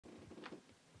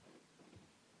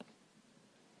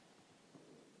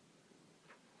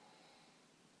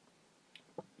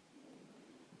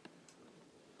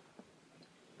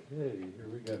Okay, here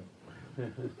we go.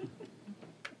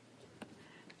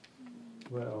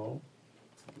 Well,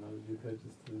 now that you've had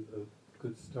just a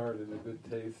good start and a good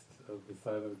taste of the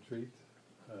silent retreat,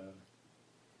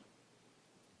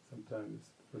 sometimes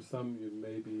for some you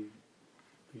may be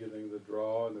feeling the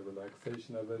draw and the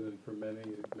relaxation of it, and for many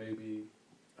it may be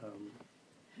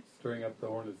stirring up the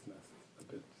hornet's nest a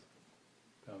bit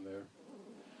down there.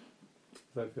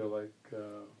 I feel like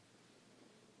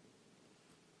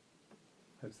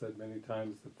I've said many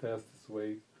times the fastest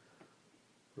way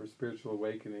for spiritual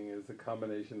awakening is a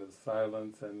combination of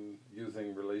silence and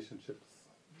using relationships.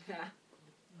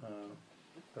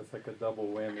 That's like a double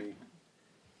whammy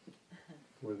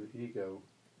for the ego,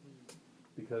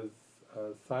 because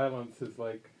silence is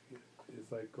like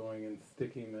going and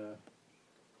taking a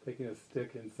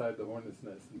stick inside the hornet's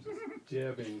nest and just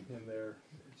jabbing in there,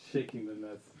 shaking the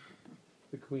nest.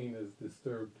 The queen is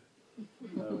disturbed.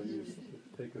 When you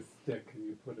take a stick and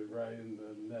you put it right in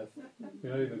the nest,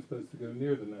 you're not even supposed to go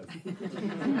near the nest.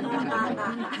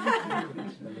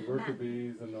 And the worker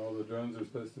bees and all the drones are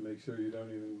supposed to make sure you don't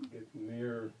even get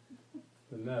near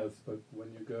the nest, but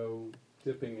when you go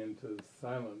dipping into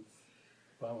silence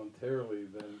voluntarily,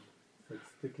 then it's like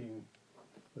sticking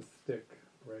a stick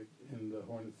right in the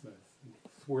hornet's nest, and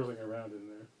swirling around in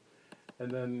there. And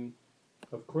then,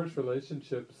 of course,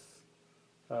 relationships,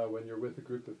 when you're with a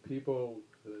group of people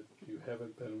that you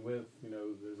haven't been with,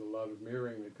 there's a lot of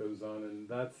mirroring that goes on. In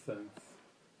that sense,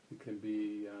 it can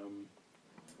be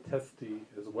testy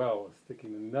as well,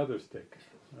 sticking another stick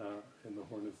in the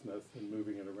hornet's nest and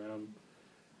moving it around,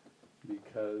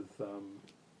 because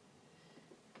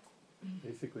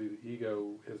basically the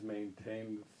ego is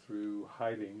maintained through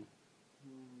hiding,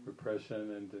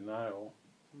 repression, and denial,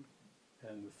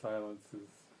 and the silence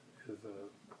is a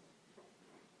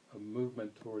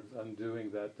movement towards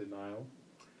undoing that denial.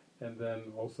 And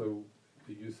then also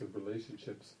the use of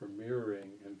relationships for mirroring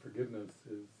and forgiveness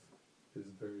is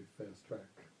very fast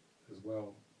track as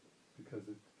well, because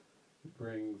it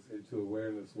brings into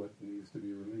awareness what needs to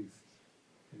be released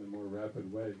in a more rapid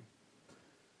way.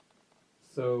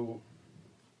 So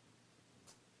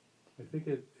I think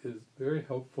it is very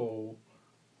helpful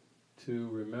to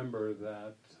remember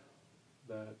that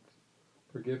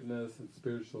forgiveness and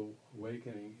spiritual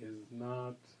awakening is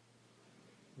not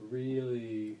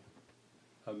really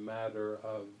a matter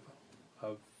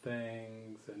of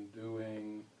things and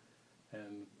doing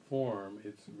and form.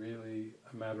 It's really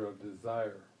a matter of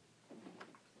desire.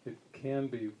 It can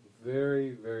be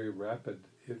very, very rapid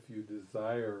if you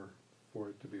desire for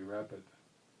it to be rapid.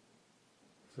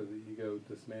 So the ego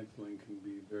dismantling can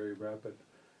be very rapid.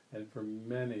 And for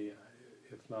many,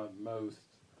 if not most,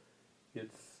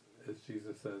 it's, as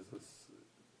Jesus says,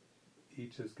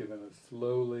 each is given a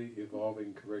slowly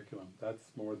evolving curriculum.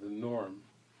 That's more the norm.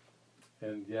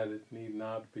 And yet it need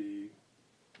not be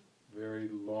very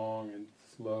long and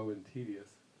slow and tedious.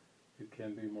 It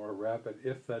can be more rapid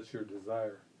if that's your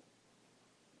desire.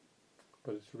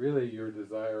 But it's really your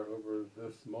desire over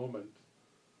this moment,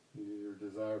 your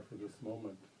desire for this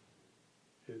moment.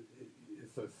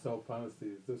 It's a self-honesty.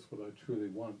 Is this what I truly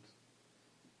want?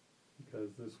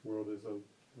 Because this world is a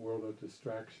world of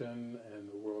distraction and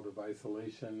a world of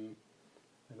isolation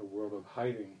and a world of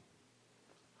hiding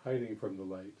from the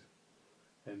light.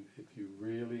 And if you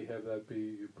really have that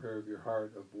be your prayer of your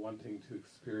heart of wanting to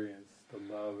experience the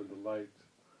love and the light,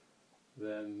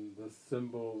 then the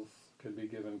symbols can be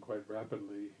given quite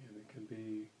rapidly, and it can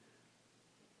be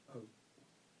a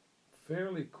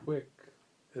fairly quick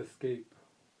escape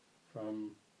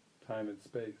from time and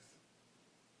space.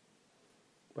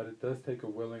 But it does take a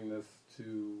willingness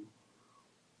to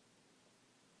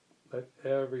let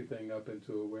everything up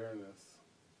into awareness.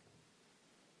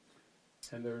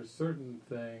 And there are certain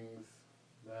things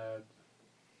that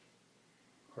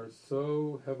are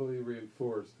so heavily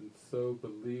reinforced and so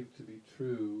believed to be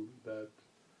true that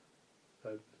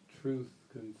truth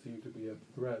can seem to be a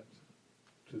threat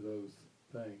to those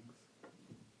things.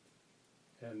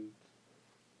 And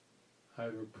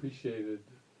I've appreciated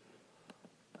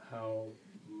how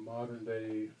modern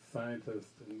day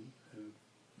scientists and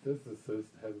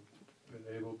physicists have been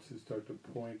able to start to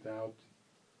point out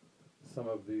some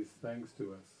of these things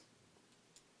to us.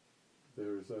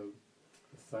 There's a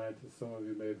scientist, some of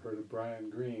you may have heard of Brian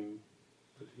Greene,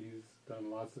 but he's done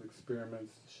lots of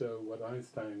experiments to show what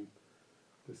Einstein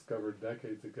discovered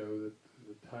decades ago, that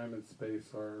the time and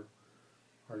space are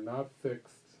not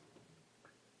fixed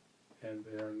and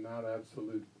they are not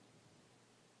absolute.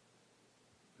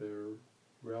 They're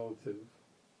relative,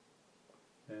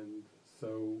 and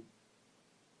so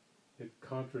it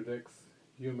contradicts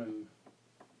human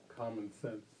common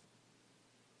sense.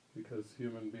 because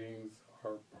human beings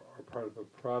are part of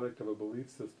a product of a belief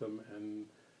system, and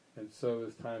so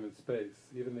is time and space.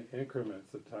 Even the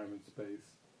increments of time and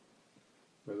space,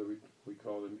 whether we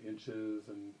call them inches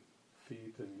and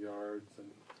feet and yards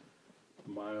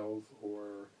and miles,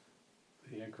 or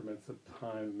the increments of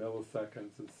time,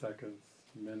 milliseconds and seconds,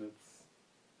 minutes,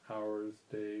 hours,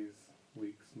 days,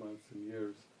 weeks, months, and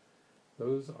years.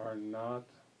 Those are not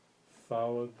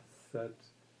solid, set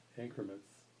increments.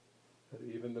 That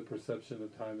even the perception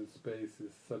of time and space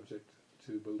is subject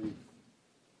to belief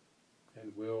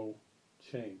and will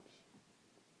change.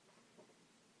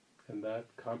 And that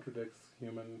contradicts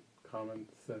human common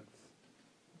sense.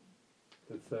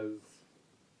 That says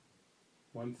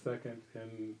 1 second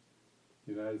in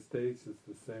the United States is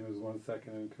the same as 1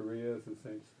 second in Korea, is the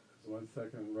same as 1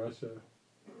 second in Russia,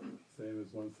 same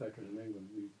as 1 second in England.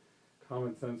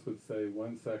 Common sense would say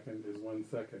 1 second is 1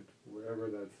 second, wherever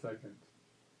that second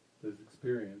is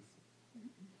experienced.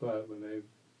 But when they've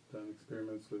done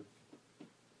experiments with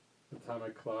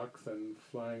atomic clocks and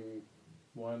flying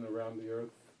one around the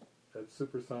Earth at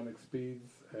supersonic speeds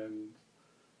and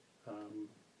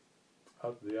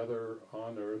out the other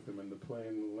on Earth, and when the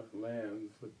plane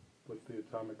lands with the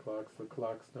atomic clocks, the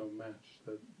clocks don't match.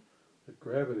 That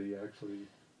gravity actually,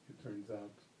 it turns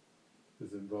out,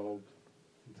 is involved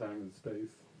in time and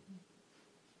space.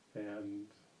 And,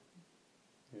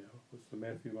 what's the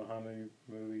Matthew McConaughey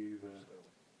movie,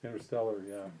 the Interstellar,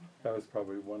 yeah. That was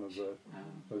probably one of the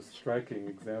most striking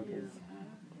examples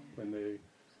when they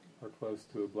are close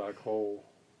to a black hole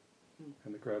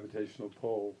and the gravitational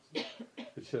pull.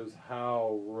 It shows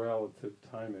how relative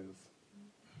time is.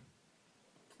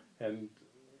 And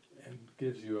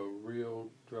gives you a real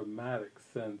dramatic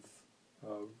sense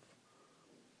of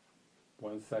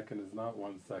 1 second is not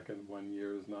 1 second, 1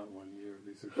 year is not 1 year.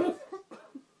 These are just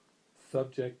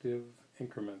subjective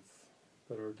increments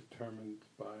that are determined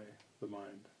by the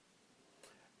mind.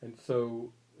 And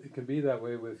so it can be that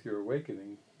way with your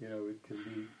awakening. It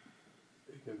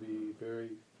can be very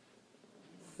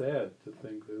sad to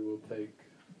think that it will take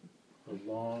a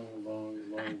long, long,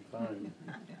 long time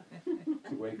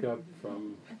to wake up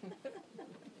from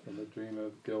a dream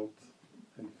of guilt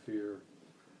and fear.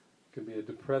 It can be a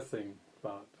depressing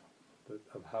thought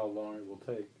of how long it will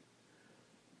take.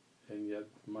 And yet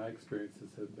my experiences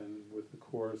have been with the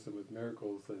Course and with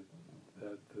miracles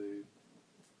that the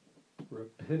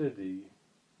rapidity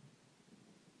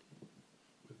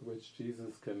with which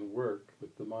Jesus can work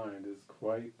with the mind is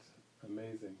quite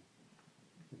amazing.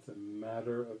 It's a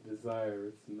matter of desire,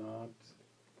 it's not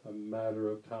a matter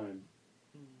of time.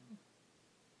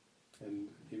 And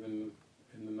even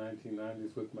in the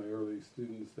 1990s with my early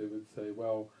students, they would say,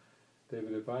 well,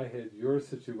 David, if I had your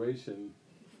situation,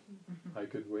 I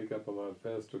could wake up a lot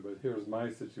faster, but here's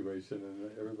my situation,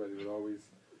 and everybody would always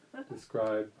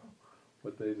describe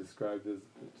what they described as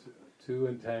too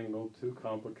entangled, too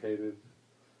complicated,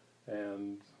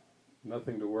 and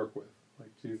nothing to work with.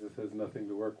 Like Jesus has nothing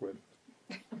to work with.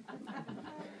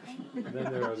 And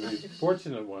then there are the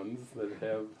fortunate ones that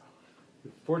have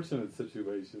fortunate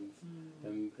situations,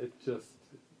 and it just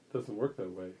doesn't work that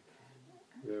way.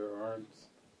 There aren't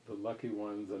the lucky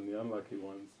ones and the unlucky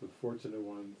ones, the fortunate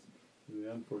ones and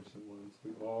the unfortunate ones.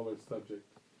 We all are subject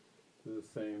to the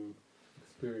same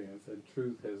experience, and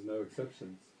truth has no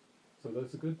exceptions. So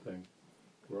that's a good thing.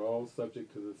 We're all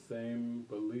subject to the same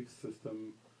belief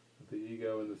system of the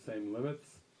ego and the same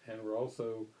limits, and we're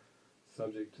also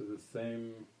subject to the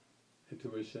same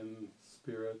intuition,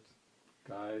 spirit,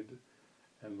 guide,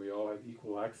 and we all have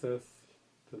equal access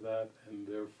to that, and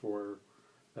therefore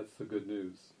that's the good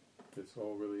news. It's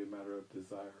all really a matter of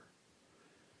desire.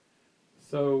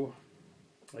 So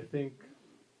I think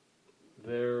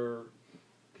there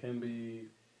can be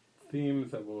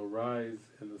themes that will arise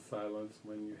in the silence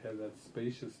when you have that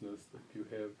spaciousness, that you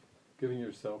have given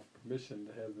yourself permission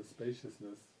to have the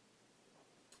spaciousness.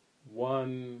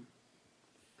 One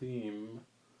theme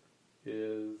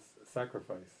is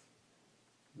sacrifice,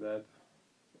 that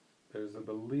there's a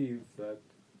belief that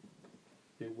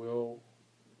it will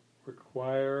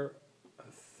require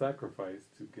a sacrifice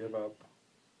to give up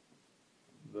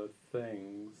the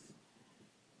things,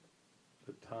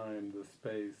 the time, the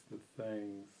space, the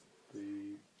things,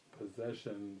 the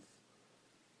possessions,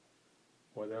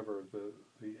 whatever,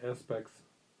 the aspects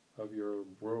of your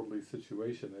worldly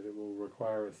situation, that it will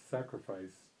require a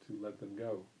sacrifice to let them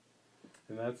go.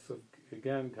 And that's,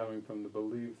 again, coming from the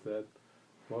belief that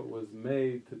what was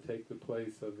made to take the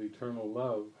place of eternal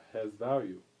love has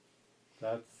value.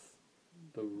 That's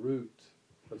the root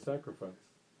of sacrifice.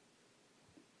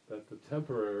 That the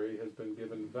temporary has been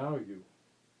given value.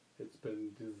 It's been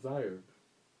desired.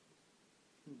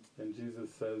 And Jesus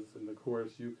says in the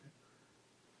Course, you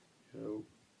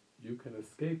can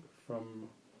escape from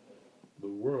the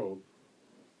world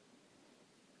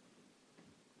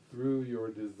through your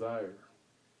desire.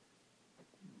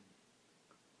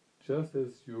 Just as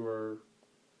your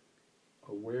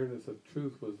awareness of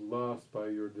truth was lost by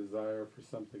your desire for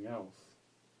something else,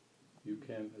 you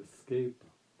can escape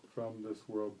from this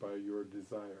world by your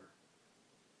desire.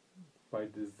 By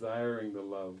desiring the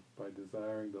love, by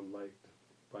desiring the light,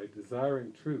 by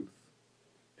desiring truth,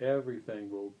 everything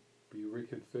will be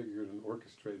reconfigured and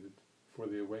orchestrated for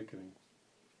the awakening.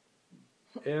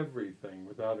 Everything,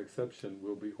 without exception,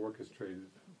 will be orchestrated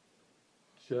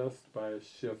just by a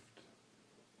shift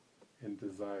in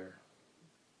desire.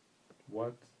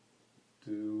 What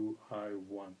do I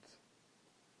want?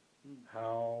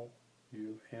 How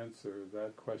you answer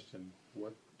that question,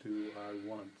 what do I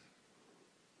want,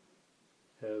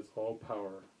 has all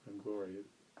power and glory. It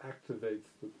activates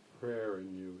the prayer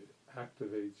in you. It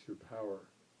activates your power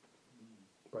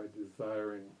by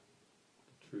desiring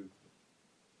the truth.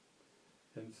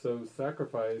 And so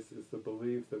sacrifice is the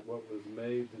belief that what was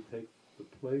made to take the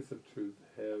place of truth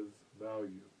has value.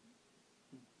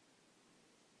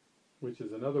 Which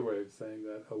is another way of saying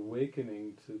that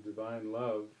awakening to divine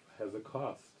love has a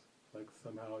cost. Like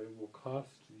somehow it will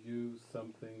cost you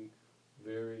something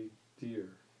very dear.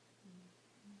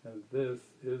 And this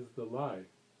is the lie.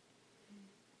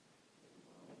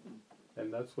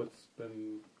 And that's what's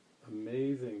been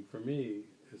amazing for me,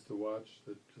 is to watch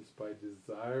that just by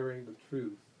desiring the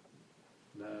truth,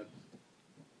 that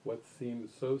what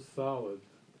seems so solid,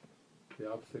 the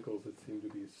obstacles that seem to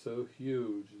be so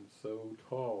huge and so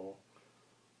tall,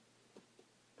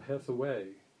 pass away,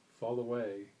 fall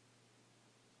away.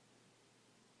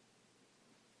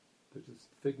 They're just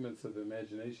figments of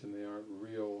imagination. They aren't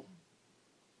real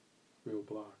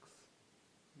blocks.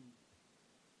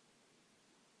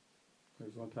 There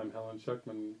was one time Helen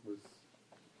Schuckman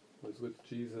was with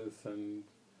Jesus and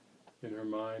in her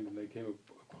mind, and they came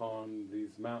upon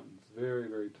these mountains, very,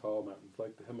 very tall mountains,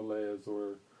 like the Himalayas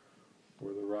or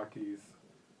the Rockies,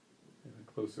 in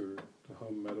a closer to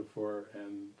home metaphor,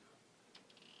 and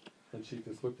she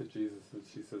just looked at Jesus and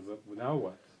she says, well, now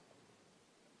what?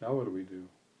 Now what do we do?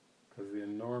 Because the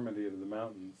enormity of the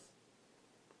mountains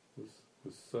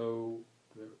was so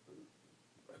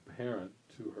apparent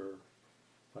to her,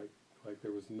 like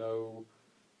there was no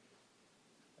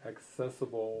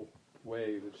accessible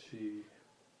way that she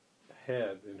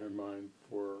had in her mind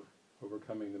for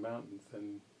overcoming the mountains,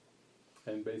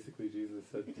 and basically Jesus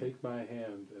said, take my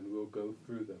hand and we'll go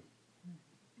through them.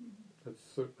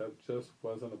 That just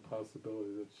wasn't a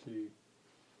possibility that she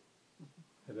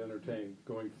had entertained,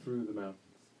 going through the mountains.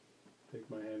 Take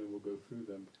my hand and we'll go through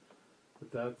them.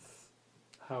 But that's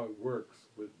how it works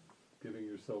with giving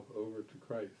yourself over to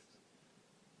Christ.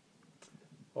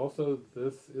 Also,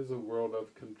 this is a world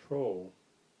of control.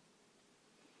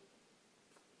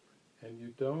 And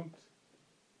you don't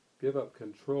give up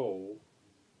control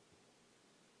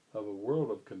of a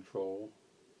world of control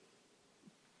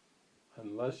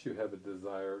unless you have a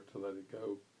desire to let it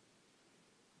go.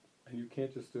 And you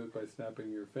can't just do it by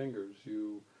snapping your fingers.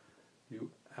 You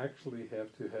actually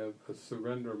have to have a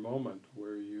surrender moment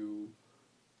where you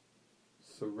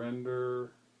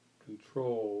surrender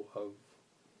control of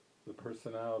the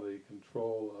personality,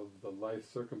 control of the life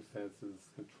circumstances,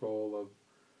 control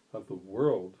of the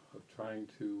world, of trying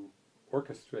to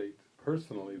orchestrate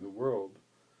personally the world,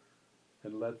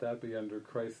 and let that be under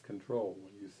Christ's control.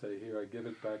 When you say, here, I give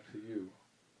it back to you.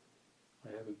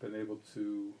 I haven't been able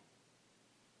to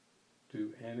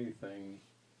do anything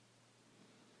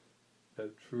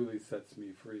that truly sets me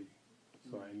free.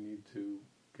 So I need to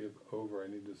give over, I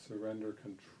need to surrender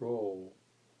control.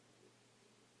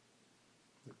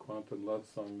 The quantum love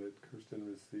song that Kirsten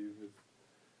received,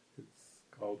 it's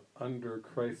called Under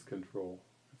Christ's Control.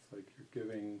 It's like you're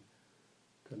giving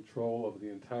control of the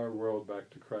entire world back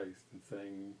to Christ and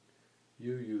saying,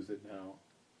 you use it now.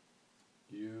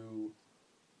 You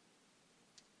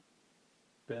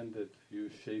bend it, you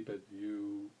shape it,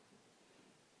 you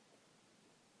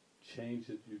change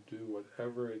it, you do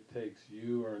whatever it takes.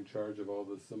 You are in charge of all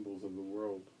the symbols of the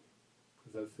world,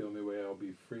 because that's the only way I'll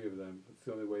be free of them. That's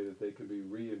the only way that they can be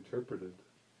reinterpreted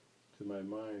to my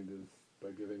mind, is by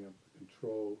giving up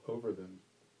control over them.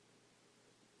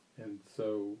 And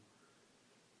so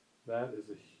that is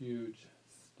a huge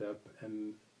step,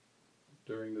 and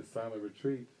during the silent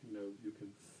retreat, you can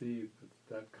see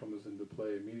that comes into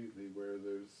play immediately, where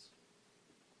there's,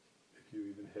 if you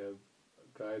even have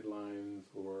guidelines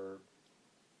or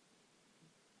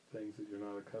things that you're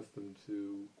not accustomed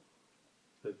to,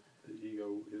 the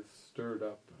ego is stirred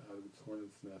up out of its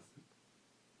hornet's nest.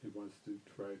 It wants to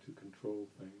try to control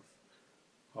things.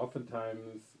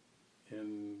 Oftentimes,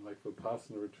 in like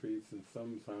Vipassana retreats and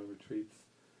some silent retreats,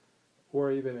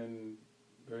 or even in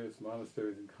various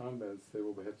monasteries and convents, they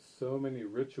will have so many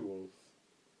rituals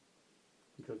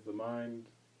because the mind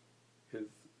is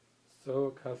so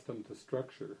accustomed to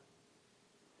structure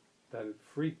that it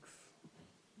freaks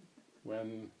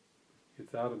when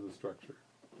it's out of the structure.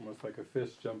 Almost like a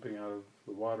fish jumping out of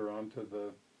the water onto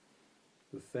the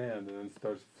sand and then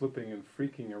starts flipping and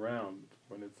freaking around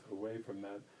when it's away from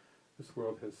that. This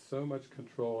world has so much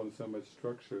control and so much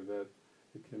structure that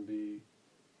it can be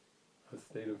a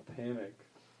state of panic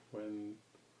when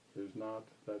there's not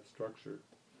that structure.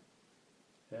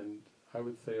 And I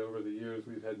would say over the years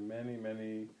we've had many,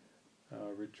 many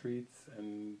retreats,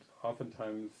 and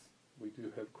oftentimes we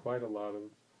do have quite a lot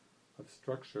of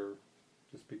structure,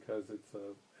 just because it's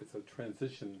a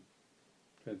transitioning.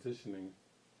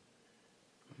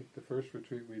 I think the first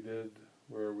retreat we did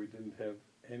where we didn't have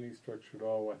any structure at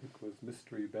all, I think was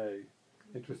Mystery Bay.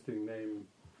 Interesting name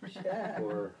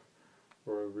for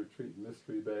a retreat,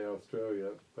 Mystery Bay, Australia.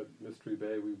 But Mystery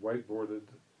Bay, we whiteboarded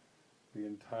the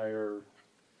entire,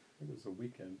 I think it was a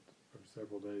weekend or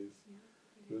several days.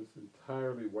 It was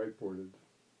entirely whiteboarded.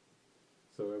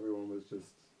 So everyone was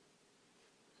just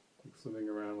like swimming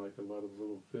around like a lot of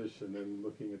little fish and then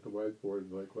looking at the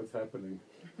whiteboard like, what's happening?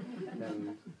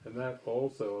 and that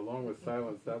also, along with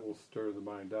silence, that will stir the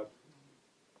mind up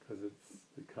because it's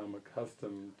become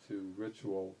accustomed to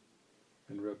ritual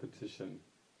and repetition.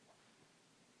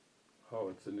 Oh,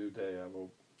 it's a new day, I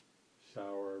will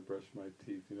shower, brush my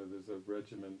teeth. There's a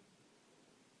regimen.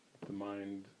 The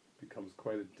mind becomes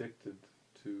quite addicted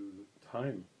to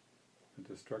time and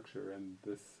to structure, and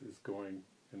this is going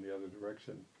in the other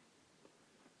direction.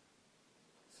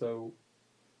 So,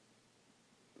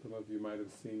 some of you might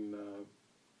have seen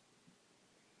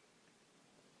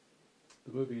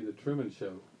the movie The Truman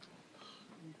Show.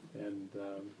 And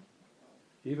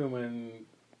even when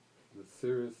the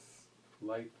Cirrus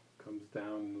light comes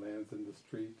down and lands in the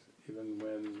street, even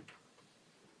when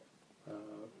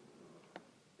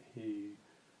he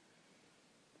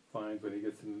finds when he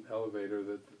gets in an elevator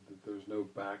that there's no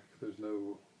back, there's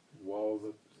no walls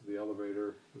to the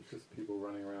elevator, there's just people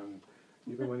running around.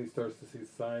 Even when he starts to see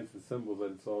signs and symbols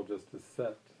that it's all just a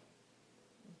set,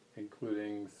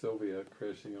 including Sylvia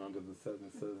crashing onto the set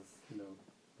and says,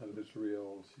 none of it's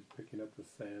real, she's picking up the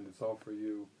sand, it's all for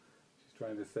you. She's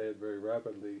trying to say it very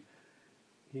rapidly.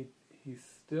 He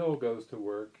still goes to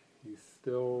work, he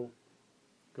still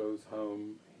goes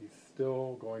home, he's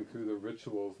still going through the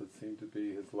rituals that seem to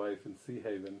be his life in Sea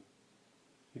Haven.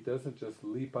 He doesn't just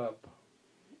leap up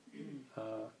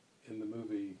in the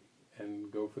movie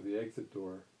and go for the exit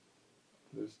door.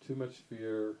 There's too much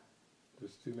fear,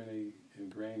 there's too many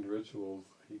ingrained rituals.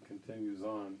 He continues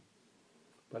on.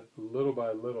 But little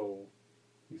by little,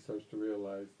 he starts to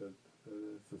realize that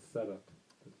it's a setup,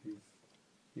 that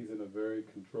he's in a very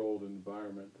controlled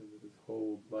environment, that his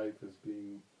whole life is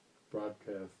being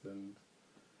broadcast, and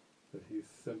that he's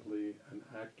simply an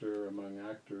actor among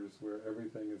actors where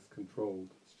everything is controlled.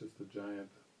 It's just a giant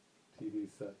TV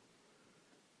set.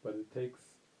 But it takes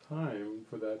time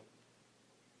for that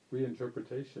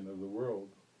reinterpretation of the world.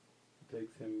 It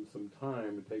takes him some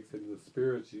time, it takes him the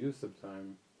Spirit's use of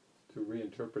time to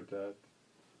reinterpret that,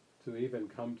 to even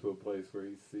come to a place where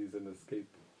he sees an escape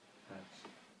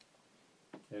hatch.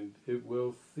 And it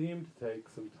will seem to take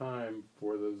some time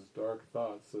for those dark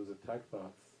thoughts, those attack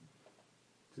thoughts,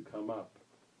 to come up.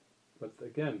 But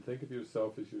again, think of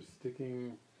yourself as you're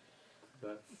sticking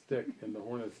that stick in the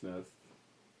hornet's nest,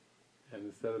 and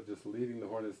instead of just leaving the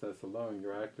hornet's nest alone,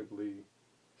 you're actively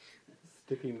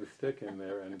sticking the stick in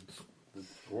there, and the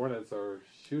hornets are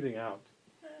shooting out.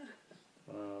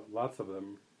 Lots of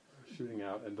them are shooting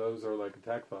out, and those are like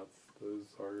attack thoughts.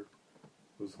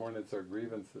 Those hornets are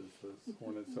grievances. Those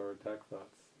hornets are attack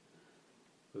thoughts.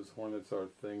 Those hornets are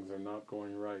things are not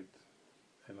going right,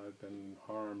 and I've been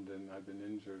harmed and I've been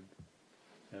injured,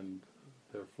 and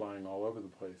they're flying all over the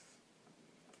place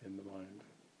in the mind.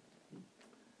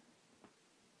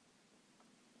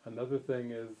 Another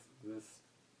thing is this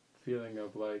feeling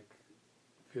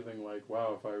like,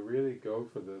 wow, if I really go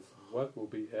for this, what will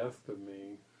be asked of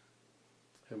me,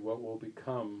 and what will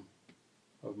become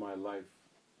of my life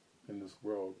in this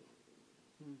world?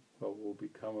 What will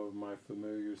become of my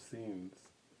familiar scenes?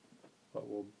 What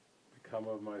will become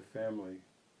of my family?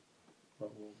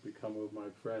 What will become of my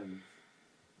friends?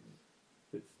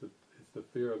 It's the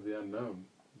fear of the unknown.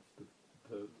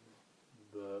 It's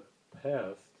the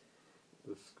past.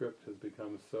 The script has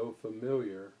become so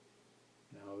familiar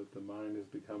now that the mind has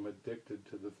become addicted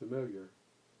to the familiar.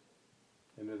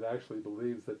 And it actually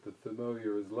believes that the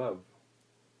familiar is love.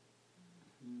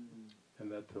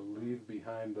 And that to leave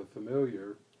behind the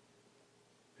familiar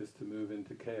is to move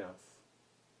into chaos,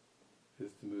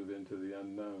 is to move into the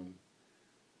unknown,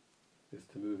 is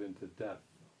to move into death.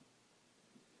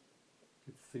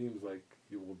 It seems like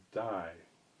you will die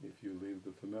if you leave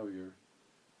the familiar,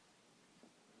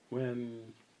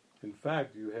 when in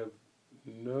fact you have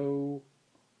no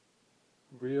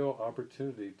real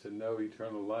opportunity to know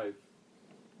eternal life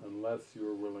unless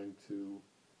you're willing to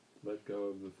let go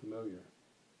of the familiar.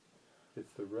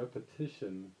 It's the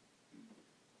repetition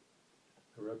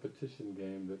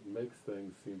game that makes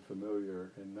things seem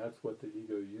familiar, and that's what the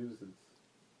ego uses.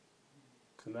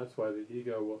 And that's why the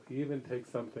ego will even take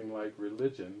something like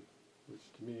religion,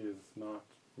 which to me is not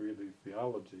really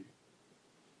theology.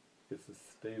 It's a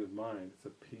state of mind. It's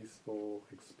a peaceful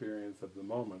experience of the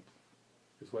moment.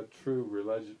 It's what true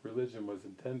religion was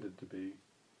intended to be.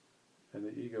 And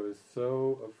the ego is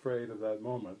so afraid of that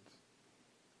moment,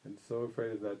 and so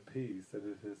afraid of that peace, that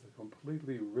it has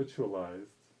completely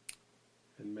ritualized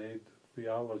and made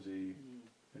theology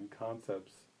and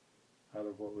concepts out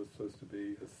of what was supposed to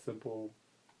be a simple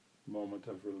moment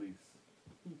of release.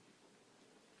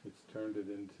 It's turned it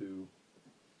into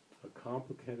a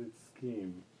complicated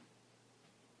scheme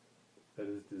that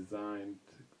is designed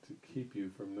to keep you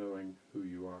from knowing who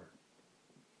you are.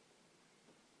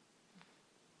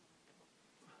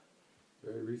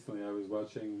 Very recently I was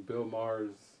watching Bill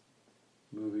Maher's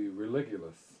movie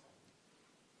Religulous.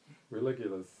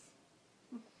 Religulous.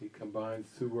 He combines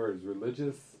two words,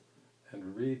 religious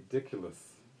and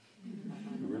ridiculous.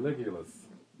 Religulous.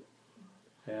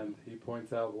 And he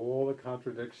points out all the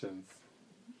contradictions.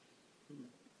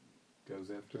 He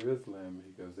goes after Islam,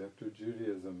 he goes after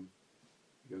Judaism,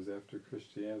 he goes after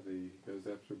Christianity, he goes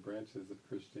after branches of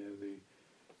Christianity.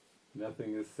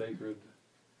 Nothing is sacred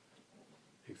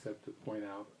except to point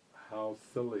out how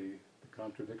silly the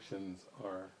contradictions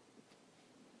are.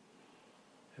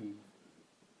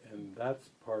 And that's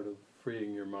part of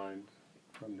freeing your mind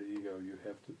from the ego. You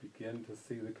have to begin to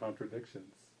see the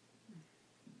contradictions.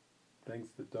 Things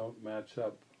that don't match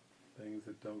up, things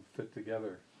that don't fit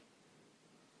together.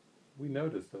 We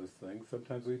notice those things.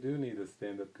 Sometimes we do need a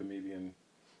stand-up comedian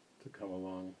to come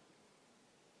along.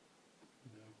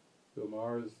 Bill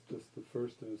Maher is just the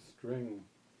first in a string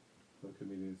of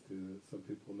comedians do that. Some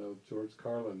people know George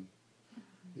Carlin.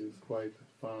 He was quite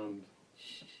fond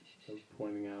of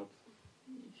pointing out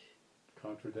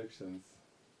contradictions.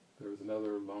 There was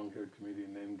another long-haired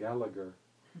comedian named Gallagher,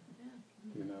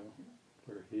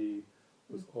 where he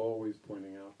was always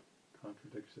pointing out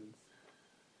contradictions.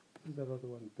 Who's that other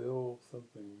one? Bill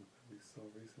something that we saw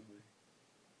recently.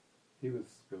 He was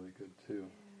really good too.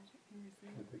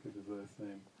 I can't think of his last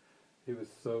name. He was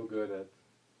so good at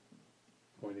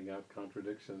pointing out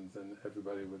contradictions, and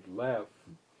everybody would laugh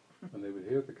when they would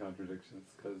hear the contradictions,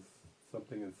 because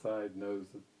something inside knows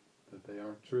that they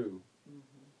aren't true.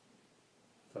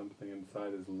 Something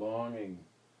inside is longing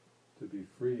to be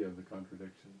free of the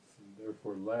contradictions, and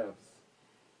therefore laughs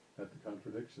at the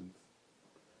contradictions.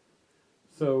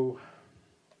 So,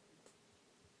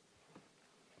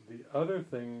 the other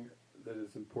thing that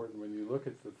is important when you look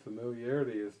at the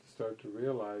familiarity is to start to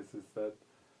realize is that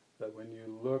when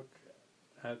you look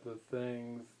at the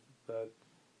things that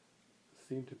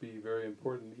seem to be very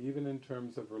important, even in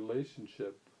terms of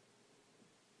relationship,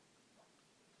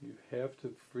 you have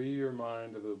to free your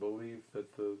mind of the belief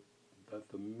that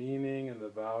the meaning and the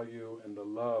value and the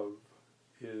love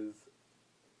is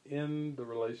in the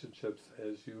relationships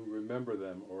as you remember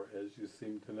them or as you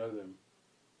seem to know them.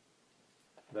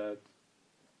 That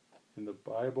in the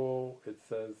Bible it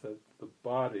says that the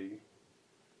body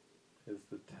is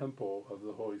the temple of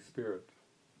the Holy Spirit.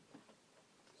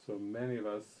 So many of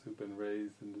us who've been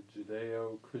raised in the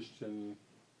Judeo-Christian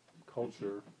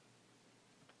culture,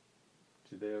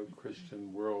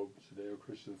 Judeo-Christian world,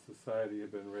 Judeo-Christian society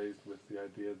have been raised with the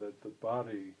idea that the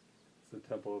body is the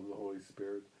temple of the Holy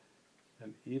Spirit.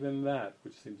 And even that,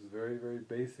 which seems very, very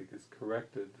basic, is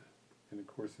corrected in A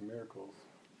Course in Miracles.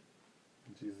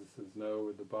 And Jesus says,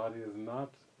 no, the body is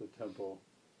not the temple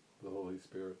of the Holy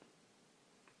Spirit.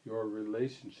 Your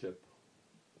relationship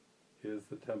is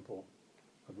the temple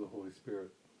of the Holy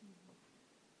Spirit.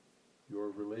 Your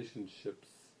relationships,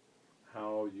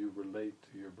 how you relate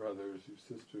to your brothers, your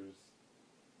sisters,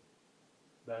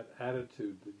 that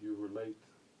attitude that you relate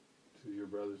to your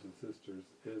brothers and sisters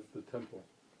is the temple.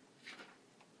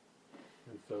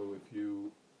 And so if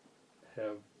you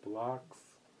have blocks,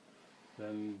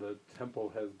 then the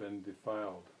temple has been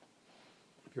defiled.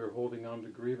 If you're holding on to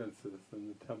grievances, then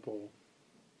the temple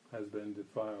has been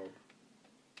defiled.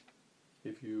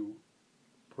 If you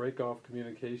break off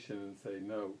communication and say,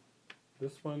 no,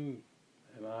 this one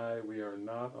and I, we are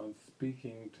not on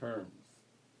speaking terms.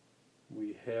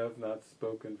 We have not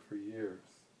spoken for years.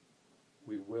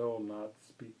 We will not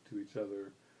speak to each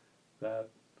other. That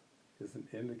is an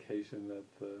indication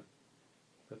that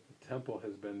the temple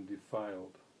has been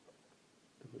defiled,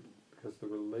 because the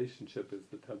relationship is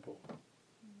the temple.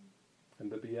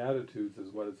 And the Beatitudes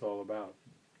is what it's all about.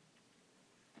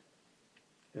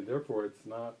 And therefore it's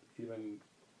not even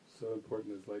so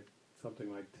important as like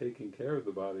something like taking care of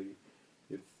the body.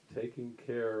 It's taking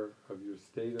care of your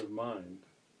state of mind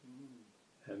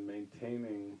and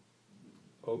maintaining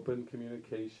open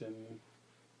communication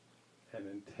and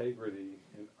integrity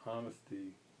and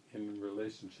honesty in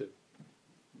relationship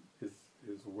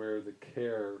is where the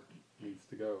care needs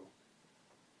to go.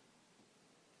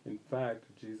 In fact,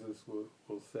 Jesus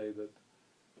will say that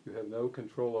you have no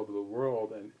control over the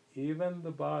world and even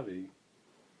the body,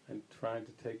 and trying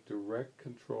to take direct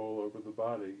control over the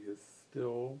body is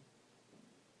still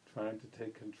trying to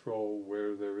take control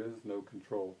where there is no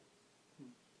control.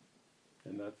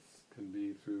 And that can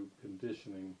be through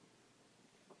conditioning,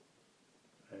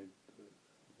 right?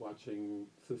 Watching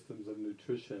systems of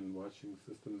nutrition, watching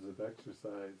systems of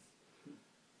exercise,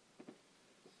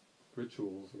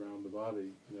 rituals around the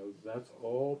body. That's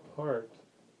all part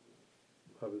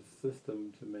of a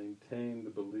system to maintain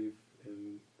the belief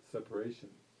in separation.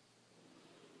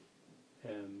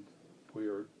 And we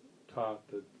are taught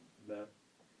that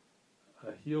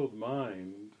a healed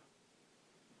mind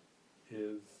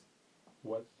is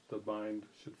what the mind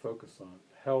should focus on.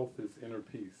 Health is inner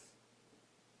peace.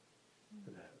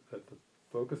 That the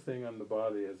focusing on the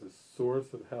body as a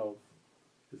source of health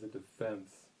is a defense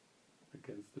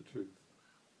against the truth.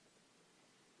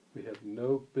 We have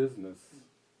no business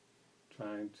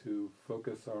trying to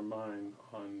focus our mind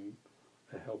on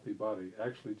a healthy body.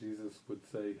 Actually, Jesus would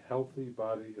say healthy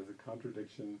body is a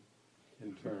contradiction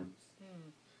in terms.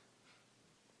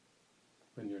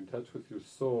 When you're in touch with your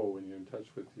soul, when you're in touch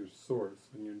with your source,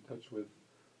 when you're in touch with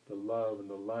the love and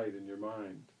the light in your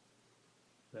mind,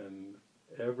 then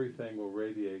everything will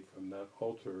radiate from that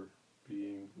altar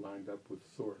being lined up with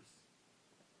source.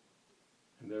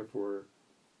 And therefore,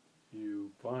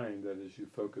 you find that as you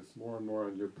focus more and more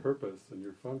on your purpose and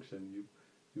your function,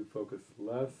 you focus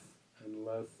less and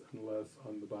less and less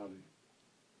on the body.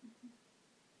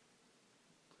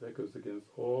 That goes against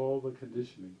all the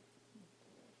conditioning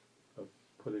of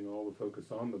putting all the focus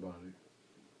on the body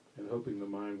and hoping the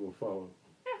mind will follow.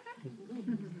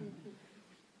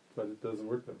 But it doesn't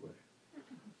work that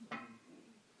way.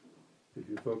 If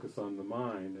you focus on the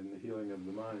mind and the healing of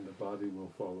the mind, the body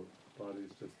will follow. The body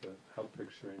is just an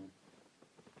outpicturing,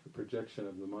 the projection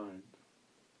of the mind.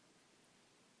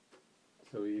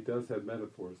 So he does have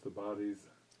metaphors. The body's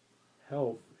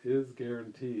health is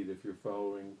guaranteed if you're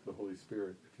following the Holy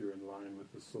Spirit, if you're in line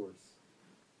with the source.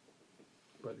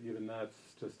 But even that's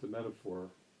just a metaphor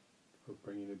of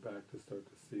bringing it back to start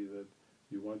to see that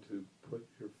you want to put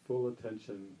your full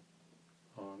attention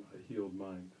on a healed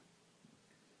mind.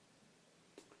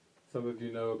 Some of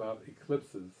you know about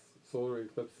eclipses, solar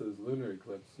eclipses, lunar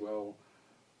eclipse. Well,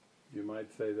 you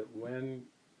might say that when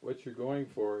what you're going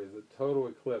for is a total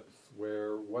eclipse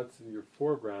where what's in your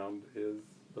foreground is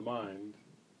the mind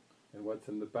and what's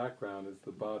in the background is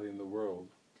the body and the world.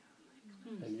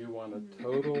 And you want a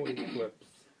total eclipse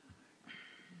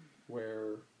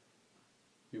where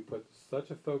you put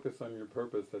such a focus on your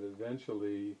purpose that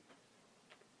eventually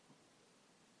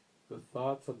the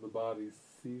thoughts of the body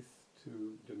cease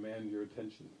to demand your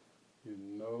attention. You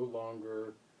no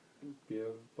longer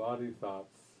give body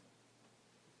thoughts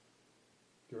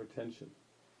your attention.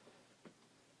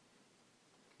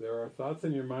 There are thoughts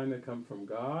in your mind that come from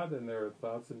God, and there are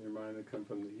thoughts in your mind that come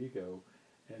from the ego,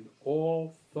 and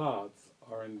all thoughts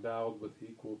are endowed with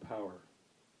equal power.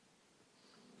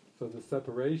 So the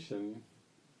separation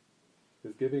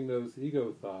is giving those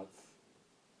ego thoughts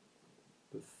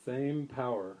the same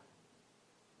power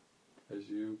as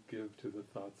you give to the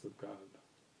thoughts of God.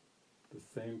 The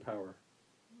same power.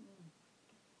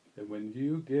 And when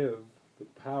you give the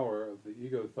power of the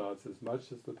ego thoughts as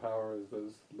much as the power as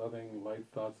those loving light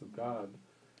thoughts of God,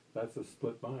 that's a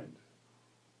split mind.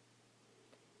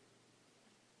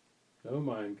 No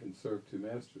mind can serve two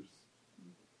masters.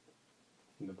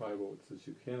 In the Bible it says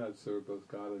you cannot serve both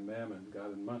God and mammon,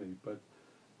 God and money, but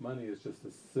money is just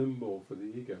a symbol for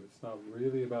the ego. It's not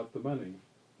really about the money,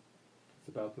 it's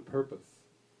about the purpose.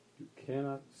 You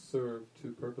cannot serve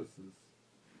two purposes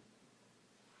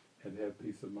and have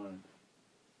peace of mind.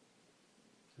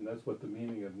 And that's what the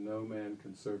meaning of no man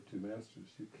can serve two masters.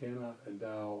 You cannot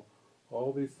endow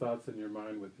all these thoughts in your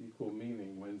mind with equal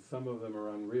meaning when some of them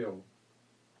are unreal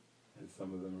and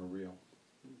some of them are real.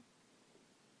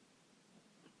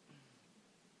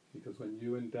 Because when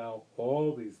you endow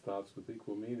all these thoughts with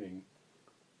equal meaning,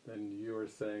 then you are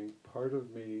saying, part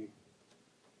of me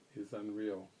is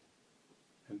unreal,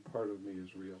 and part of me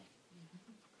is real.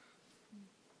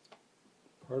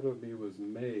 Part of me was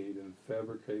made and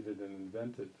fabricated and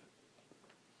invented,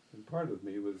 and part of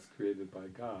me was created by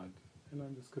God, and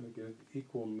I'm just going to give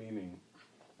equal meaning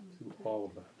to all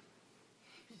of that.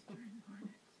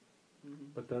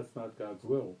 But that's not God's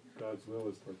will. God's will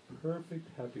is for perfect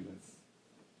happiness.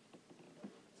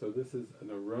 So this is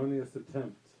an erroneous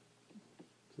attempt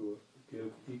to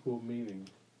give equal meaning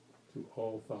to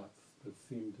all thoughts that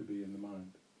seem to be in the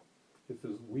mind. It's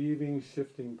this weaving,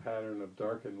 shifting pattern of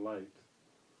dark and light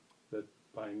that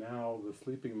by now the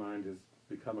sleeping mind has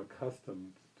become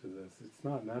accustomed to this. It's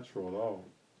not natural at all.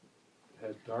 It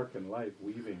had dark and light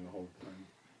weaving the whole time.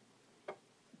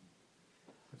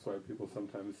 That's why people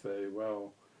sometimes say,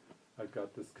 well, I've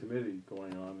got this committee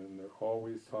going on, and they're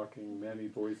always talking many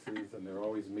voices, and they're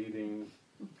always meeting.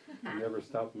 They never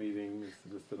stop meeting. It's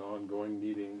just an ongoing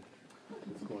meeting.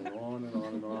 It's going on and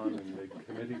on and on, and the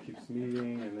committee keeps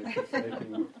meeting, and they keep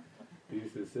making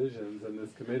these decisions, and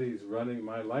this committee is running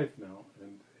my life now,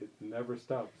 and it never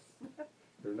stops.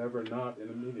 They're never not in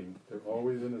a meeting. They're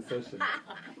always in a session.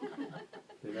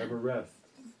 They never rest.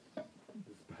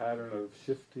 This pattern of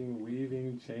shifting,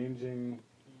 weaving, changing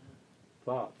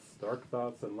thoughts, dark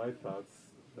thoughts and light thoughts,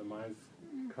 the mind's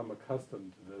come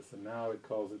accustomed to this, and now it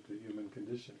calls it the human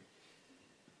condition.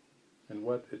 And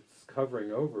what it's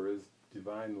covering over is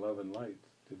divine love and light,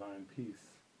 divine peace.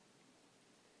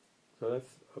 So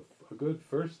that's a good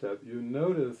first step. You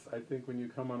notice, I think, when you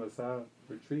come on a silent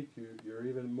retreat, you're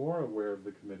even more aware of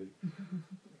the committee,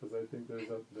 because I think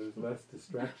there's less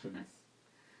distractions,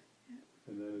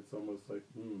 and then it's almost like,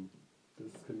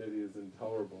 this committee is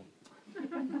intolerable.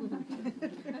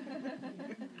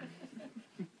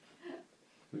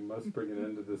 We must bring an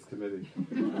end to this committee.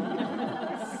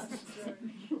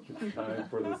 It's time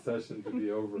for the session to be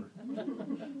over.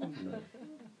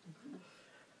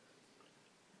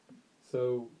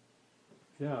 So,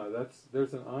 yeah,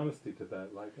 there's an honesty to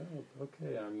that. Like, oh,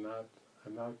 okay, I'm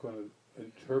not going to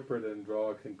interpret and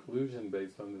draw a conclusion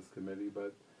based on this committee,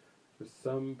 but there's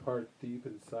some part deep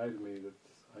inside me that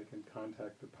I can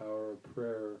contact the power of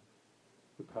prayer,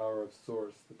 the power of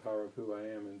Source, the power of who I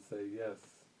am, and say, yes,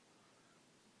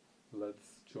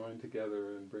 let's join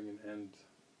together and bring an end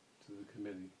to the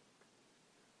committee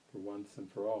for once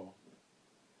and for all.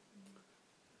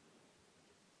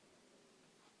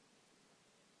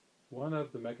 One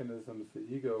of the mechanisms the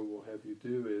ego will have you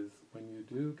do is, when you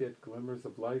do get glimmers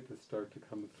of light that start to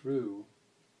come through,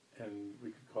 and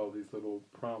we could call these little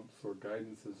prompts or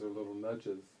guidances or little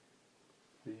nudges,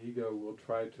 the ego will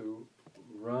try to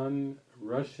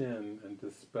rush in and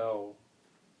dispel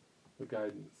the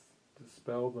guidance,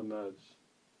 dispel the nudge,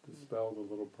 dispel the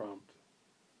little prompt.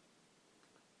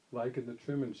 Like in the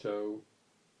Truman Show,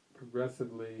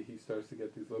 progressively he starts to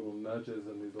get these little nudges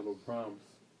and these little prompts,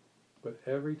 but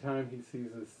every time he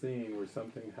sees a scene where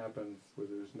something happens where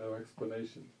there's no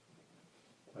explanation,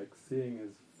 like seeing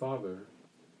his father,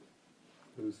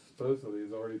 who supposedly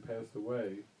has already passed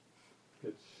away,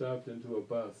 gets shoved into a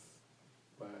bus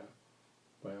by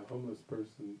a homeless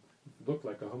person. It looked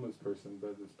like a homeless person,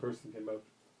 but this person came up,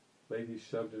 lady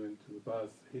shoved him into the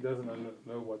bus. He doesn't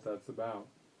know what that's about.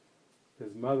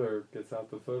 His mother gets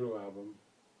out the photo album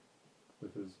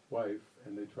with his wife,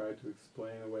 and they try to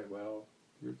explain away, well,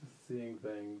 you're just seeing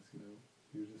things,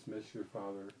 you just miss your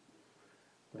father.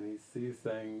 When he sees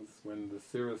things, when the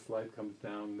cirrus light comes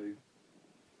down, they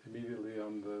immediately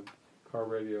on the car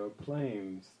radio,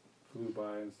 planes flew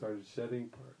by and started shedding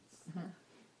parts.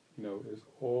 There's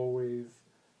always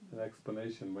an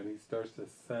explanation. When he starts to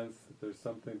sense that there's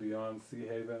something beyond Sea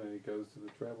Haven and he goes to the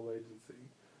travel agency,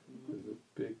 there's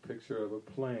a big picture of a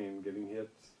plane getting hit,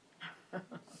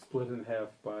 split in half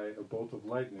by a bolt of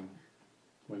lightning.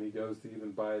 When he goes to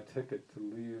even buy a ticket to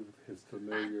leave his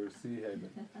familiar Sea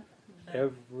Haven.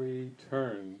 Every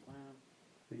turn,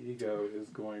 the ego is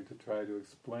going to try to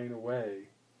explain away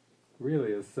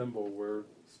really a symbol where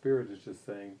Spirit is just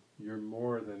saying, you're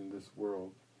more than this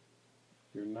world.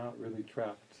 You're not really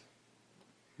trapped.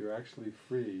 You're actually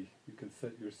free. You can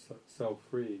set yourself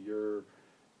free. You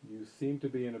seem to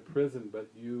be in a prison, but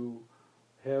you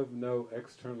have no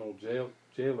external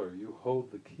jailer. You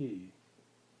hold the key.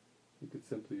 You could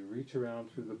simply reach around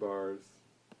through the bars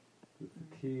with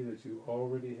the key that you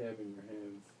already have in your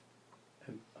hands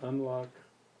and unlock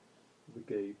the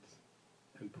gate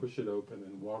and push it open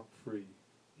and walk free.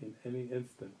 In any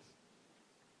instant,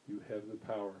 you have the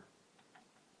power.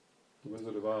 The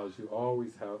Wizard of Oz, you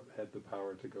always had the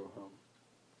power to go home.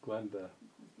 Glenda,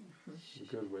 the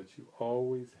Good Witch, you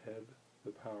always had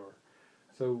the power.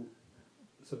 So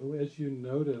as you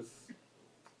notice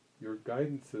your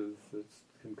guidances that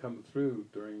can come through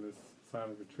during this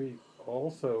silent retreat,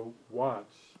 also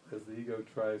watch as the ego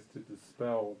tries to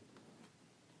dispel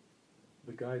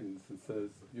the guidance and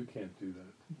says, you can't do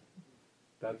that.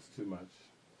 That's too much.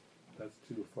 That's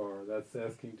too far. That's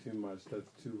asking too much.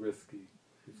 That's too risky.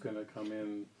 It's going to come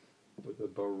in with a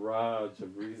barrage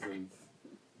of reasons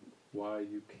why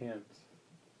you can't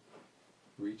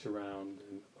reach around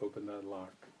and open that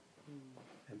lock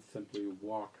and simply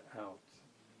walk out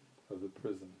of the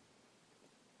prison.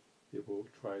 It will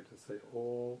try to say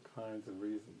all kinds of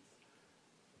reasons.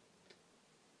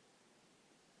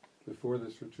 Before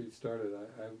this retreat started,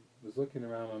 I was looking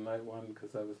around on night one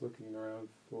because I was looking around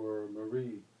for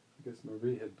Marie. I guess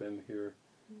Marie had been here.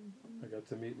 I got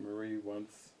to meet Marie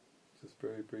once, just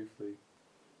very briefly.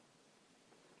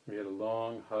 We had a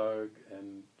long hug,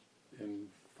 and in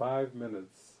 5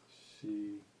 minutes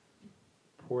she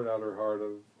poured out her heart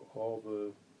of all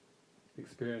the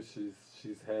experience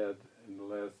she's had in the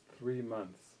last 3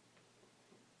 months.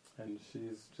 And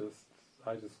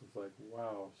I just was like,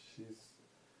 wow,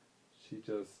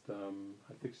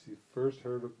 I think she first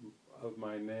heard of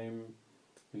my name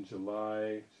in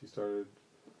July. She started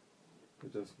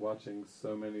just watching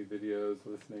so many videos,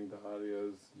 listening to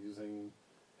audios, using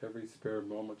every spare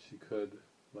moment she could,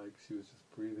 like she was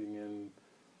just breathing in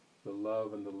the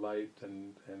love and the light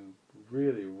and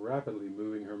really rapidly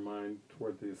moving her mind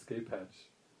toward the escape hatch.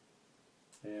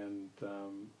 And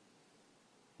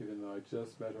even though I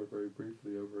just met her very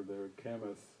briefly over there at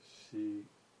Camas, she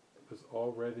was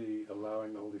already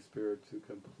allowing the Holy Spirit to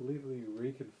completely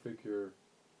reconfigure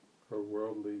her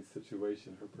worldly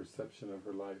situation, her perception of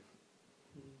her life.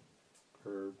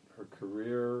 Her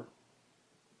career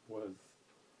was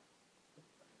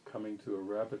coming to a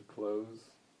rapid close.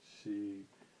 She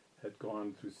had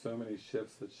gone through so many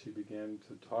shifts that she began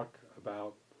to talk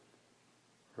about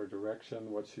her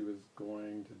direction, what she was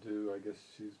going to do. I guess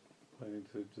she's planning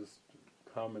to just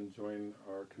come and join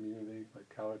our community,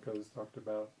 like Calico's talked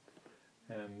about.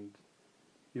 And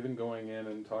even going in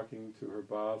and talking to her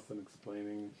boss and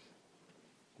explaining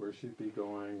where she'd be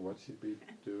going, what she'd be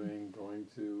doing, going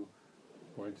to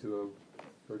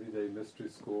a 30-day mystery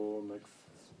school next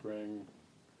spring.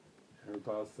 And her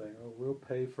boss saying, oh, we'll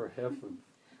pay for half of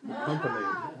the company.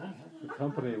 The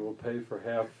company will pay for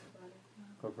half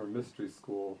of her mystery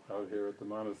school out here at the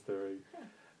monastery.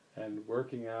 And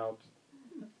working out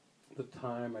the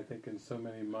time, I think in so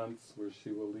many months, where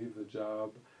she will leave the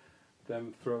job,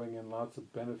 them throwing in lots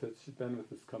of benefits. She'd been with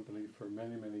this company for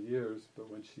many, many years, but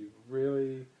when she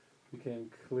really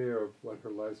became clear of what her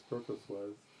life's purpose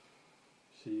was,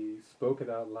 she spoke it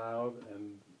out loud,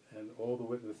 and all the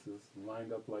witnesses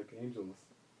lined up like angels.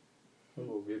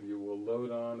 Oh, we'll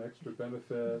load on extra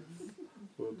benefits,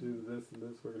 we'll do this and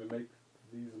this, we're going to make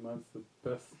these months the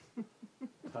best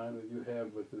time that you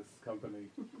have with this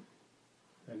company.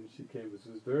 And she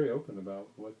was very open about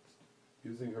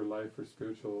using her life for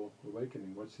spiritual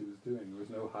awakening, what she was doing. There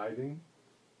was no hiding,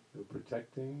 no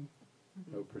protecting,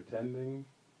 no pretending,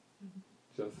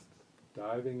 just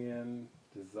diving in,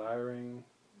 desiring,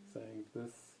 saying,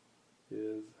 this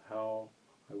is how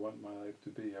I want my life to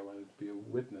be. I want it to be a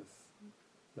witness.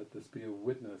 Let this be a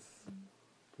witness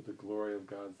for the glory of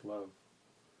God's love.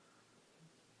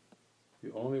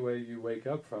 The only way you wake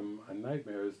up from a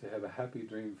nightmare is to have a happy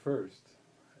dream first.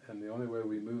 And the only way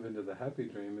we move into the happy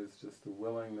dream is just the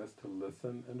willingness to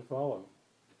listen and follow.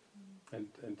 And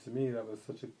to me, that was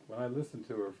when I listened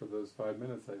to her for those 5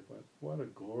 minutes, I went, what a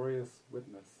glorious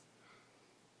witness.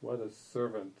 What a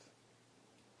servant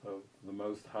of the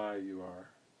Most High you are.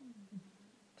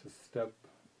 To step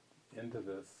into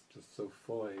this just so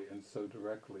fully and so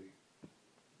directly.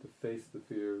 To face the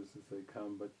fears as they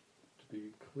come, but to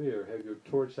be clear, have your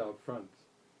torch out front.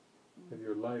 Have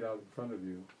your light out in front of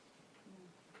you.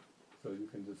 So you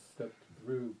can just step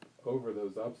over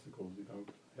those obstacles. You don't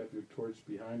have your torch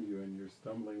behind you and you're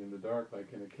stumbling in the dark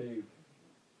like in a cave.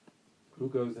 Who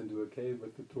goes into a cave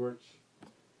with the torch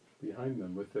behind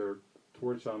them, with their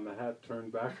torch on the hat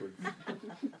turned backwards?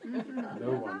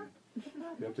 No one.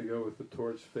 You have to go with the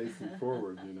torch facing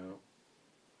forward,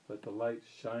 Let the light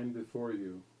shine before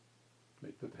you.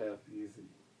 Make the path easy.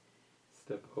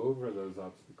 Step over those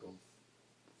obstacles.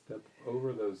 Step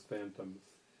over those phantoms.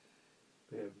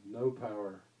 They have no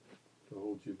power to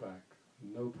hold you back,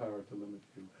 no power to limit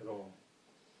you at all,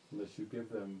 unless you give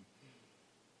them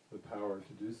the power power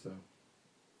to do so.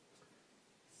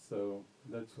 So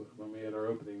that's what, when we had our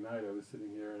opening night, I was sitting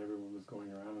here and everyone was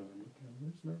going around and I'm looking,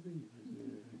 where's Marie?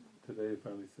 Today I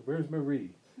finally said, where's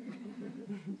Marie?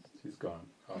 She's gone.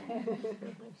 Oh.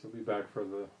 She'll be back for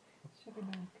the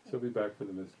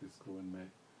mystery school in May.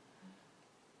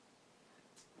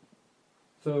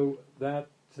 So that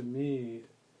to me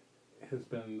has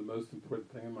been the most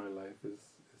important thing in my life is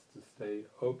to stay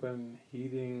open,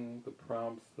 heeding the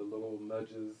prompts, the little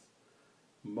nudges,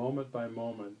 moment by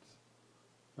moment,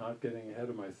 not getting ahead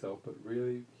of myself, but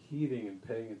really heeding and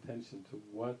paying attention to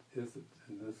what is it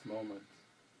in this moment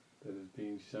that is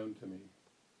being shown to me.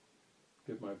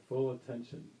 Give my full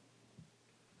attention.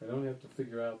 I don't have to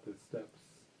figure out the steps.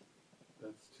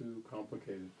 That's too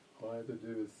complicated. All I have to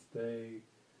do is stay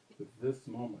with this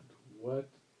moment. What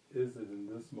is it in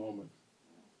this moment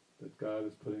that God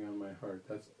is putting on my heart?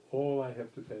 That's all I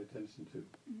have to pay attention to.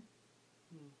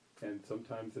 And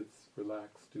sometimes it's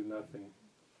relax, do nothing.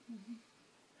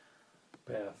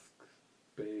 Bask,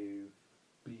 bathe,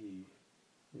 be,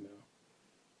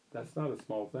 That's not a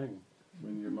small thing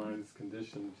when your mind is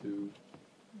conditioned to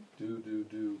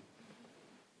do.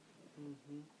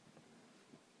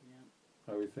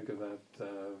 I always think of that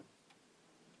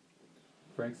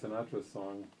Frank Sinatra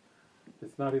song.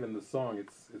 It's not even the song,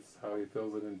 it's how he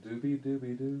fills it in.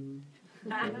 Doobie-doobie-doo.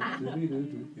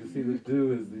 Doobie-doo-doo. You see, the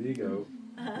do is the ego,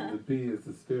 and the be is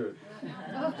the spirit.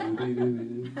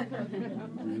 Doobie-doobie-doo.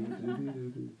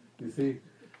 Doobie-doobie-doo. You see,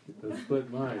 the split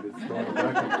mind, it's going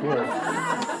back and forth.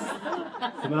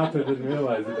 Sinatra didn't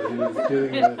realize it, but he was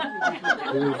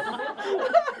he was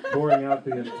pouring out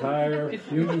the entire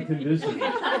human condition.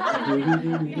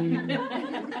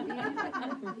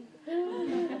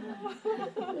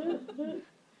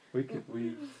 We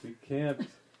can't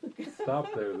stop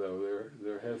there, though.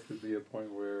 There has to be a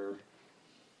point where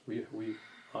we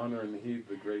honor and heed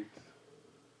the great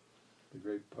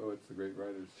poets, the great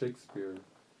writers. Shakespeare,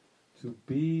 to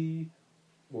be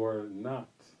or not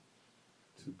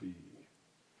to be,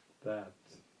 that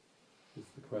is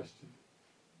the question.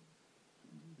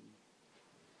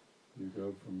 You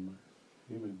go from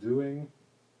human doing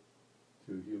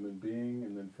to a human being,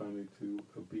 and then finally to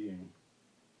a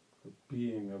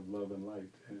being of love and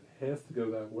light. And it has to go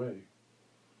that way.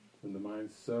 When the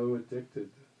mind's so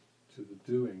addicted to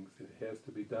the doings, it has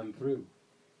to be done through.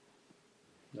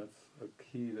 That's a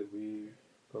key that we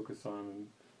focus on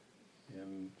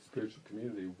in spiritual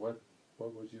community. What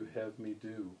would you have me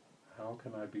do? How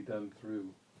can I be done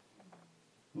through?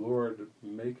 Lord,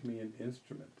 make me an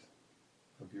instrument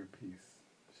of your peace.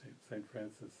 St.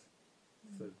 Francis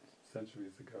said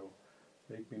centuries ago,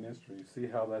 make me an instrument. You see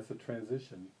how that's a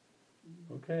transition.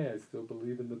 Okay, I still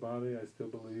believe in the body, I still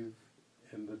believe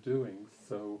in the doings,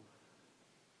 so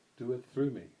do it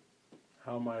through me.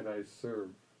 How might I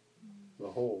serve the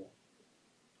whole?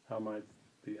 How might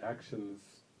the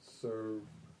actions serve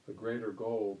a greater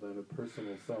goal than a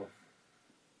personal self?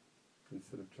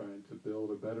 Instead of trying to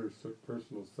build a better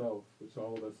personal self, which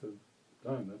all of us have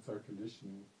done. That's our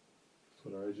conditioning. That's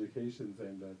what our education's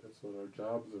aimed at. That's what our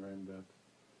jobs are aimed at.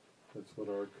 That's what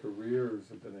our careers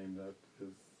have been aimed at,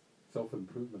 is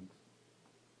self-improvement.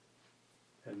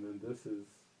 And then this is,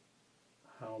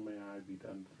 how may I be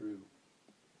done through?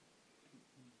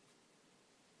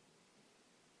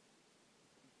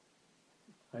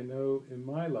 I know in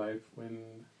my life,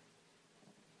 when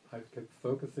I've kept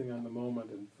focusing on the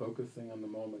moment and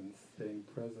staying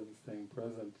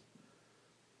present,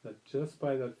 that just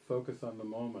by that focus on the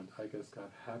moment, I just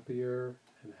got happier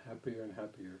and happier and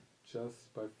happier,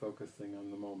 just by focusing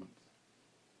on the moment.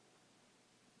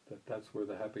 That's where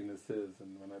the happiness is,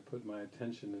 and when I put my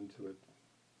attention into it,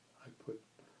 I put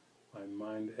my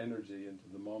mind energy into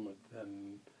the moment,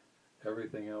 then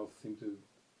everything else seemed to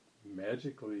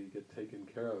magically get taken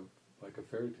care of, like a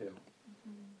fairy tale.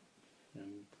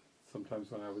 And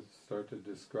sometimes when I would start to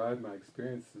describe my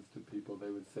experiences to people, they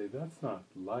would say, that's not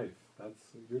life,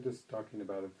 you're just talking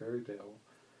about a fairy tale.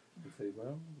 I'd say,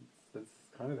 well, that's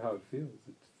kind of how it feels.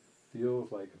 It feels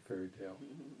like a fairy tale.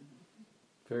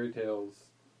 Fairy tales,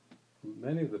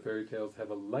 many of the fairy tales have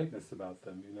a lightness about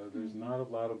them. There's not a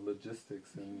lot of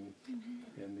logistics in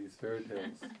these fairy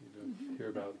tales. You don't hear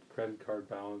about credit card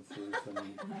balances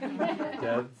and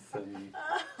debts and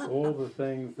all the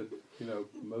things that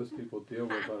most people deal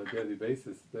with on a daily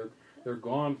basis. They're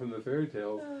gone from the fairy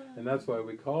tales, and that's why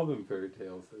we call them fairy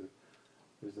tales.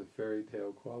 There's a fairy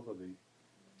tale quality.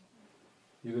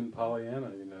 Even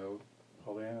Pollyanna,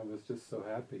 Pollyanna was just so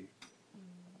happy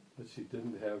that she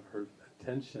didn't have her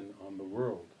attention on the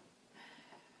world.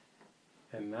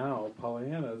 And now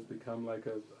Pollyanna has become like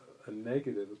a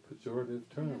negative, a pejorative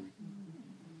term.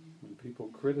 When people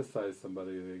criticize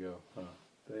somebody, they go,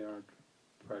 they aren't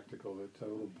practical, they're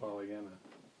total Pollyanna.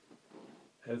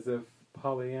 As if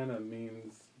Pollyanna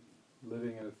means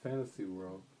living in a fantasy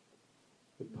world.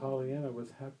 But Pollyanna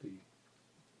was happy.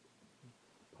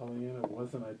 Pollyanna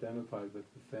wasn't identified with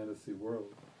the fantasy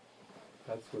world.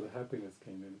 That's where the happiness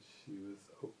came in. She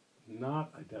was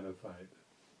not identified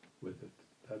with it.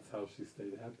 That's how she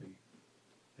stayed happy.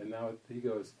 And now the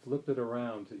ego has flipped it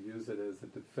around to use it as a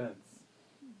defense.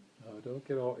 Oh, don't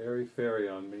get all airy-fairy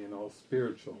on me and all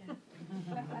spiritual.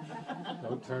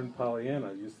 Don't turn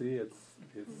Pollyanna. You see,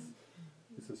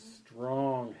 it's a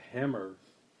strong hammer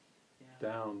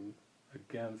down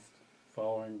against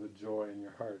following the joy in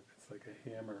your heart. It's like a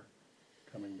hammer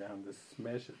coming down to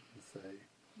smash it and say,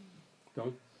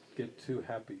 don't get too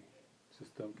happy.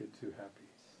 Just don't get too happy.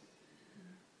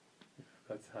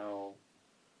 That's how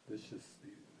vicious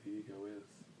the ego is.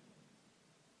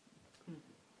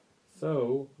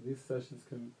 So, these sessions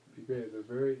can be great. They're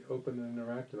very open and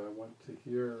interactive. I want to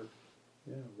hear,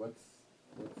 what's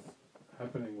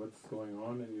happening, what's going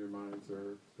on in your minds,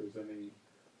 or if there's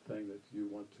anything that you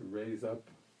want to raise up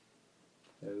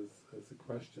as a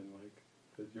question, like,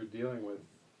 that you're dealing with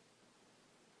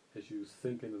as you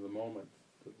sink into the moment,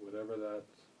 that whatever that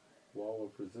wall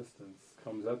of resistance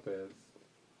comes up as,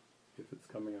 if it's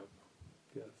coming up.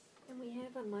 Yes. And we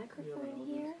have a microphone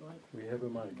here. We have a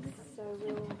mic. So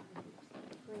we'll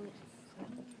bring it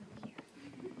here.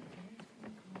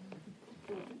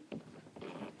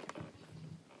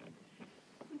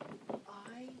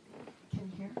 I can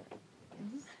hear.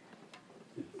 Yes.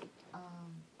 I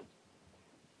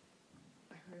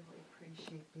really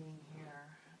appreciate being here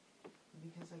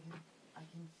because I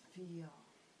can feel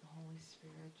the Holy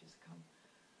Spirit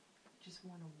just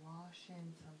want to wash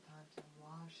in sometimes and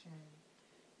wash in.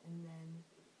 And then,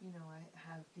 I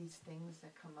have these things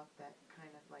that come up that kind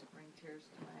of like bring tears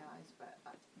to my eyes,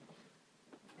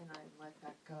 and I let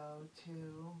that go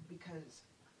too, because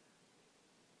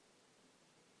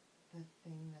the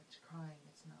thing that's crying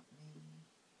is not me.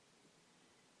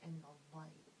 And the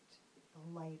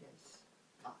light is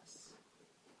us,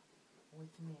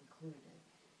 with me included.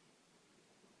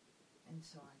 And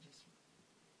so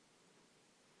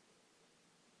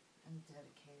I'm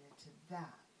dedicated to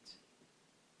that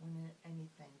when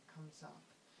anything comes up.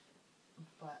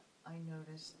 But I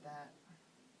noticed that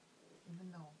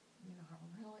even though, I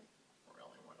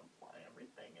really want to apply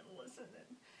everything and listen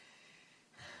and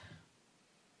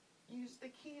use the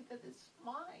key that is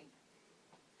mine,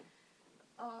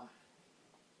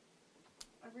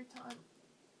 every time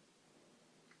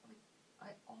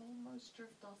I almost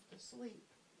drift off to sleep,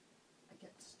 I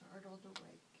get startled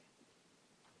awake.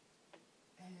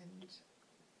 And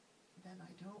then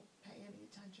I don't pay any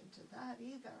attention to that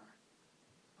either.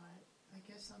 But I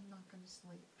guess I'm not going to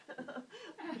sleep.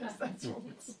 I guess that's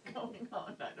what's going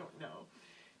on. I don't know.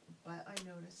 But I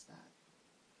noticed that.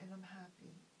 And I'm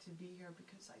happy to be here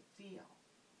because I feel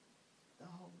the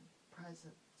Holy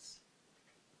Presence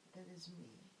that is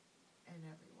me and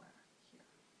everywhere here.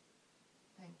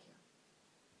 Thank you.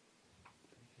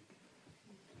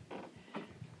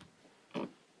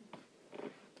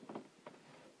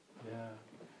 Yeah.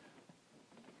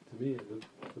 To me,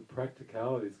 the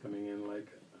practicality is coming in. Like,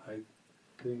 I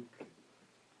think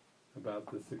about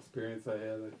this experience I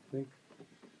had. I think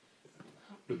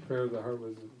the prayer of the heart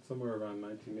was somewhere around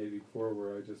 1984,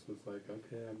 where I just was like,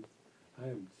 okay, I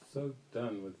am so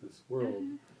done with this world,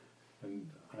 and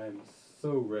I am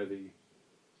so ready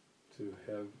to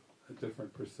have a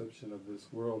different perception of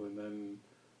this world. And then,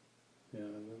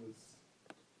 that was,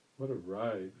 what a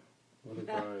ride. What a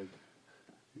ride.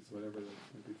 Whatever,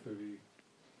 that's maybe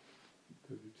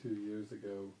 32 years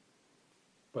ago.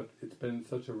 But it's been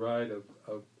such a ride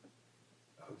of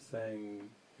saying,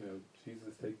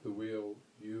 Jesus, take the wheel,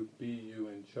 you be you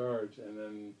in charge, and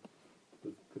then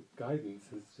the guidance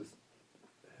has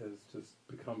just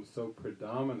become so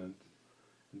predominant.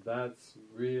 That's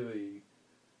really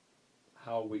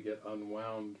how we get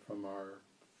unwound from our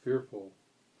fearful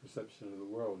perception of the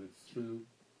world. It's through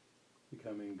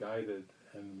becoming guided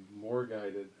and more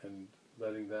guided and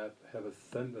letting that have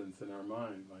ascendance in our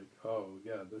mind, like,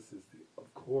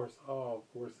 of course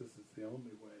this is the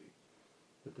only way.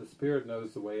 That the Spirit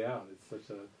knows the way out. It's such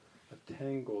a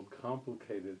tangled,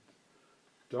 complicated,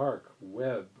 dark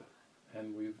web,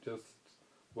 and we've just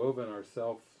woven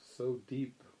ourselves so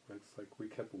deep. It's like we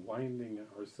kept winding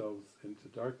ourselves into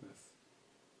darkness.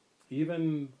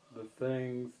 Even the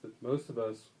things that most of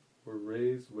us were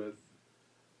raised with,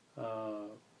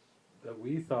 that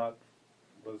we thought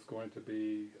was going to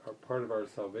be a part of our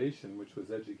salvation, which was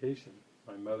education.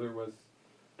 My mother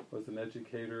was an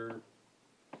educator,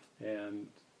 and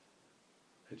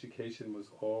education was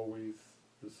always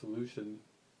the solution.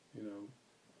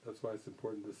 That's why it's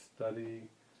important to study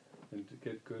and to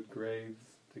get good grades,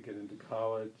 to get into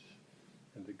college,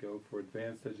 and to go for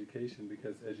advanced education,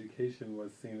 because education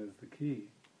was seen as the key.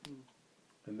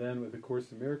 And then with the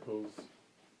Course in Miracles,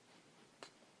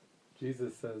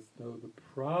 Jesus says, no, the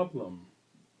problem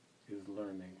is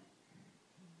learning.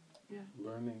 Yeah.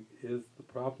 Learning is the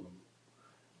problem.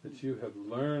 That you have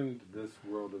learned this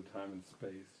world of time and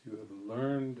space. You have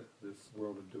learned this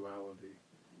world of duality.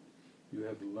 You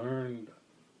have learned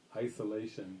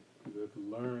isolation. You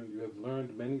have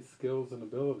learned many skills and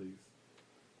abilities.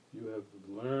 You have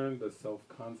learned a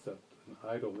self-concept, an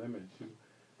idol image.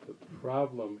 The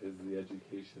problem is the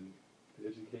education. The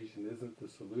education isn't the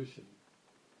solution.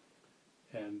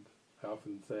 And I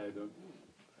often say I don't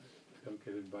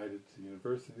get invited to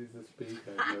universities to speak.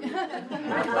 I've never been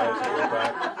invited to go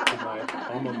back to my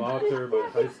alma mater, my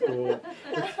high school.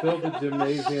 It's still the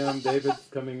gymnasium. David's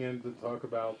coming in to talk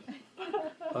about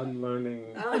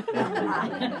unlearning everything.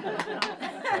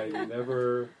 I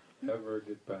never, ever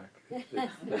get back. It's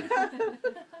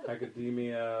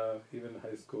academia, even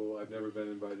high school. I've never been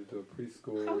invited to a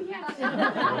preschool. Oh, yes.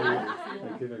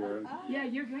 Or kindergarten. Yeah,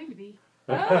 you're going to be.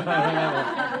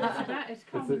 It's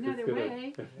called It's Another gonna-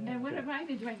 Way. And what have I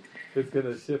been doing? It's going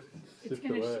to shift It's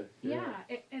going away. to, yeah.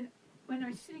 And when I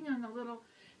was sitting on the little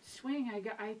swing,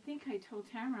 I think I told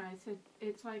Tamara, I said,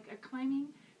 it's like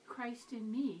acclaiming Christ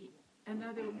in me.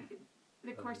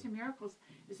 The Course in Miracles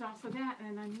is also that.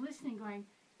 And I'm listening going,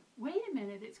 wait a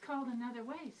minute, it's called Another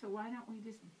Way, so why don't we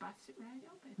just bust it right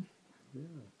open? Yeah.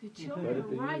 The Let children it are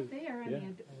be right used. there, and Yeah.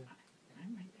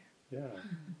 I'm right there. Yeah.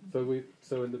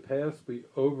 So in the past we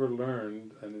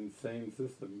overlearned an insane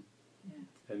system, Yeah.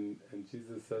 and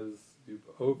Jesus says you've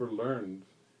overlearned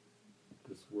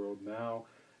this world now,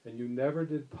 and you never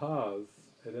did pause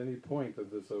at any point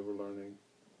of this overlearning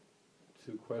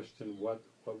to question what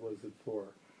was it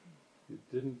for. You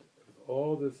didn't, with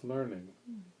all this learning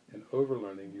and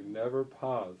overlearning, you never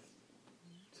paused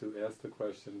to ask the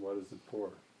question, what is it for?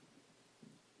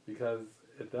 Because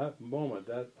at that moment,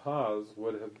 that pause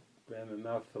would have been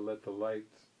enough to let the light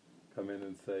come in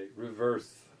and say,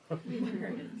 reverse.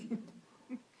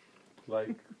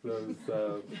 Like those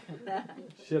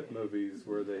ship movies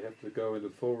where they have to go into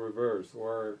full reverse,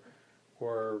 or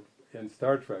in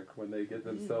Star Trek when they get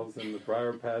themselves in the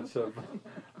briar patch of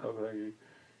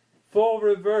full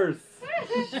reverse.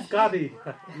 Scotty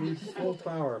needs full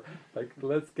power. Like,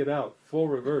 let's get out, full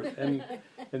reverse.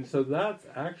 And so that's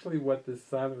actually what this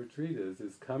silent retreat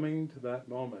is coming to that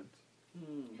moment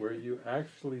where you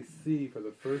actually see for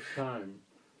the first time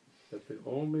that the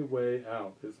only way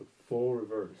out is a full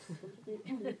reverse.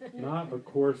 Not a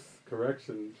course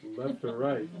correction left or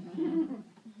right.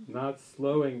 Not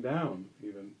slowing down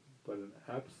even, but an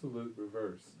absolute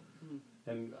reverse.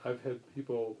 And I've had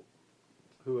people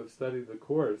who have studied the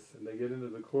Course, and they get into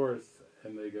the Course,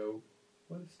 and they go,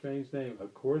 what a strange name, A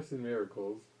Course in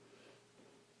Miracles,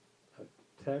 a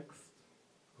text,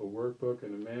 a workbook,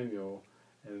 and a manual,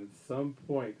 and at some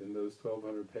point in those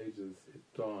 1,200 pages, it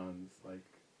dawns like,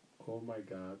 oh my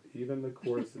God, even the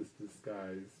Course is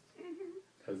disguised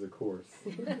as a course.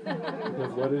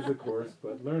 Because what is a course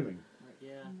but learning?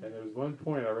 Yeah. And there was one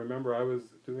point, I remember I was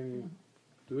doing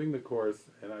the Course,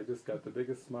 and I just got the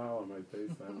biggest smile on my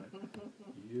face, and I'm like,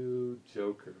 you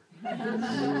joker.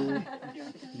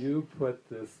 You put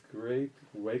this great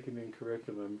awakening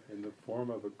curriculum in the form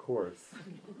of a course.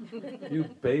 You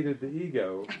baited the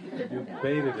ego. You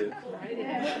baited it.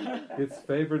 Its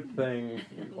favorite thing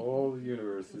in all the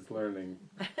universe is learning.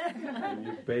 And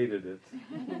you baited it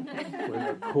with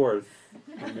a Course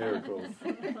in Miracles.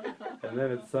 And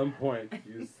then at some point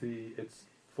you see it's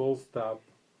full stop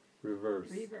reverse.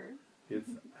 It's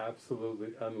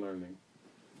absolutely unlearning.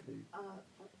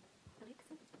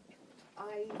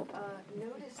 I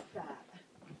noticed that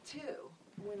too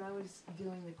when I was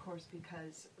doing the course,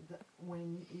 because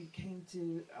when you came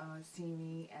to see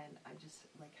me, and I just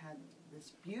had this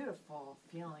beautiful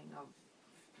feeling of,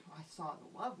 I saw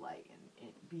the love light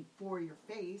and before your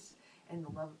face, and the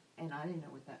love, and I didn't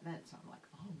know what that meant, so I'm like,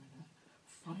 oh my God,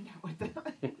 find out what that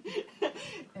meant.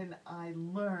 And I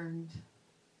learned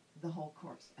the whole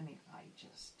course. I mean,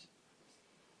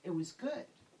 it was good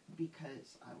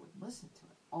because I would listen to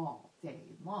it all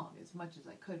day long, as much as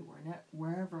I could,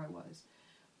 wherever I was.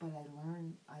 But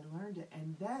I learned it,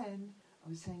 and then I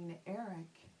was saying to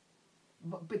Eric,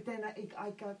 but then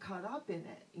I got caught up in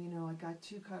it. I got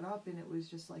too caught up, and it was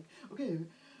just like, okay,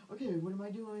 what am I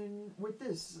doing with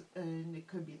this? And it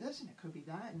could be this, and it could be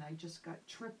that, and I just got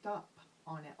tripped up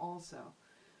on it also.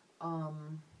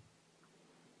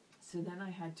 So then I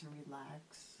had to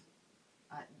relax.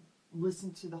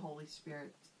 listen to the Holy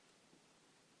Spirit.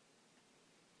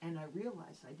 And I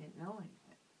realized I didn't know anything.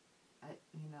 At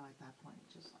that point,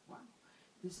 just like, wow,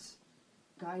 this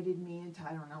guided me into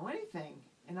I don't know anything,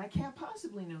 and I can't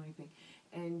possibly know anything.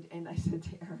 And I said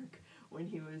to Eric when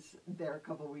he was there a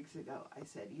couple of weeks ago, I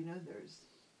said, there's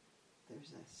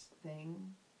this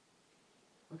thing.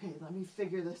 Okay, let me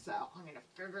figure this out. I'm going to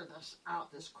figure this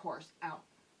out, this course out.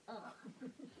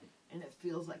 And it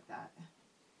feels like that.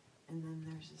 And then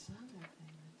there's this other thing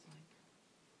that's like,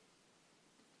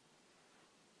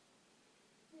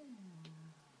 remember?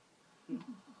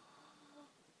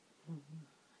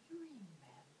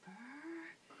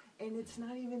 And it's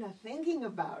not even a thinking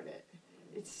about it.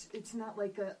 It's not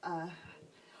like I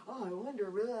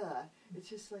wonder. It's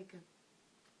just like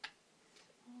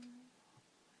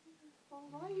a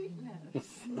lightness.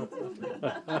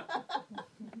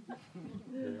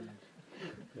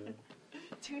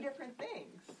 Two different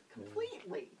things,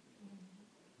 completely.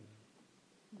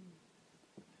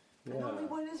 Yeah. And only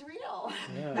one is real.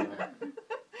 Yeah.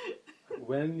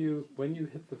 When you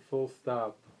hit the full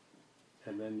stop,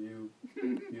 and then you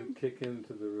kick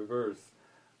into the reverse,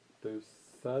 there's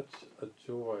such a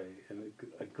joy and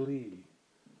a glee.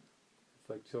 It's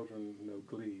like children know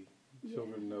glee,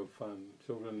 children know fun,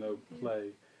 children know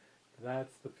play.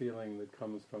 That's the feeling that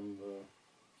comes from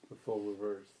the full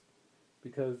reverse,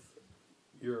 because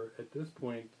you're at this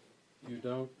point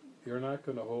you're not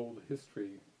going to hold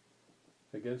history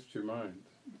against your mind.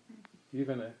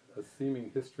 Even a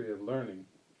seeming history of learning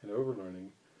and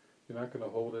overlearning, you're not going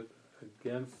to hold it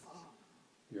against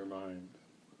your mind.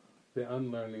 The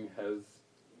unlearning has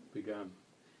begun.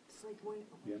 It's like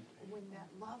when that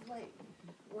love light,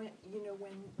 when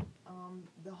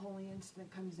the holy instant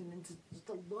comes in, it's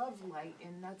the love light,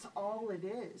 and that's all it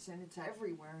is, and it's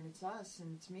everywhere, and it's us,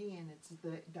 and it's me, and it's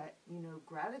that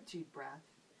gratitude breath.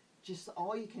 Just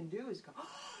all you can do is go, oh,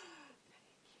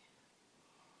 thank you.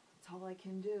 That's all I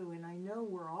can do, and I know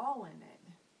we're all in it,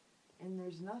 and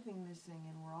there's nothing missing,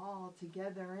 and we're all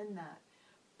together in that.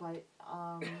 But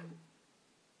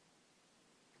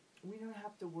we don't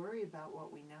have to worry about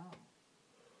what we know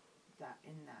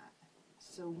in that.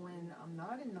 So when I'm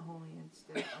not in the holy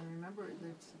instant, I remember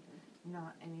there's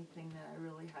not anything that I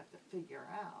really have to figure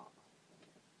out.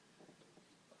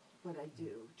 But I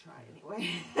do try anyway.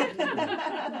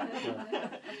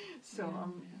 So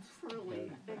I'm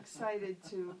really excited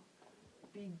to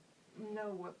know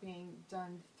what being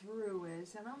done through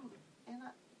is, and I'm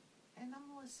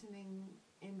listening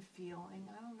and feeling.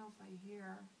 I don't know if I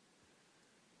hear,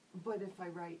 but if I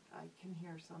write, I can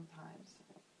hear sometimes.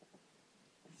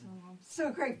 So I'm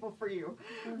so grateful for you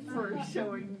for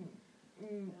showing.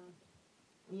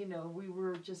 We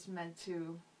were just meant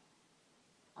to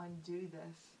undo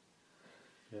this.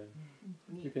 Yeah,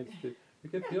 you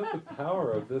can feel the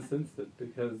power of this instant,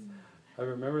 because I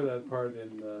remember that part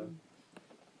in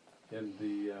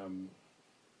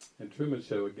Truman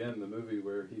Show again, the movie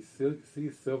where he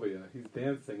sees Sylvia. He's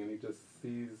dancing and he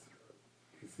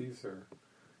sees her,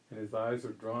 and his eyes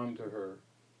are drawn to her,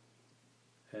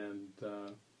 and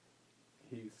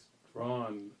he's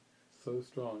drawn so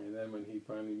strong. And then when he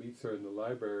finally meets her in the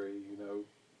library,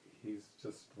 he's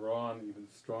just drawn even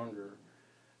stronger.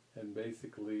 And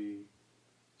basically,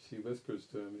 she whispers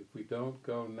to him, if we don't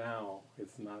go now,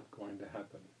 it's not going to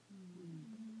happen.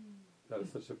 That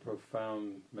is such a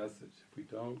profound message. If we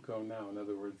don't go now, in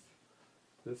other words,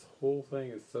 this whole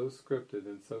thing is so scripted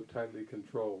and so tightly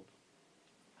controlled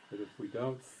that if we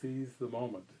don't seize the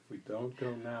moment, if we don't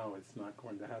go now, it's not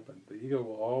going to happen. The ego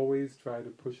will always try to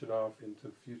push it off into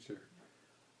future.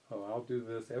 Oh, I'll do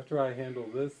this after I handle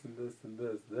this and this and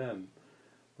this, then.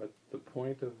 But the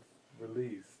point of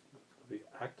release, the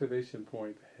activation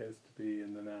point, has to be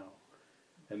in the now.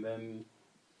 And then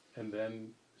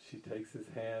she takes his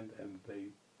hand, and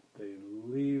they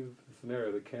leave the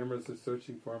scenario. The cameras are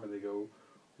searching for him, and they go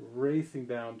racing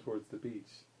down towards the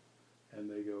beach. And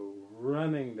they go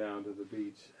running down to the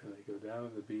beach, and they go down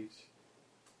to the beach,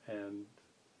 and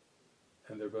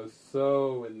they're both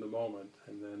so in the moment.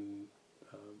 And then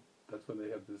that's when they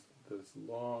have this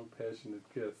long, passionate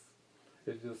kiss.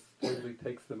 It just totally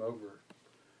takes them over,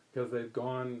 because they've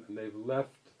gone and they've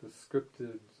left the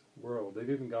scripted world. They've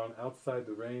even gone outside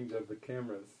the range of the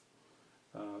cameras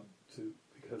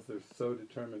because they're so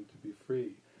determined to be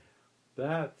free.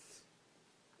 That's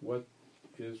what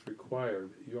is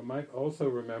required. You might also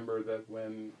remember that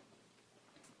when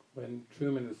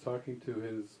Truman is talking to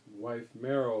his wife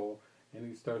Meryl, and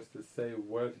he starts to say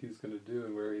what he's going to do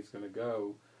and where he's going to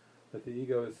go, that the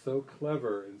ego is so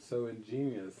clever and so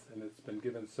ingenious, and it's been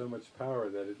given so much power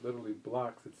that it literally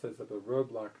blocks, it sets up a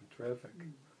roadblock in traffic.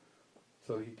 So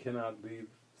so he cannot leave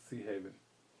Sea Haven.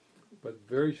 But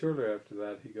very shortly after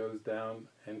that, he goes down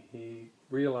and he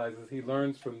realizes, he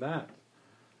learns from that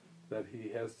he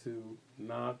has to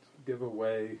not give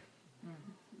away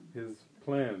his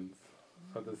plans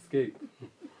of escape.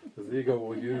 His ego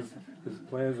will use his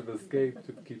plans of escape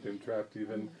to keep him trapped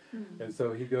even. And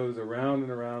so he goes around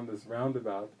and around this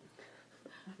roundabout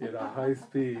at a high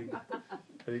speed.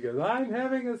 And he goes, I'm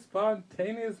having a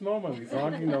spontaneous moment. He's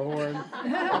honking the horn.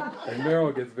 And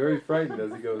Meryl gets very frightened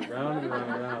as he goes round and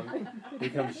round and round. He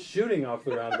comes shooting off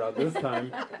the roundabout this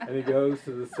time, and he goes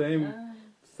to the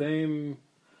same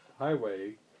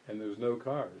highway, and there's no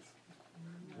cars.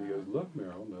 He goes, look,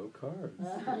 Meryl, no cars.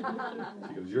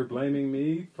 She goes, you're blaming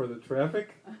me for the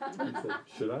traffic? He said,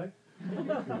 should I?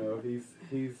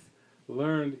 He's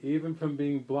learned even from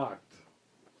being blocked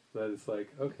that it's like,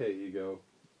 okay, ego,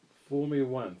 fool me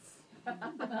once.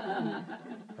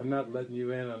 I'm not letting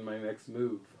you in on my next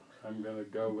move. I'm going to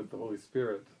go with the Holy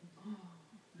Spirit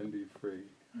and be free.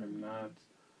 I'm not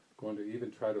going to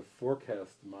even try to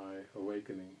forecast my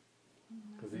awakening,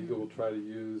 because ego will try to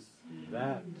use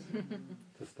that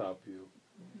to stop you.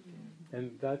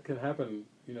 And that can happen,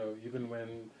 even when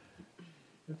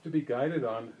you have to be guided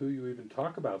on who you even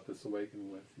talk about this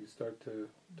awakening with. You start to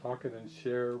talk it and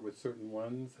share with certain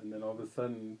ones, and then all of a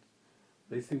sudden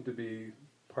they seem to be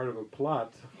part of a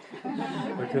plot,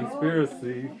 a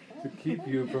conspiracy to keep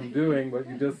you from doing what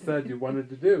you just said you wanted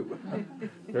to do.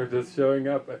 They're just showing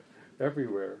up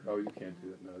everywhere. Oh, you can't do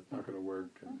that. No, it's not going to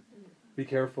work. And be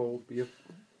careful. Be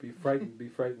frightened. Be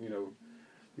frightened.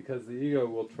 Because the ego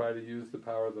will try to use the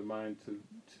power of the mind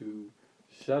to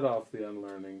shut off the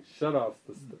unlearning, shut off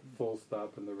the full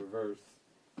stop and the reverse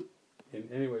in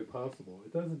any way possible.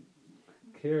 It doesn't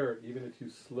care even if you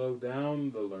slow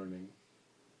down the learning,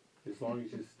 as long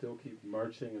as you still keep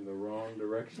marching in the wrong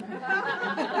direction. You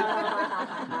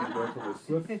can go from a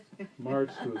swift march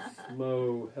to a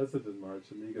slow, hesitant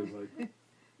march, and the ego's like,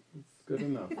 it's good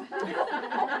enough.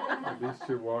 At least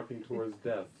you're walking towards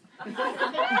death.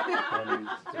 And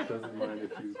it doesn't mind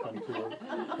if you come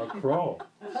to a crawl.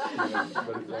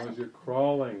 But as long as you're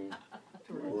crawling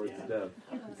towards death,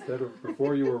 instead of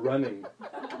before you were running,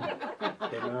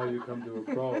 but now you come to a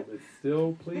crawl, it's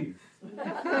still pleased.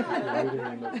 You're moving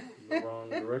in the wrong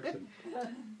direction.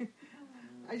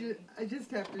 I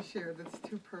just have to share, that's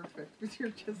too perfect, what you're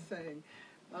just saying.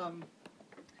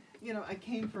 I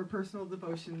came for a personal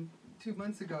devotion 2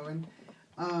 months ago, and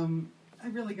I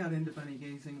really got into bunny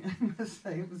gazing, I must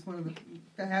say. It was one of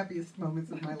the happiest moments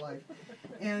of my life.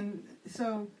 And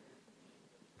so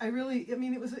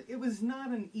it was not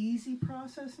an easy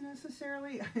process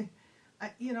necessarily.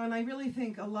 And I really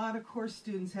think a lot of course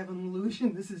students have an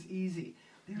illusion this is easy.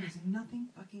 There is nothing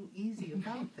fucking easy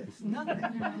about this. Nothing.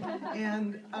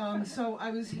 And so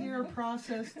I was here,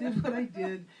 processed, did what I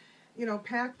did,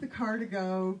 packed the car to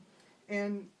go.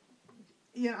 And,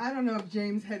 I don't know if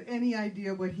James had any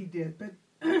idea what he did, but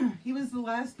he was the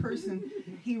last person.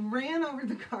 He ran over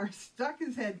the car, stuck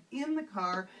his head in the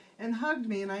car, and hugged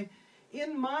me. And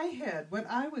in my head, what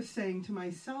I was saying to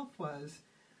myself was,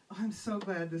 I'm so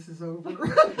glad this is over.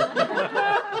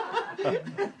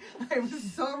 I was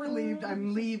so relieved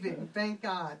I'm leaving, thank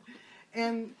God.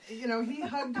 And, he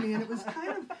hugged me, and it was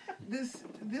kind of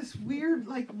this weird,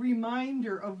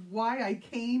 reminder of why I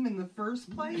came in the first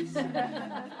place.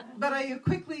 But I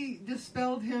quickly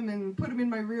dispelled him and put him in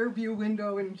my rear view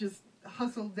window and just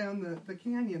hustled down the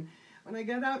canyon. When I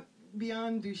got out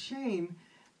beyond Duchesne,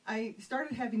 I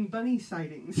started having bunny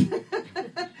sightings.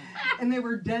 And they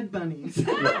were dead bunnies.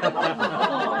 I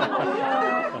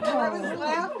was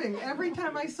laughing. Every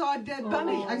time I saw a dead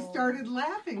bunny, I started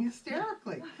laughing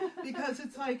hysterically. Because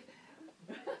it's like,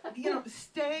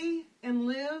 stay and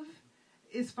live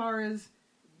as far as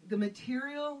the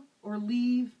material, or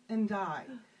leave and die.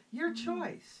 Your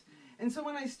choice. And so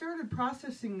when I started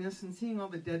processing this and seeing all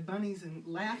the dead bunnies and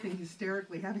laughing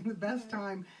hysterically, having the best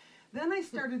time, then I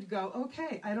started to go,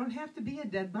 okay, I don't have to be a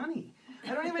dead bunny.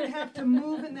 I don't even have to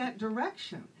move in that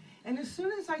direction. And as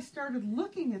soon as I started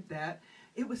looking at that,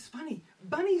 it was funny.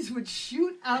 Bunnies would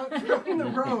shoot out from the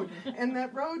road. And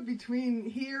that road between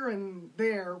here and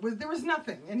there was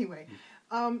nothing anyway.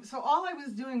 So all I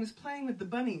was doing was playing with the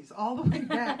bunnies all the way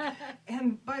back.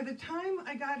 And by the time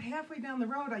I got halfway down the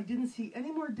road, I didn't see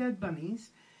any more dead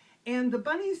bunnies. And the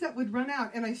bunnies that would run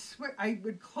out, and I swear, I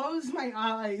would close my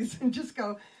eyes and just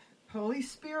go, Holy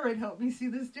Spirit, help me see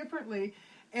this differently.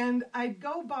 And I'd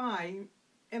go by,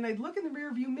 and I'd look in the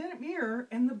rearview mirror,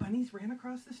 and the bunnies ran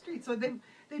across the street. So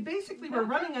they basically were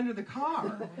running under the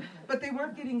car, but they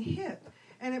weren't getting hit.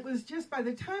 And it was just, by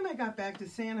the time I got back to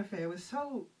Santa Fe, I was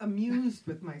so amused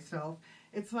with myself.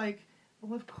 It's like,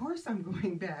 well, of course I'm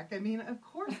going back. I mean, of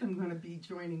course I'm going to be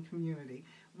joining community.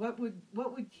 What would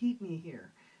keep me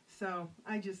here? So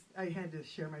I had to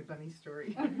share my bunny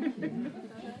story. Can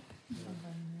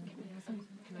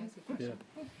I ask a question?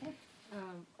 Yeah.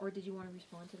 Or did you want to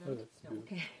respond to that? Oh, that's No, good.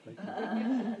 okay. Thank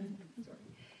you. Sorry.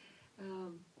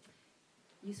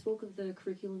 You spoke of the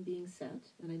curriculum being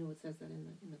set, and I know it says that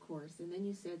in the course. And then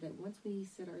you said that once we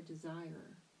set our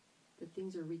desire, that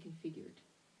things are reconfigured.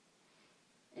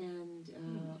 And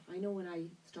I know when I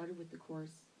started with the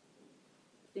course,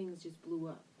 things just blew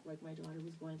up. Like my daughter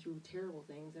was going through terrible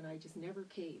things, and I just never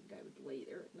caved. I would lay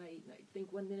there at night, and I'd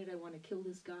think one minute I want to kill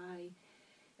this guy,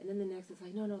 and then the next it's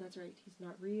like, no, that's right, he's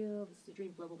not real, this is a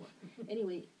dream, blah, blah, blah.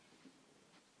 Anyway,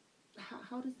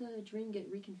 how does the dream get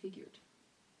reconfigured?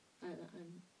 I'm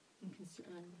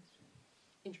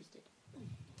interested.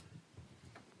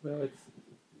 Well,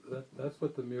 that's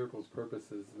what the miracle's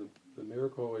purpose is. The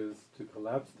miracle is to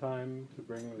collapse time, to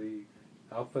bring the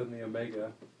alpha and the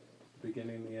omega, the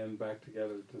beginning and the end, back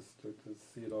together, just to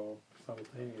see it all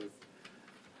simultaneous.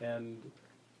 And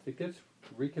it gets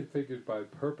reconfigured by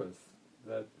purpose,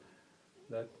 that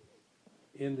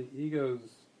in the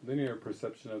ego's linear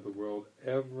perception of the world,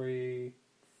 everything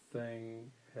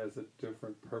has a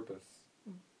different purpose.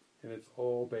 And it's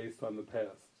all based on the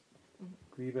past.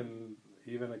 Even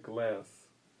a glass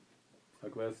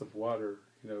of water,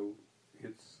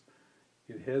 it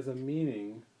has a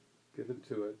meaning given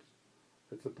to it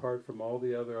that's apart from all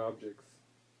the other objects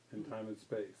in time and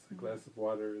space. A glass of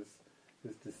water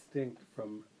is distinct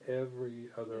from every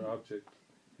other object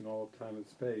in all of time and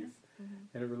space,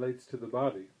 and it relates to the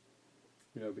body,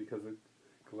 because a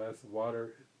glass of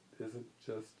water isn't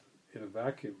just in a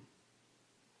vacuum.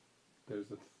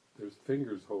 There's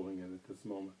fingers holding it at this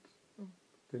moment.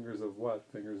 Fingers of what?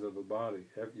 Fingers of a body.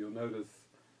 You'll notice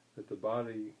that the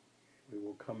body, we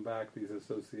will come back, these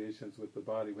associations with the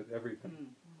body, with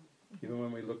everything. Even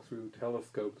when we look through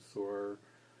telescopes or,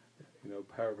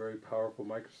 very powerful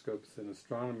microscopes in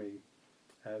astronomy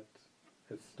at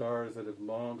stars that have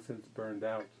long since burned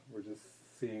out, we're just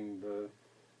seeing the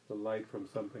light from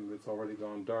something that's already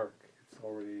gone dark. It's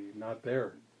already not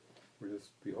there. We're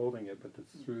just beholding it, but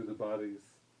it's through the body's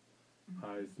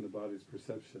eyes and the body's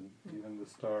perception, even the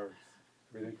stars.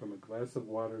 Everything from a glass of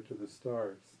water to the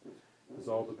stars is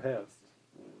all the past.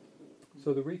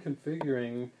 So the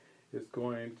reconfiguring is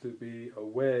going to be a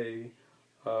way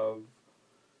of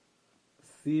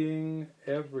seeing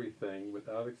everything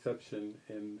without exception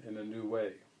in a new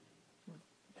way.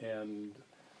 And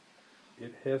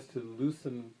it has to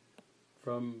loosen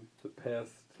from the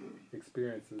past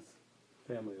experiences.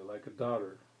 Family, like a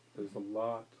daughter, there's a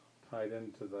lot tied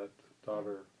into that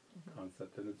daughter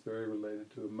concept, and it's very related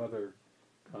to a mother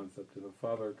concept and a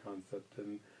father concept,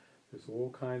 and there's all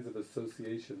kinds of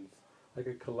associations. Like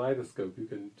a kaleidoscope, you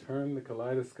can turn the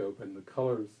kaleidoscope and the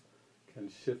colors can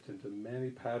shift into many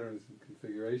patterns and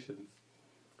configurations,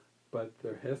 but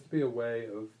there has to be a way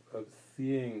of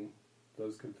seeing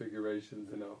those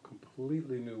configurations in a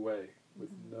completely new way,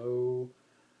 with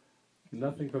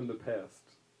nothing from the past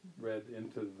read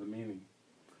into the meaning.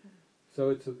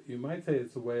 So you might say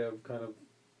it's a way of kind of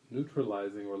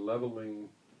neutralizing or leveling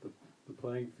the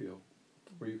playing field,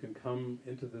 where you can come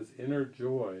into this inner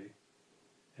joy,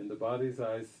 and the body's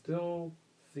eyes still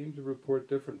seem to report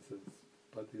differences,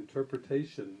 but the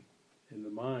interpretation in the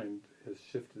mind has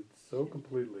shifted so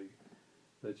completely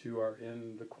that you are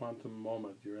in the quantum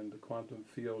moment, you're in the quantum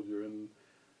field, you're in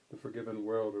the forgiven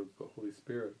world of the Holy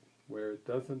Spirit, where it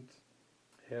doesn't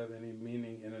have any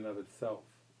meaning in and of itself.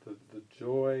 The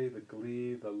joy, the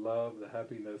glee, the love, the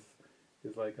happiness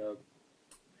is like a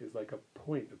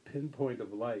point, a pinpoint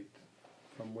of light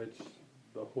from which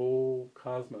the whole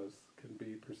cosmos can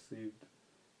be perceived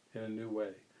in a new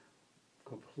way,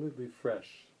 completely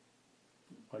fresh.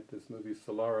 Like this movie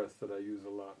Solaris that I use a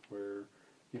lot, where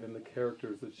even the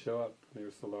characters that show up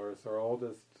near Solaris are all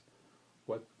just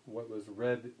what was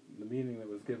read, the meaning that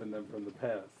was given them from the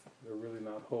past. They're really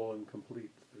not whole and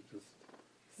complete. They're just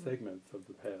segments of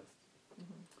the past.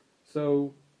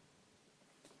 So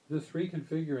this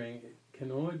reconfiguring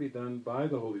can only be done by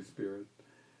the Holy Spirit,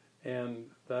 and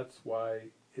that's why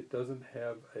it doesn't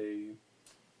have a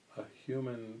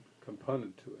human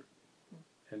component to it.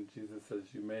 And Jesus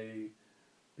says you may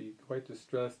be quite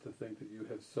distressed to think that you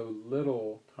have so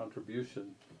little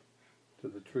contribution to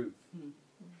the truth.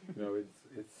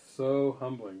 It's so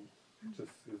humbling. It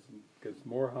just gets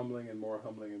more humbling and more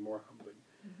humbling and more humbling.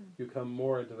 You come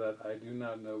more into that I do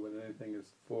not know what anything is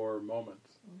for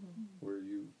moment, where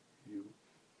you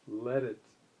let it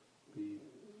be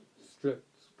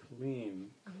stripped,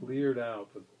 clean, cleared out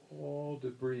of all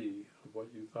debris of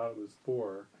what you thought it was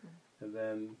for, and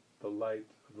then the light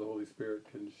of the Holy Spirit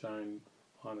can shine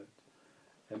on it,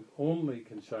 and only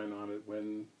can shine on it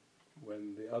when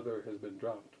the other has been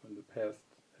dropped, when the past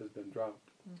has been dropped.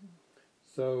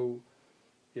 So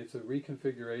it's a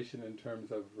reconfiguration in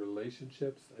terms of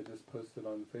relationships. I just posted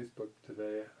on Facebook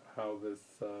today how this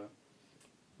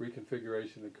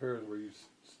reconfiguration occurs, where you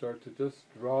start to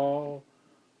just draw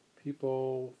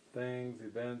people, things,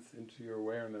 events into your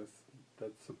awareness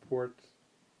that support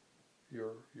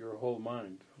your whole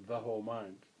mind, the whole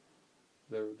mind.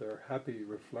 They're happy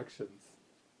reflections,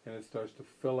 and it starts to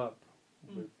fill up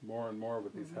with more and more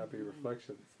with these happy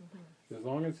reflections. As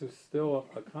long as there's still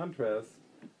a contrast,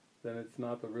 then it's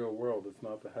not the real world, it's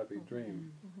not the happy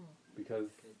dream, because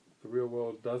the real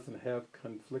world doesn't have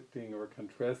conflicting or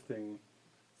contrasting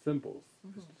symbols.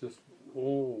 It's just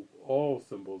all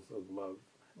symbols of love.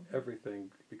 Everything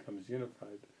becomes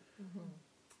unified.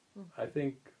 I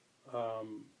think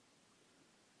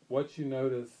what you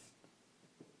notice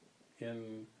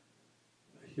in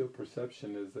healed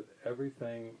perception is that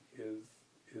everything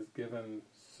is given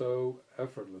so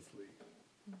effortlessly.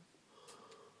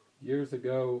 Years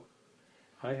ago,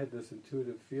 I had this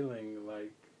intuitive feeling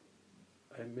like,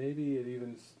 and maybe it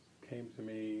even came to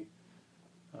me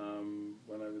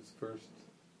when I was first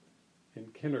in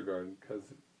kindergarten, because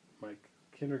my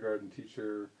kindergarten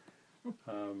teacher,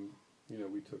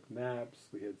 we took naps,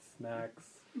 we had snacks,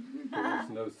 there was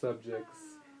no subjects.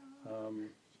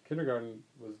 Kindergarten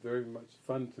was very much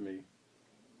fun to me,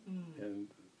 and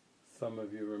some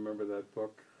of you remember that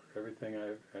book, Everything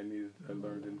I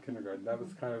Learned in Kindergarten. That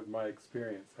was kind of my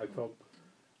experience. I felt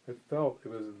it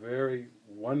was a very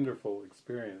wonderful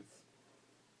experience,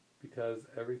 because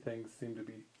everything seemed to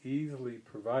be easily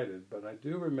provided. But I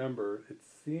do remember it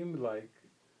seemed like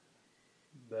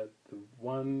that the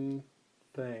one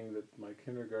thing that my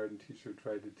kindergarten teacher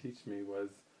tried to teach me was,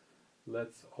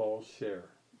 let's all share.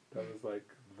 That was like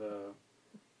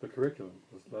the curriculum,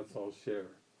 was let's all share.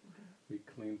 We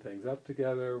cleaned things up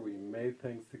together, we made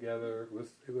things together.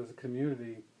 It was a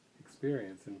community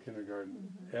experience in kindergarten.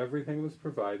 Everything was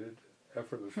provided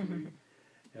effortlessly,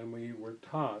 and we were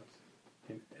taught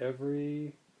in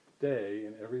every day,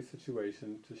 in every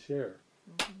situation, to share.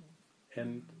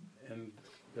 And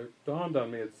it dawned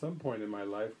on me at some point in my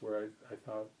life where I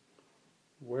thought,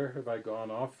 where have I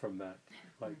gone off from that?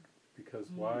 Because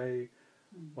why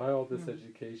all this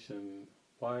education?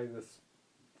 Why this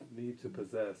need to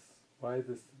possess? Why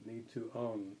this need to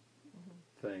own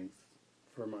things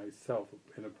for myself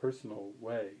in a personal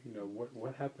way?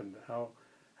 What happened? How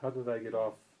did I get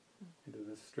off into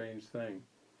this strange thing?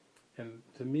 And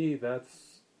to me,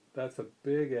 that's a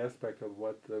big aspect of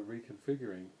what the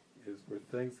reconfiguring is, where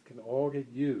things can all get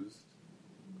used,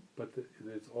 but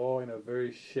it's all in a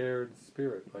very shared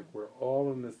spirit. Like we're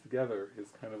all in this together is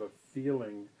kind of a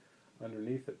feeling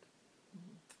underneath it.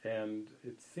 And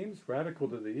it seems radical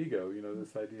to the ego,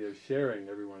 this idea of sharing.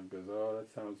 Everyone goes, oh,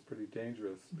 that sounds pretty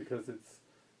dangerous, because it's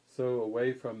so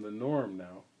away from the norm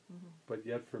now. But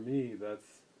yet for me, that's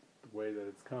the way that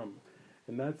it's come.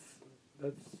 And that's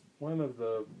one of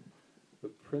the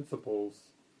principles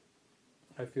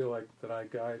I feel like that I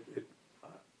guide.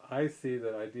 I see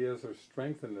that ideas are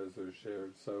strengthened as they're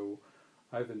shared. So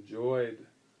I've enjoyed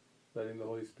letting the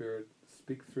Holy Spirit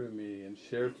speak through me and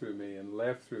share through me and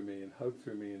laugh through me and hug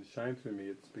through me and shine through me.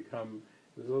 It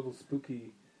was a little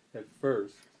spooky at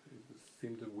first. It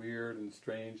seemed weird and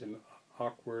strange and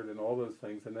awkward and all those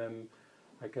things. And then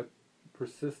I kept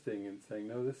persisting and saying,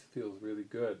 no, this feels really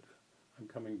good. I'm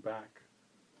coming back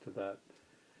to that.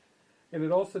 And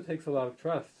it also takes a lot of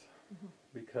trust,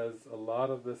 because a lot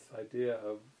of this idea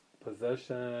of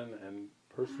possession and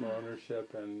personal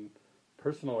ownership and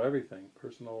personal everything,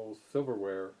 personal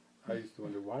silverware, I used to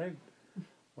wonder, why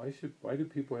do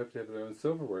people have to have their own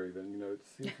silverware even? It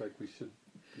seems like we should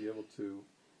be able to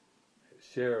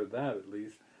share that at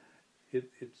least.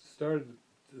 It started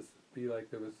to be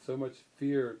like there was so much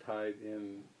fear tied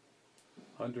in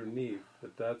underneath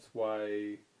that's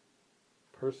why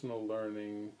personal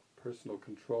learning, personal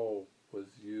control was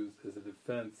used as a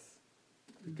defense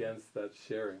against that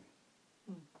sharing.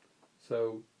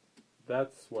 So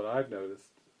that's what I've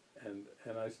noticed, and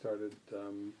I started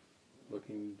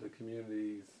looking at the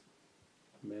communities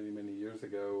many years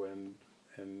ago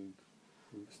and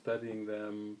studying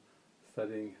them,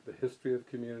 studying the history of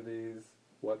communities,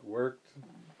 what worked,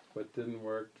 what didn't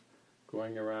work,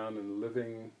 going around and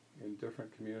living in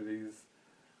different communities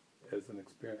as an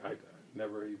experience. I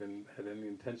never even had any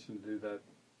intention to do that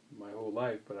my whole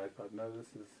life, but I thought, no,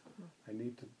 I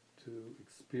need to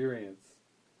experience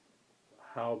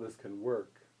how this can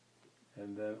work.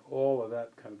 And then all of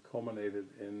that kind of culminated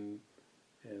in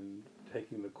in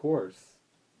taking the course,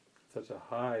 such a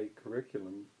high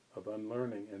curriculum of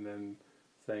unlearning, and then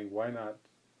saying, why not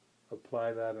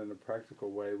apply that in a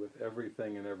practical way with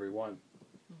everything and everyone,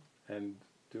 and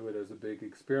do it as a big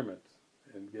experiment,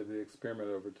 and give the experiment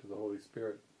over to the Holy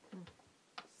Spirit.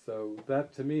 So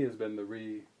that, to me, has been the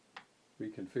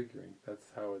reconfiguring.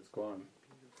 That's how it's gone.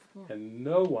 And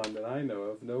no one that I know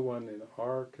of, no one in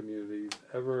our communities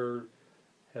ever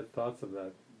had thoughts of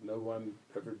that. No one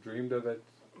ever dreamed of it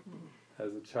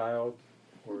as a child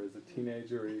or as a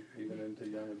teenager, or even into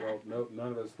young adult. No,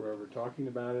 none of us were ever talking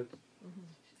about it.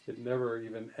 It never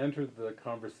even entered the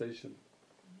conversation.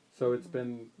 So it's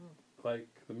been like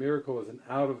the miracle is an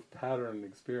out-of-pattern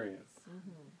experience.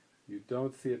 You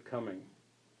don't see it coming.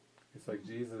 It's like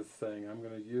Jesus saying, I'm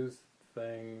going to use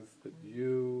things that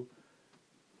you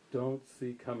don't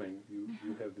see coming.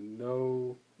 You have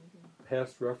no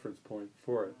past reference point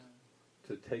for it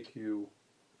to take you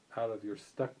out of your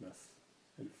stuckness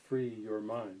and free your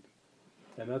mind.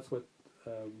 And that's what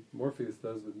Morpheus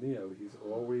does with Neo. He's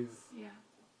always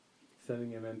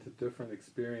sending him into different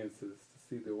experiences to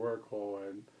see the oracle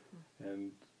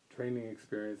and training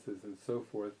experiences and so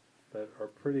forth that are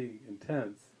pretty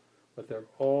intense, but they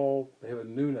have a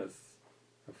newness,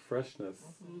 a freshness.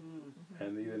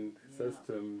 And even says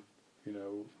to him,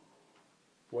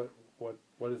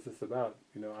 what is this about?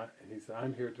 And he said,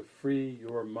 I'm here to free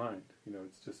your mind.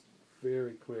 It's just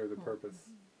very clear the purpose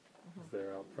is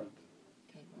there out front.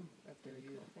 Okay, well, that's very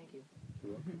cool. Thank you.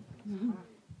 You're welcome.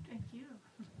 Thank you.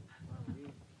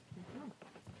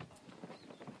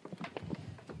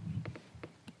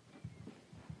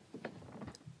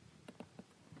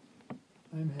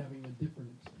 I'm having a different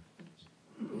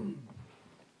experience,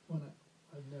 one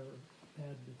I've never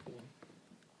had before,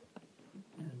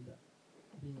 and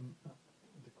being at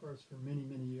the course for many,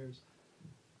 many years,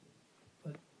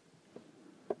 but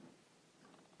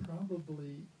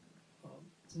probably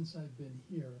since I've been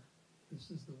here,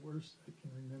 this is the worst I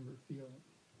can remember feeling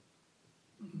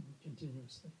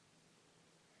continuously.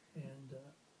 And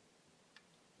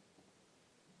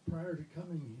prior to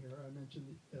coming here, I mentioned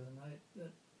the other night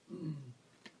that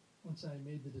once I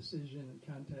made the decision and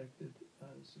contacted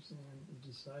Suzanne and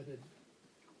decided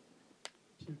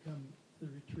to come to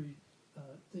the retreat,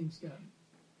 things got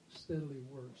steadily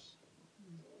worse.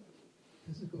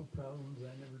 Physical problems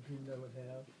I never dreamed I would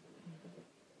have.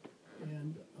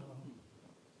 And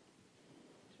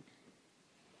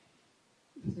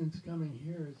since coming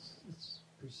here, it's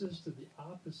persisted the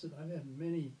opposite. I've had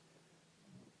many,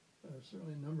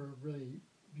 certainly a number of really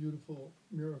beautiful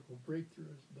miracle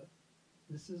breakthroughs, but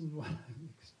this isn't what I've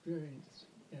experienced.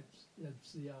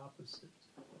 It's the opposite.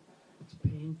 It's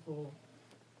painful.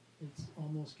 It's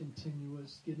almost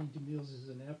continuous. Getting to meals is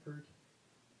an effort.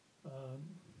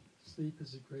 Sleep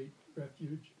is a great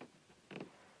refuge.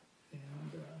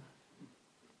 And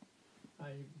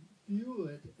I view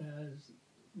it as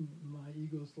my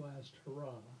ego's last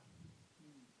hurrah.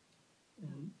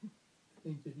 And I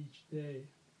think that each day,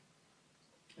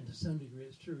 and to some degree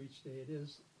it's true, each day it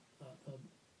is,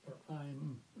 or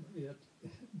I'm it,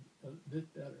 a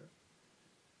bit better.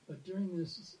 But during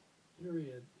this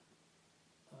period,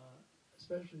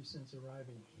 especially since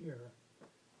arriving here,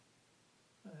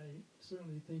 I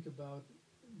certainly think about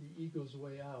the ego's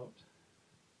way out,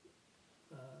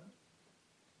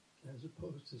 as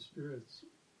opposed to spirit's,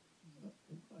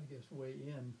 I guess, way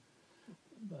in.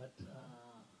 But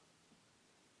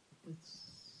it's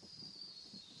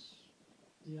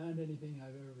beyond anything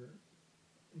I've ever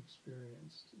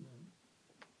experienced.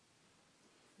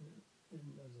 And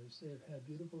as I say, I've had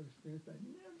beautiful experience, but I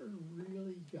never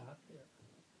really got there.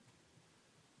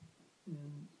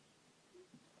 And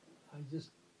I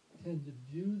just tend to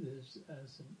view this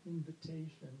as an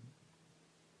invitation,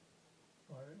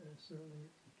 or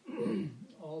certainly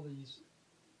all these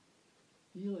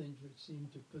feelings which seem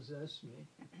to possess me.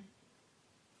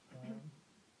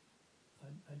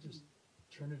 I just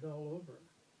turn it all over,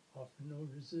 offer no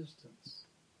resistance,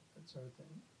 that sort of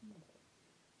thing.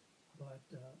 But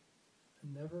I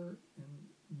never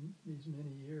in these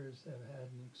many years have had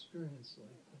an experience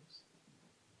like this.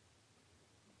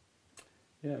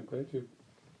 Yeah, I'm glad you're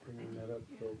bringing that up,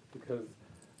 Phil, because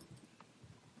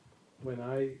when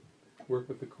I worked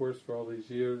with the Course for all these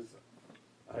years,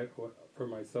 for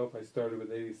myself, I started with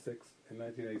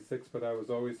 1986, but I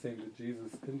was always saying to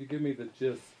Jesus, can you give me the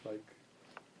gist,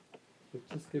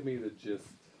 just give me the gist,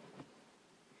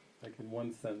 like in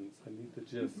one sentence. I need the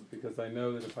gist, because I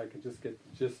know that if I can just get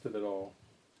the gist of it all,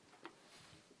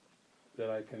 that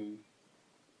I can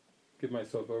give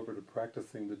myself over to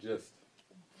practicing the gist.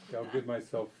 I'll give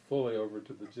myself fully over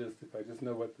to the gist if I just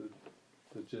know what the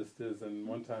gist is. And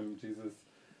one time Jesus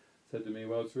said to me,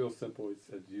 well, it's real simple. He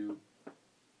said, you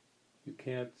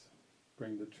can't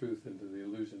bring the truth into the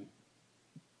illusion.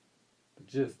 The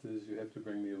gist is you have to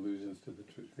bring the illusions to the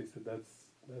truth. He said, that's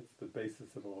the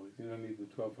basis of all these. You don't need the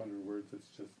 1,200 words. It's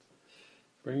just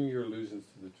bringing your illusions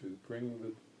to the truth. Bring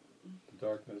the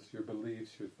darkness, your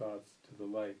beliefs, your thoughts to the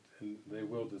light, and they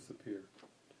will disappear.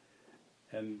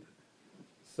 And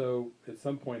so at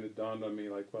some point it dawned on me,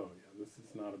 like, well, yeah, this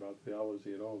is not about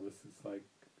theology at all.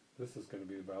 This is going to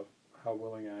be about how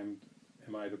willing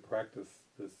am I to practice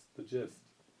the gist.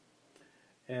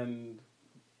 And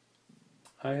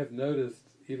I have noticed,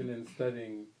 even in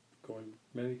studying, going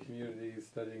many communities,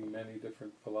 studying many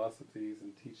different philosophies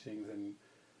and teachings, and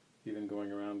even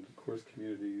going around Course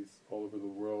communities all over the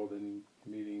world and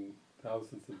meeting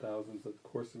thousands and thousands of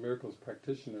Course in Miracles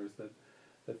practitioners,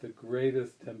 that the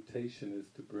greatest temptation is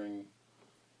to bring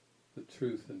the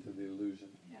truth into the illusion.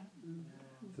 Yeah.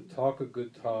 To talk a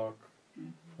good talk,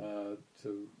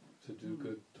 to do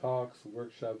good talks,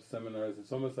 workshops, seminars.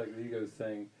 It's almost like the ego is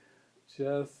saying,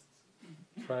 just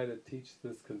try to teach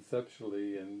this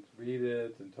conceptually and read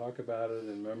it and talk about it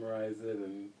and memorize it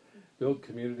and build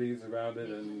communities around it,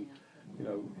 and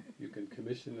you can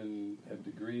commission and have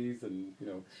degrees, and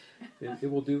it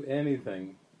will do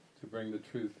anything to bring the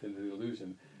truth into the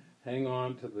illusion. Hang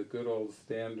on to the good old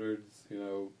standards,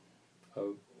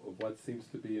 of what seems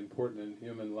to be important in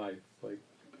human life, like,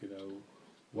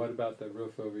 what about that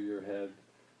roof over your head?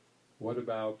 What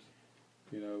about,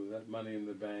 that money in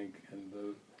the bank,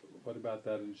 and what about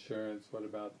that insurance? What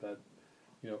about that,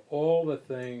 all the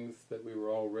things that we were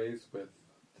all raised with,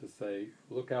 to say,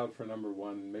 look out for number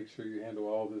one, make sure you handle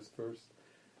all this first.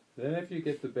 Then after you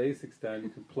get the basics down, you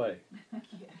can play.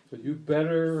 But you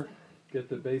better get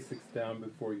the basics down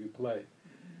before you play.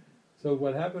 So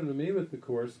what happened to me with the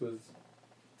Course was,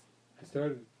 I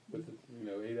started with it,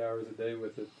 8 hours a day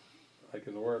with it, like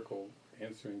an oracle,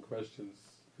 answering questions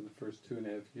for the first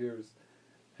 2.5 years.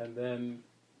 And then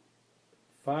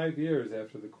 5 years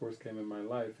after the Course came in my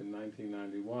life, in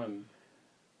 1991,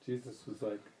 Jesus was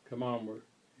like, come on,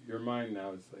 you're mine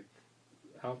now. It's like,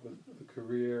 out with the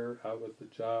career, out with the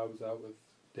jobs, out with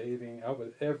dating, out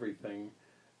with everything.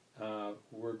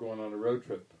 We're going on a road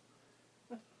trip.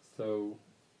 So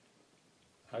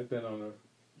I've been on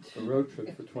a road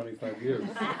trip for 25 years.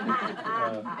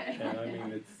 And I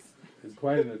mean, it's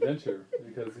quite an adventure,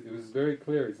 because it was very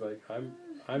clear. He's like,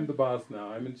 I'm the boss now.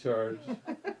 I'm in charge.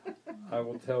 I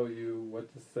will tell you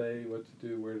what to say, what to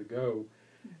do, where to go.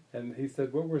 And he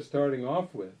said, what we're starting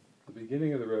off with, the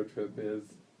beginning of the road trip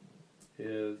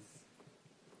is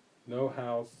no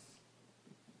house,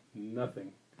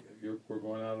 nothing. We're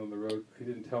going out on the road. He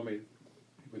didn't tell me,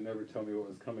 he would never tell me what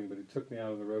was coming, but he took me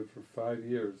out on the road for 5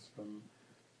 years, from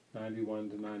 91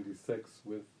 to 96,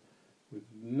 with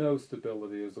no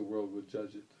stability as the world would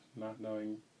judge it, not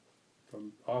knowing,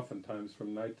 oftentimes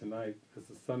from night to night, as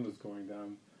the sun was going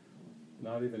down,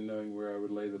 not even knowing where I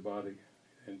would lay the body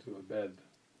into a bed.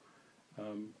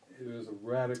 It was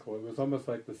radical. It was almost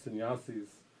like the sannyasis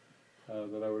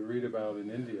that I would read about in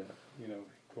India,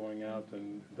 going out,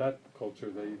 and that culture,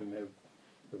 they even have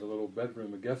a little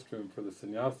bedroom, a guest room for the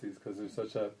sannyasis, because there's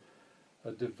such a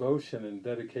devotion and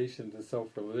dedication to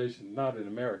self-realization. Not in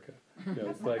America.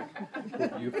 It's like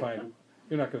you're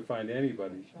not going to find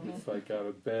anybody. It's like out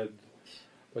of bed.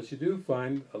 But you do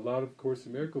find a lot of Course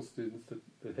in Miracles students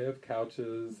that have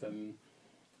couches and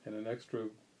an extra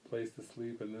place to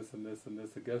sleep, and this and this and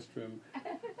this, a guest room.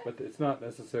 But it's not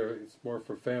necessary. It's more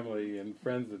for family and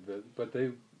friends that visit. But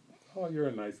you're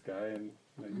a nice guy, and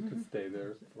you could stay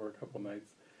there for a couple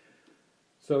nights.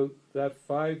 So that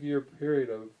 5-year period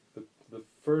of the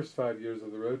first 5 years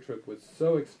of the road trip was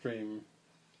so extreme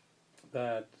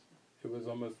that it was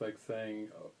almost like saying,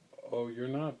 oh, you're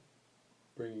not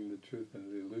bringing the truth into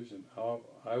the illusion.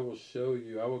 I will show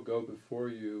you, I will go before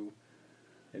you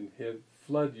and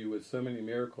flood you with so many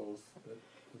miracles that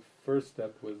the first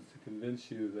step was to convince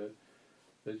you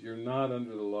that you're not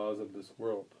under the laws of this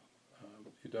world.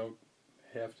 You don't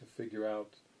have to figure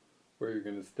out where you're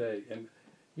going to stay. And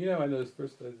I noticed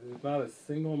first that there's not a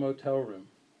single motel room,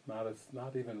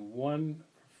 not even one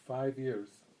for 5 years,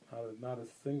 not a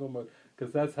single motel,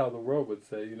 because that's how the world would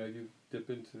say. You dip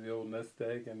into the old nest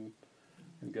egg and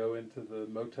go into the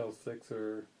Motel 6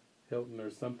 or Hilton or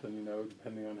something,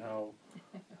 depending on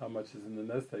how much is in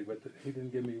the nest egg. But he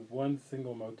didn't give me one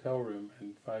single motel room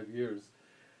in 5 years,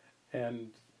 and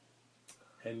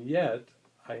yet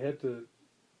I had to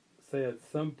say at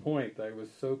some point I was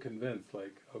so convinced,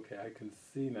 like, okay, I can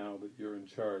see now that you're in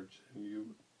charge, and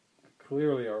you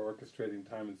clearly are orchestrating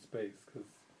time and space, because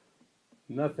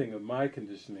nothing of my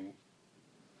conditioning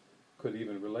could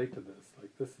even relate to this.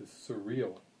 Like, this is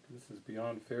surreal. is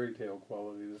beyond fairy tale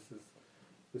quality.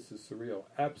 This is surreal.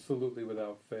 Absolutely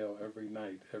without fail, every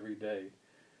night, every day,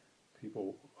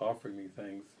 people offering me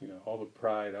things, all the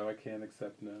pride, I can't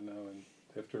accept, no, and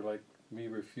after like me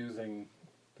refusing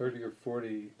 30 or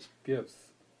 40 gifts,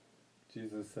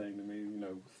 Jesus saying to me,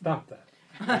 stop that.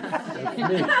 That's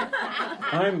me.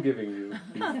 I'm giving you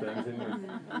these things,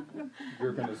 and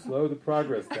you're going to slow the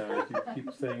progress down if you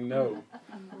keep saying no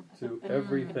to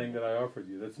everything that I offered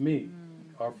you. That's me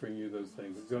offering you those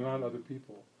things. They're not other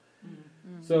people.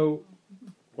 So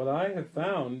what I have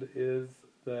found is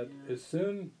that as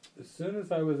soon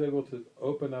as I was able to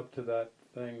open up to that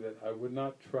thing, that I would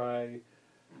not try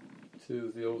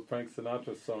to, the old Frank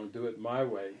Sinatra song, do it my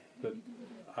way, that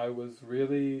I was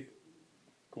really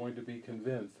going to be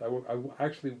convinced. I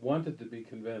actually wanted to be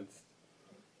convinced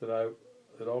that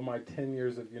all my 10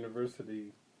 years of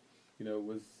university,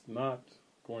 was not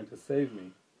going to save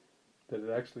me, that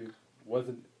it actually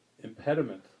wasn't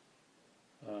impediment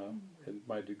in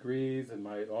my degrees and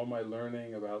all my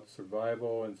learning about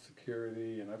survival and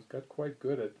security, and I've got quite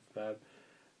good at that.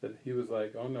 That he was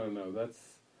like, oh no,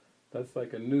 that's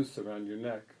like a noose around your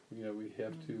neck. We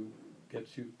have to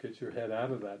get your head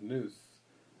out of that noose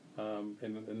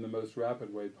in the most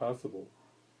rapid way possible.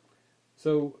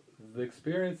 So the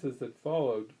experiences that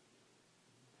followed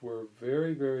were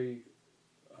very, very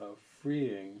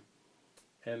freeing,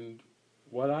 and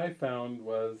what I found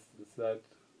was that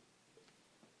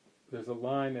there's a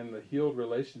line in the Healed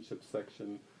Relationships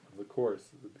section of the Course,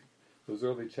 those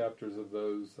early chapters of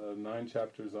those 9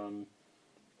 chapters on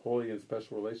holy and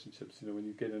special relationships, when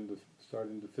you start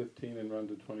into 15 and run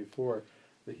to 24,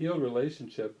 the Healed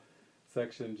Relationship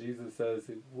section, Jesus says,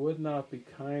 it would not be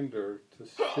kinder to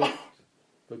shift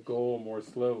the goal more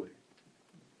slowly.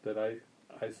 That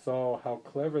I saw how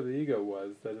clever the ego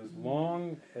was, that as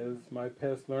long as my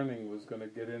past learning was going to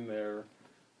get in there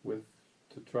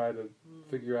to try to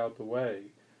figure out the way,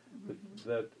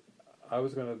 that I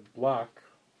was going to block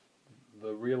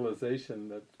the realization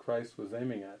that Christ was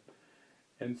aiming at.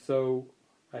 And so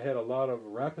I had a lot of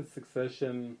rapid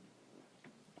succession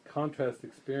contrast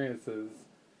experiences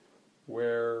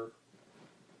where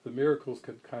the miracles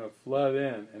could kind of flood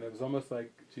in, and it was almost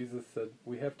like Jesus said,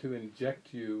 we have to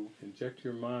inject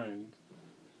your mind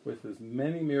with as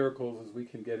many miracles as we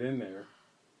can get in there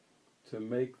to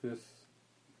make this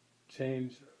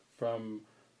change from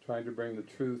trying to bring the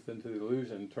truth into the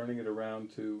illusion, turning it around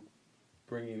to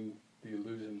bringing the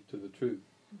illusion to the truth.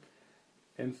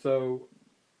 And so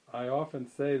I often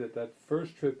say that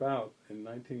first trip out in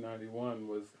 1991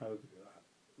 was kind of,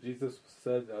 Jesus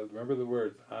said, I remember the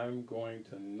words, I'm going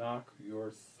to knock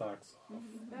your socks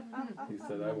off. He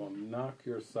said, I will knock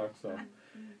your socks off.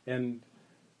 And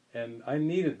I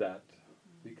needed that,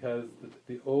 because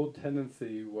the old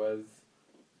tendency was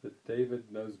that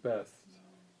David knows best,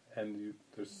 and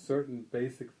there's certain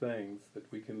basic things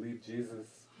that we can leave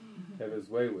Jesus have his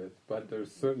way with, but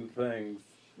there's certain things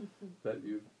that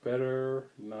you better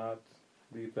not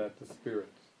leave that to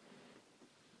spirit.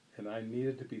 And I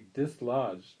needed to be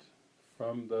dislodged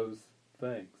from those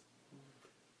things.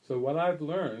 So what I've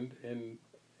learned in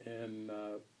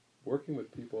working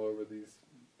with people over these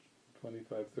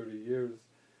 25, 30 years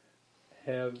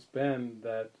has been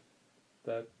that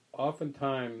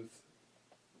oftentimes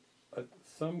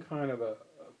some kind of a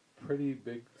pretty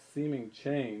big seeming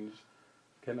change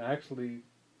can actually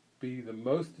be the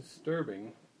most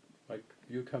disturbing, like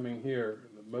you coming here,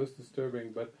 the most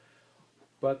disturbing, but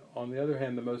on the other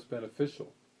hand, the most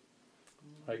beneficial.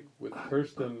 Like with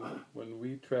Kirsten, when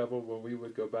we traveled, when we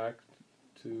would go back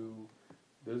to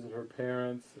visit her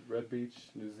parents at Red Beach,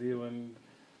 New Zealand,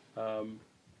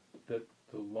 that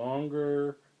the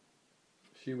longer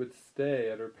she would stay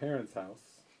at her parents'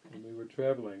 house when we were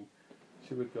traveling,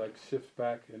 she would like shift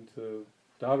back into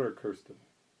daughter Kirsten.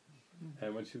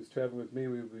 And when she was traveling with me,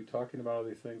 we would be talking about all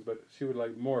these things, but she would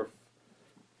like morph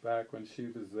back when she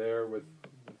was there with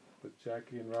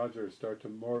Jackie and Roger, start to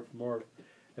morph.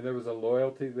 And there was a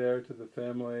loyalty there to the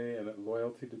family, and a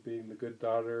loyalty to being the good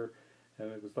daughter,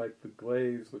 and it was like the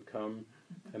glaze would come,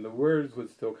 and the words would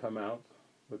still come out,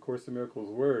 the Course in Miracles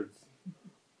words,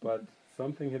 but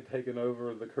something had taken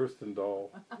over the Kirsten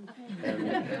doll, and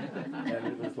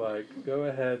it was like, go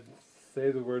ahead, say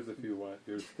the words if you want,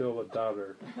 you're still a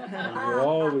daughter, and you'll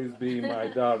always be my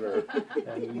daughter,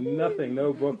 and nothing,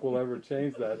 no book will ever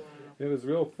change that. It was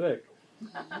real thick.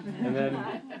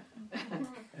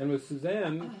 And with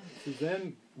Suzanne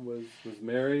was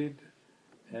married,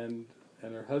 and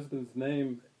her husband's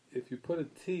name, if you put a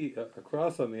T, a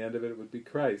cross on the end of it, it would be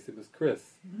Christ. It was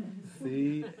Chris.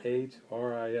 Chris.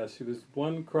 She was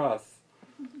one cross,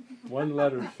 one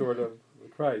letter short of the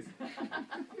Christ.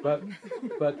 But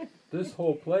this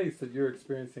whole place that you're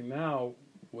experiencing now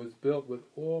was built with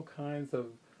all kinds of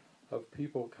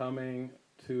people coming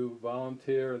to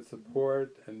volunteer and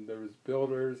support, and there was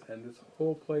builders, and this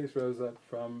whole place rose up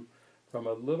from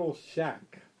a little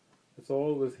shack. That's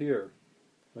all it was here.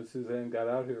 When Suzanne got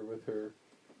out here with her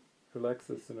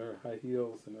Lexus and her high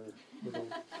heels and her little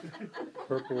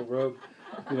purple robe,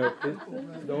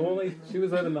 she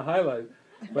was living the high life,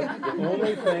 but the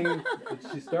only thing that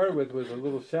she started with was a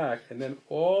little shack, and then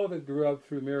all of it grew up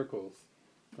through miracles,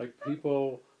 like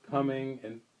people coming,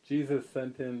 and Jesus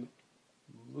sent in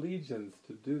legions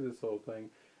to do this whole thing.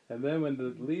 And then when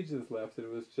the legions left, it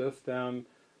was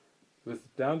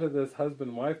down to this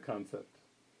husband-wife concept,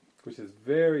 which is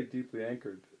very deeply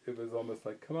anchored. It was almost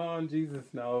like, come on, Jesus,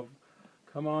 now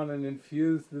come on and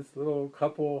infuse this little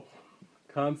couple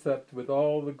concept with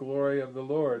all the glory of the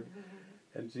Lord.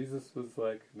 And Jesus was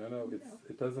like, no,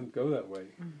 it doesn't go that way.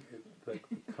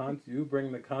 You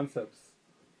bring the concepts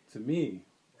to me,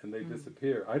 and they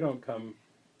disappear. I don't come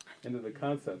into the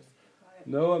concepts.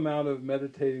 No amount of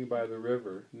meditating by the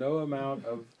river, no amount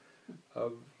of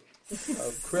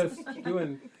Chris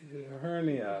doing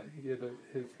hernia.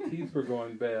 His teeth were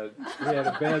going bad. He had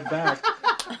a bad back.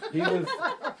 He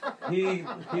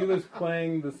was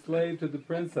playing the slave to the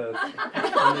princess,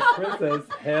 and the princess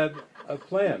had a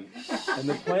plan. And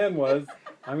the plan was,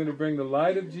 I'm going to bring the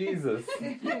light of Jesus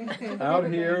out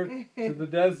here to the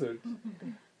desert,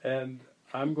 and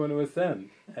I'm going to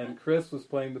ascend. And Chris was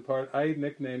playing the part. I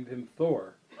nicknamed him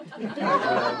Thor.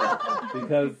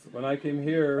 Because when I came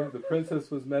here, the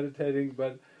princess was meditating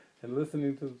and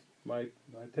listening to my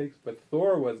takes, but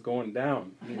Thor was going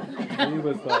down.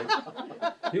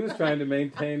 He was trying to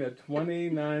maintain a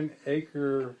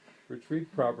 29-acre retreat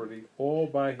property all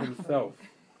by himself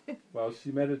while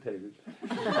she meditated.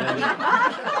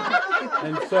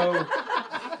 And so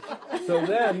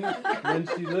then, when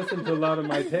she listened to a lot of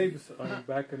my tapes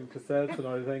back in cassettes and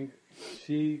everything,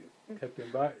 she kept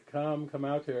come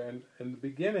out here. And in the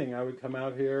beginning, I would come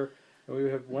out here, and we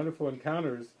would have wonderful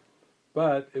encounters,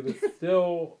 but it was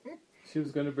still, she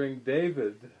was going to bring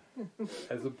David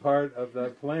as a part of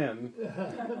that plan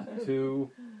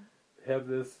to have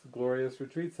this glorious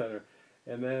retreat center.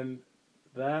 And then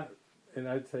and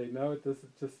I'd say, no, it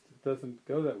doesn't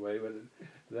go that way, but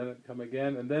then it'd come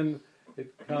again, and then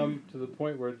it'd come to the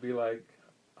point where it'd be like,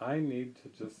 I need to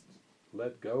just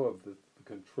let go of the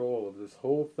control of this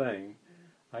whole thing.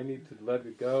 I need to let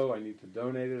it go. I need to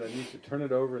donate it. I need to turn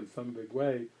it over in some big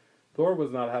way. Thor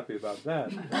was not happy about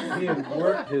that. He had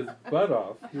worked his butt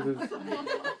off. He was,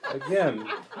 again,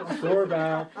 sore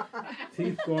back,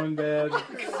 teeth going bad,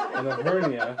 and a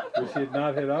hernia, which he had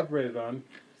not had operated on,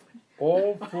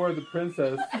 all for the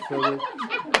princess so that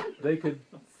they could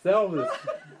sell this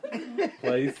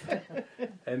place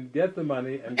and get the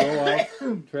money and go off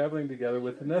traveling together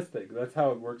with the nest egg. That's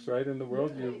how it works, right, in the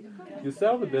world. You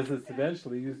sell the business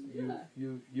eventually.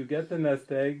 You get the nest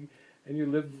egg, and you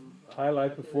live high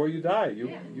life before you die.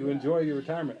 You enjoy your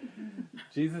retirement.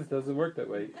 Jesus doesn't work that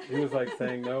way. He was like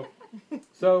saying no.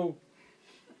 So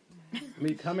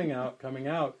me coming out,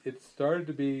 it started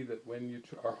to be that when you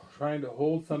are trying to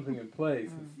hold something in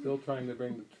place and still trying to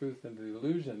bring the truth into the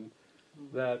illusion,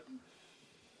 that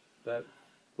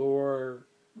Thor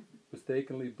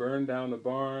mistakenly burned down a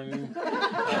barn. The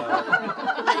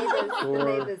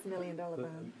neighbor's $1 million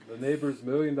barn. The neighbor's $1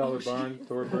 million barn.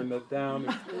 Thor burned that down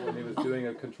when he was doing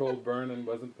a controlled burn and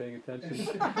wasn't paying attention.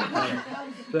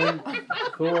 Then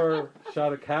Thor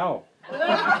shot a cow.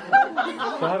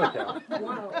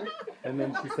 And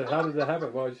then she said, how did that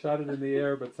happen? Well, I shot it in the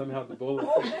air, but somehow the bullet...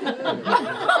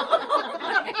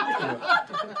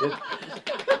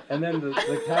 And then the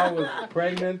cow was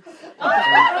pregnant,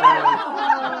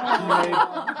 and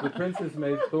so the princess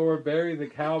made Thor bury the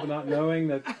cow, not knowing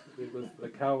that the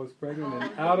cow was pregnant.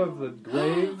 And out of the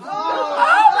grave comes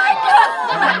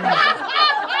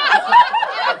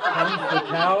the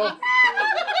cow.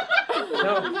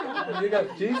 Now,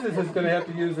 Jesus is going to have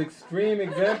to use extreme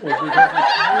examples, because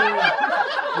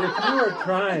if you are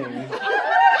trying to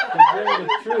bring the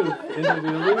truth into the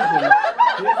illusion,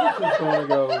 Jesus is going to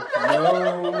go,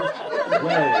 no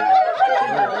way.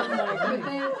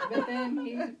 But then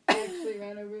he actually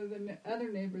ran over the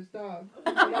other neighbor's dog.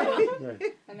 Right.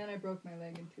 And then I broke my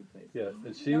leg in 2 places. Yes,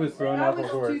 and she was thrown off a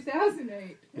That horse. was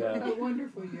 2008. Yeah. A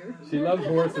wonderful year. She loved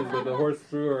horses, but the horse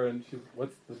threw her, and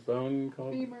what's the bone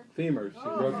called? Femur. Femur.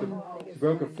 She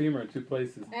broke a femur in 2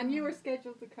 places. And you were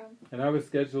scheduled to come. And I was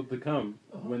scheduled to come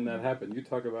when that happened. You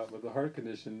talk about with the heart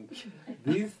condition.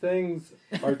 These things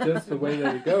are just the way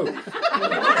that it goes.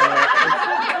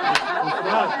 It's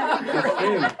not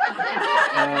extreme.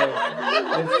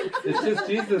 It's just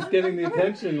Jesus getting the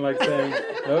attention, like saying,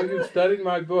 "No, you've studied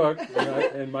my book,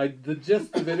 and the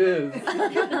gist of it is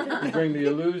to bring the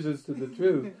illusions to the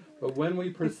truth." But when we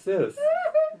persist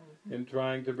in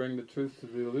trying to bring the truth to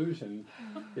the illusion,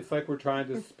 it's like we're trying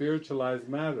to spiritualize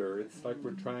matter. It's like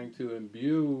we're trying to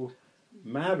imbue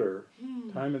matter,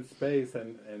 time and space,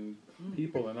 and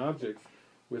people and objects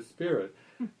with spirit.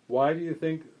 Why do you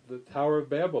think the Tower of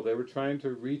Babel, they were trying to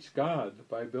reach God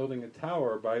by building a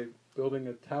tower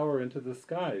into the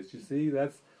skies? You see,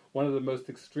 that's one of the most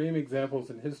extreme examples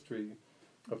in history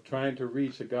of trying to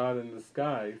reach a God in the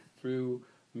sky through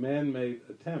man-made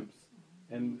attempts.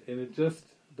 And it just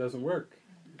doesn't work.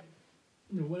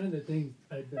 You know, one of the things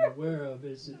I've been aware of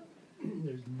is that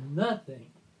there's nothing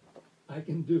I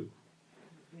can do.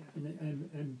 And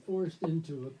I'm forced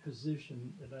into a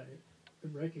position that I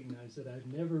recognize that I've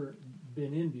never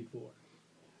been in before,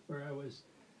 where I was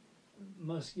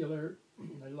muscular,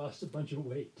 I lost a bunch of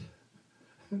weight,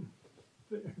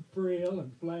 frail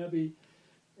and flabby,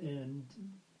 and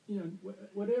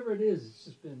whatever it is, it's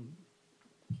just been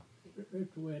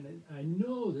ripped away. And I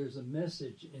know there's a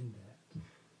message in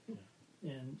that,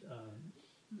 and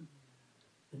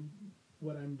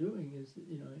what I'm doing is that,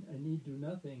 I need do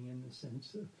nothing in the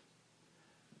sense of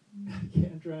I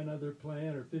can't try another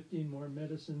plant or 15 more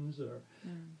medicines or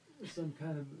some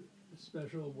kind of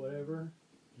special whatever.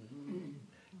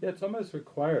 Yeah, it's almost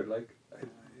required. Like,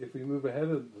 if we move ahead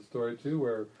of the story too,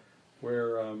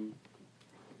 where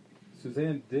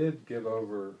Suzanne did give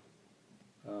over.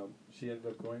 She ended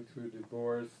up going through a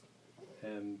divorce,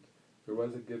 and there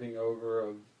was a giving over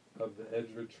of the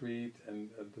Edge retreat and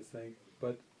of the thing.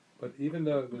 But even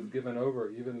though it was given over,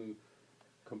 even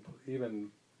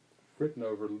written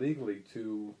over legally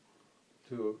to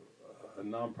a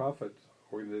non-profit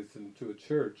organization, to a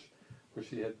church, where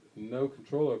she had no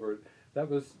control over it, that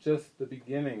was just the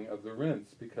beginning of the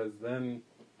rinse, because then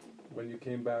when you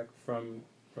came back from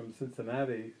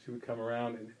Cincinnati, she would come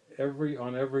around, and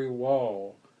on every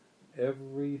wall,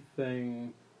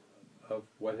 everything of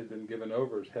what had been given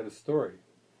over had a story.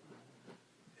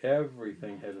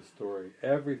 Everything had a story.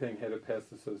 Everything had a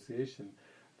past association.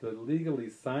 The legally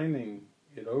signing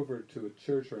it over to a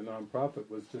church or a nonprofit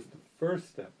was just the first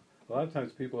step. A lot of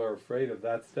times people are afraid of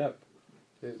that step.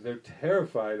 They're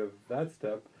terrified of that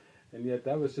step, and yet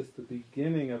that was just the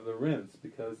beginning of the rinse,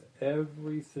 because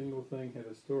every single thing had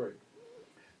a story.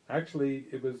 Actually,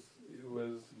 it was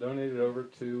donated over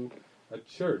to a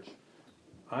church.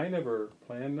 I never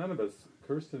planned, none of us.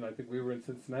 Kirsten, I think we were in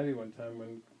Cincinnati one time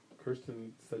when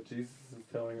Kirsten said Jesus is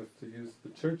telling us to use the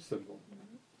church symbol.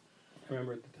 I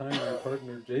remember at the time my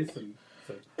partner Jason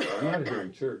said, "I'm not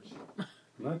hearing church.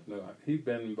 He'd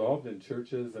been involved in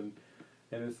churches and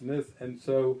this. And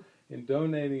so in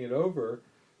donating it over,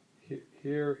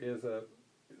 here is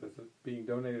being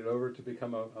donated over to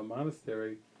become a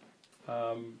monastery.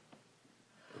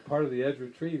 Part of the Edge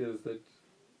retreat is that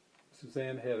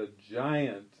Suzanne had a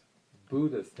giant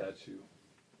Buddha statue,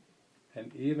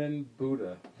 and even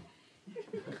Buddha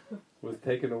was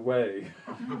taken away.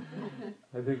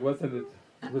 I think, wasn't it?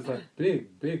 It was a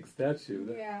big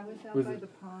statue. Yeah, it was out by the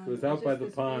pond. It was out by the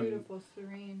this pond. Beautiful,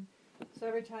 serene. So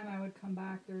every time I would come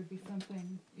back, there would be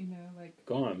something, like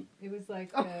Gone. it was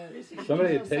like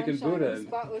Somebody had taken sunshine Buddha and and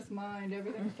spotless mind.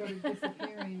 Everything started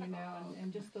disappearing,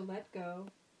 and just the let go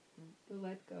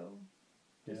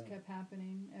just kept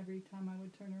happening. Every time I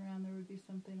would turn around, there would be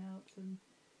something else. And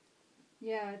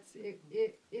yeah,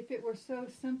 if it were so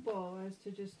simple as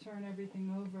to just turn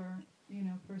everything over,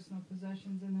 personal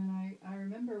possessions. And then I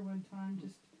remember one time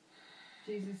just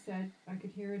Jesus said, I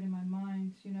could hear it in my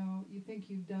mind, you think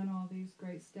you've done all these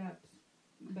great steps,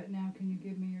 but now can you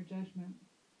give me your judgment?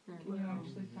 Can you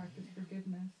actually practice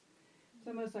forgiveness? It's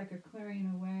almost like a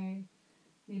clearing away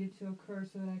needed to occur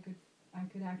so that I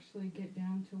could actually get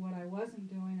down to what I wasn't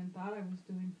doing and thought I was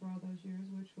doing for all those years,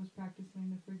 which was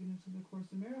practicing the forgiveness of the Course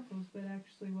in Miracles. But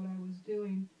actually what I was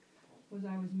doing was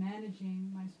I was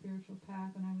managing my spiritual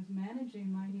path, and I was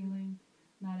managing my healing,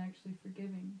 not actually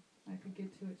forgiving. I could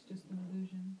get to it's just an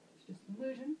illusion. It's just an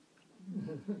illusion.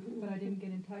 But I didn't get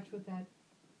in touch with that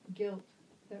guilt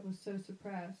that was so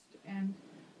suppressed. And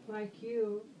like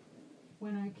you,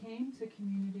 when I came to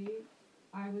community,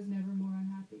 I was never more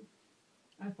unhappy.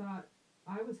 I thought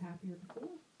I was happier before,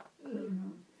 you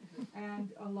know.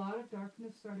 And a lot of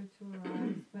darkness started to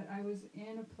arise, but I was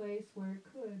in a place where it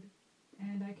could.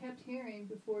 And I kept hearing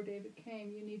before David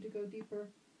came, you need to go deeper.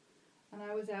 And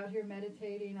I was out here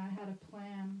meditating. I had a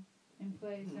plan in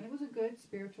place, and it was a good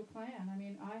spiritual plan. I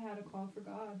mean, I had a call for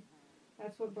God.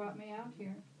 That's what brought me out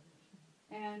here.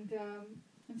 And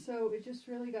so it just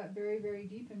really got very, very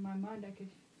deep in my mind. I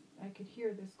could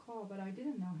hear this call, but I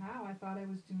didn't know how. I thought I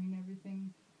was doing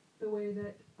everything the way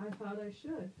that I thought I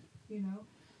should, you know.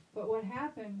 But what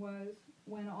happened was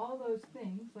when all those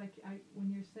things, like when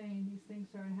you're saying these things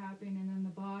started happening and in the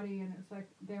body, and it's like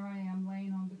there I am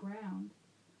laying on the ground,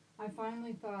 I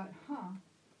finally thought,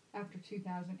 after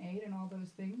 2008 and all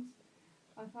those things,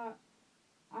 I thought,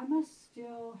 I must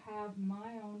still have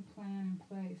my own plan in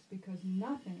place because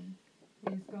nothing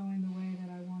is going the way that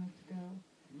I want it to go.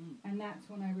 And that's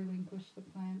when I relinquished the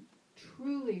plan,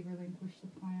 truly relinquished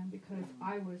the plan, because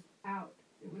I was out.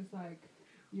 It was like,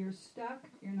 you're stuck,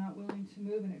 you're not willing to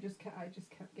move, and I just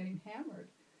kept getting hammered.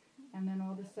 And then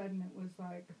all of a sudden it was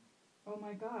like, oh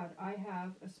my God, I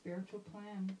have a spiritual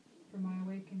plan for my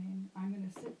awakening. I'm going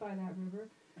to sit by that river.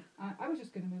 I was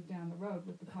just going to move down the road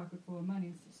with the pocket full of money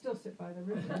and still sit by the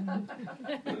river.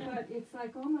 But it's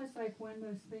like almost like when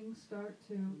those things start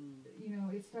to, you know,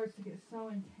 it starts to get so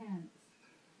intense.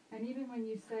 And even when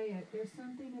you say it, there's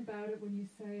something about it when you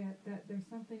say it that there's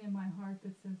something in my heart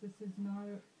that says this is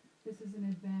an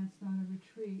advance, not a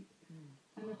retreat.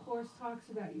 And the Course talks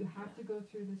about you have to go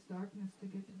through this darkness to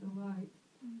get to the light.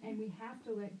 And we have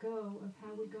to let go of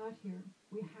how we got here.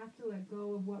 We have to let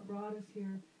go of what brought us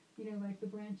here. You know, like the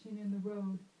branching in the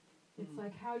road. It's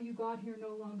like how you got here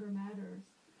no longer matters.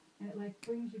 And it like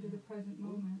brings you to the present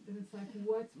moment. And it's like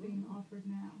what's being offered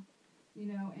now. You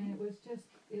know, and it was just,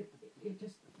 it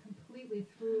just completely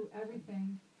threw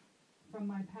everything from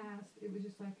my past. It was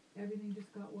just like everything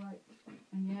just got wiped.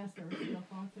 And yes, there were still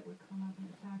thoughts that would come up and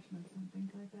attachments and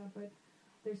things like that. But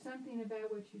there's something about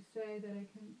what you say that I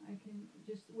can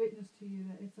just witness to you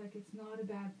that it's like it's not a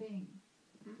bad thing.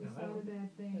 It's not a bad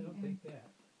thing. I don't think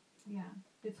that. Yeah,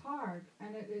 it's hard,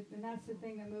 and and that's the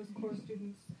thing that most Course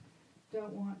students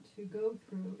don't want to go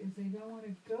through, is they don't want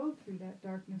to go through that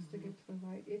darkness to get to the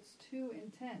light. It's too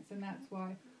intense, and that's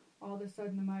why all of a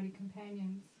sudden the mighty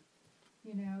companions,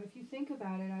 you know, if you think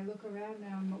about it, I look around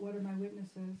now and what are my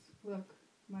witnesses? Look,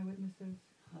 my witnesses.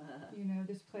 You know,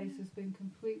 this place has been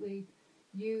completely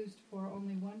used for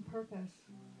only one purpose.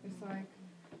 It's like,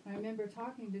 I remember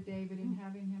talking to David and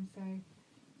having him say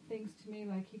things to me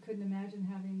like he couldn't imagine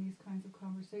having these kinds of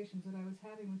conversations that I was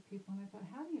having with people, and I thought,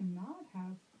 how do you not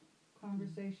have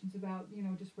conversations about, you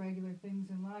know, just regular things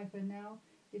in life? And now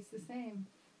it's the same.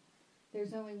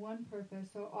 There's only one purpose.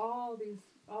 So all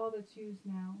that's used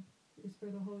now is for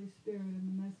the Holy Spirit and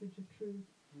the message of truth.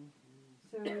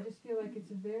 So I just feel like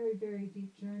it's a very, very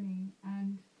deep journey,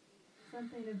 and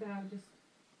something about just,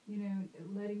 you know,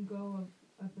 letting go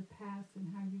of the past and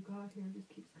how you got here just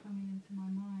keeps coming into my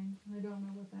mind. And I don't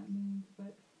know what that means,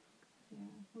 but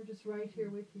yeah, we're just right here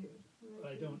with you.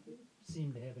 I don't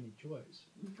seem to have any choice.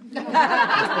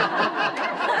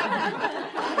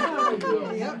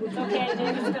 Okay,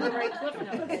 David's going to write clip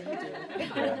notes.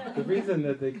 Yeah. The reason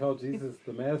that they call Jesus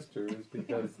the Master is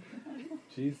because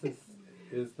Jesus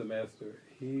is the Master.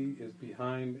 He is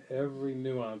behind every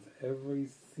nuance, every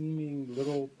seeming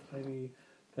little tiny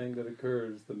thing that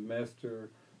occurs. The Master,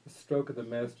 the stroke of the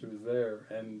Master is there,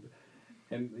 and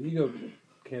the ego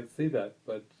can't see that,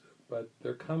 but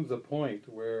there comes a point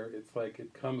where it's like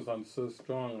it comes on so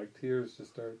strong, like tears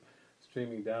just start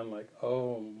streaming down, like,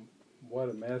 oh, what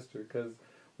a Master. Because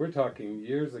we're talking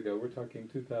years ago, we're talking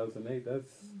 2008,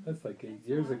 that's like 8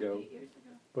 years ago.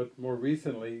 But more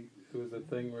recently, it was a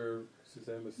thing where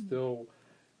Suzanne was still,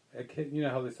 you know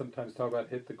how they sometimes talk about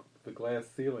hit the glass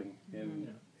ceiling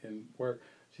in work.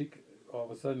 She all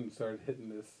of a sudden started hitting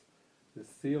this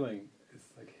ceiling.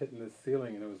 It's like hitting this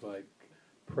ceiling, and it was like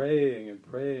praying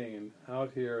and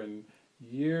out here, and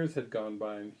years had gone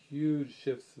by, and huge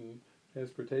shifts in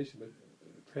transportation, but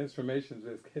transformations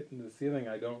just hitting the ceiling.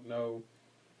 I don't know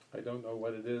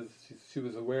what it is. She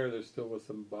was aware there still was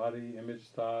some body image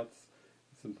thoughts,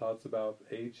 some thoughts about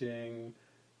aging,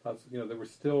 thoughts, you know, that were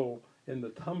still in the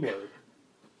tumbler,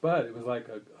 but it was like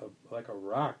a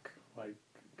rock, like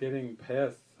getting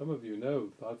past, some of you know,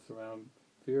 thoughts around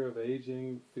fear of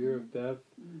aging, fear of death,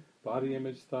 body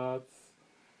image thoughts,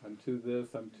 I'm to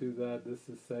this, I'm to that, this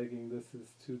is sagging, this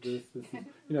is to this is,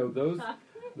 you know,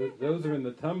 those are in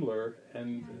the tumbler,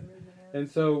 and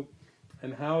so,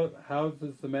 and how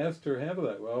does the Master handle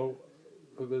that? Well,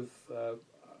 it was,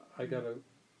 I got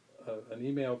an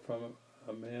email from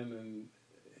a man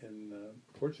in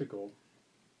Portugal,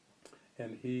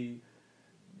 and he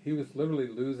was literally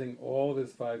losing all of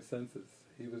his five senses.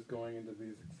 He was going into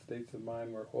these states of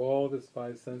mind where all of his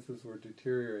five senses were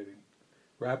deteriorating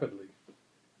rapidly.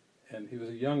 And he was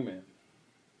a young man.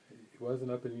 He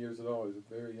wasn't up in years at all. He was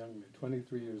a very young man,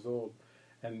 23 years old.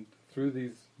 And through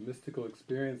these mystical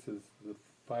experiences, the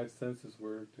five senses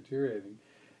were deteriorating.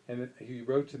 And he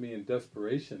wrote to me in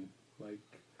desperation, like,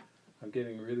 I'm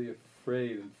getting really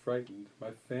afraid and frightened.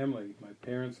 My family, my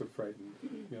parents are frightened.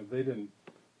 They didn't,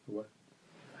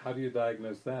 how do you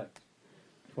diagnose that?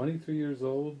 23 years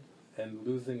old and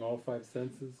losing all five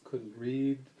senses, couldn't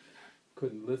read,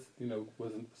 couldn't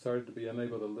listen, started to be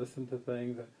unable to listen to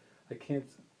things. I can't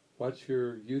watch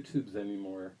your YouTubes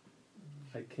anymore.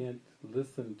 I can't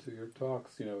listen to your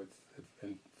talks.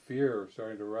 And fear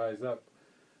starting to rise up.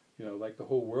 Like the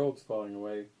whole world's falling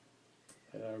away.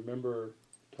 And I remember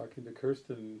talking to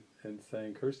Kirsten and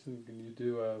saying, Kirsten, can you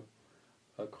do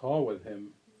a call with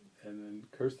him? And then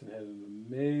Kirsten had an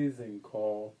amazing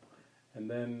call. And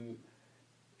then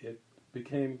it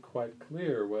became quite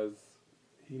clear was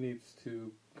he needs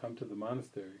to come to the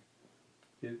monastery.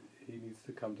 He needs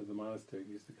to come to the monastery.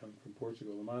 He needs to come from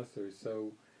Portugal, the monastery.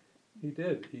 So he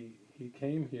did. He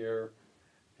came here,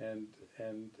 and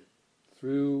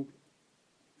through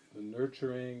the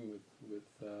nurturing with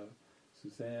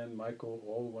Suzanne, Michael,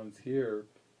 all the ones here,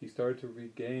 he started to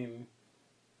regain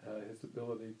his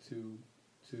ability to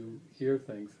hear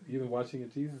things. Even watching a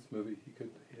Jesus movie,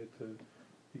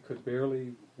 he could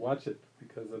barely watch it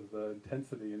because of the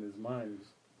intensity in his mind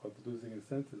of losing his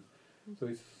senses. So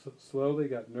he slowly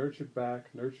got nurtured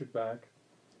back.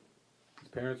 His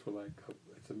parents were like, oh,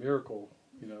 it's a miracle.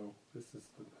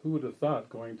 Who would have thought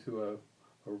going to a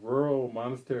rural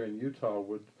monastery in Utah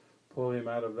would pull him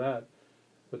out of that?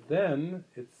 But then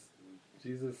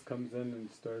Jesus comes in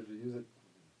and started to use it.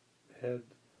 Had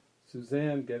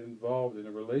Suzanne get involved in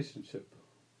a relationship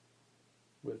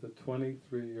with a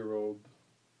 23-year-old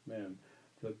man,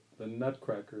 the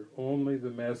nutcracker, only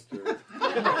the master.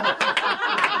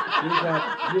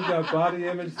 You've got body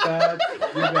image thoughts,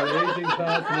 you've got aging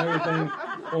thoughts and everything.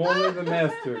 Only the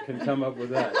master can come up with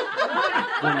that.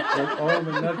 And all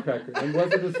the nutcracker. And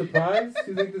was it a surprise?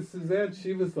 You think to Suzanne?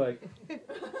 She was like,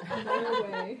 No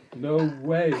way. no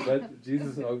way. But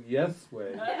Jesus, oh yes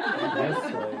way.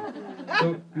 Yes way.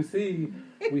 So you see,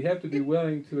 we have to be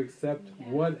willing to accept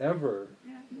whatever,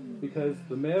 because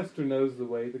the master knows the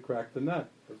way to crack the nut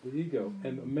of the ego.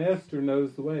 And the master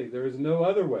knows the way. There is no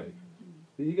other way.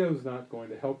 The ego is not going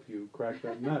to help you crack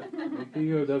that nut. The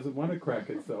ego doesn't want to crack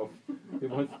itself. It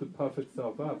wants to puff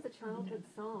itself up. It's a childhood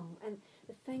song, and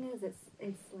the thing is,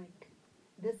 it's like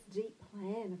this deep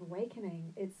plan of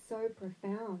awakening. It's so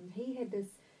profound. He had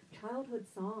this childhood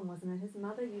song, wasn't it? His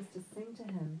mother used to sing to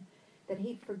him that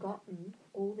he'd forgotten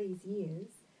all these years,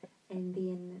 and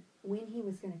then when he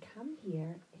was going to come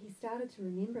here, he started to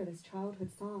remember this childhood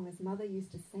song his mother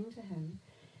used to sing to him,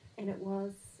 and it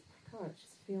was, God, it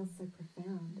just feels so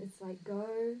profound. It's like,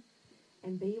 go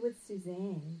and be with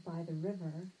Suzanne by the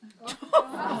river,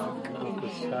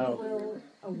 and she will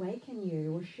awaken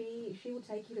you, or she will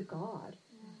take you to God.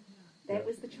 That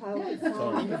was the childhood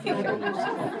song his mother used to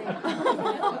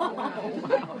sing.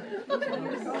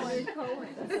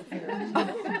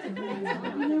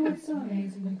 You know what's so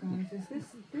amazing, you guys, is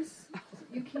this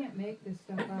you can't make this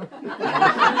stuff up.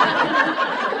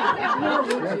 Nor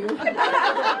would you.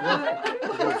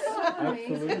 It's so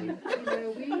amazing.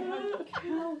 We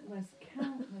have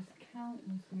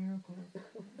countless miracles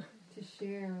to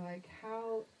share, like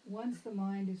how once the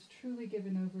mind is truly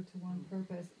given over to one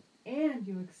purpose and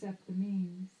you accept the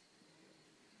means.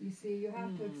 You see, you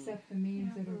have to accept the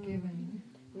means that are given.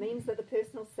 Means that the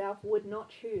personal self would not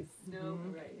choose. No,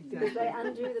 right. Because they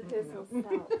undo the personal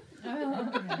self.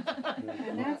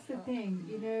 And that's the thing,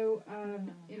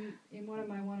 in one of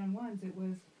my one-on-ones, it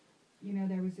was,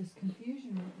 there was this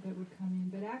confusion that would come in,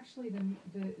 but actually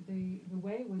the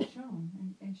way was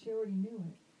shown, and she already knew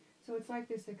it. So it's like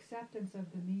this acceptance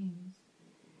of the means.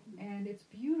 And it's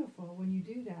beautiful when you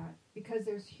do that, because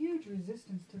there's huge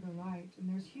resistance to the light, and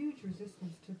there's huge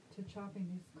resistance to chopping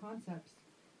these concepts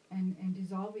and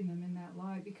dissolving them in that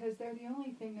light, because they're the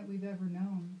only thing that we've ever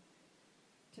known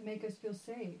to make us feel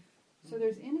safe. So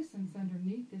there's innocence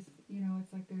underneath this,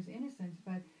 it's like there's innocence,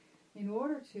 but in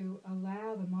order to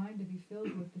allow the mind to be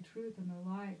filled with the truth and the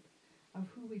light of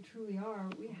who we truly are,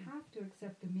 we have to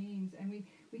accept the means. And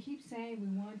we keep saying we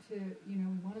want to, we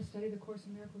want to study the Course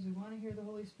in Miracles, we want to hear the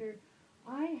Holy Spirit.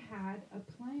 I had a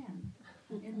plan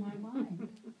in my mind.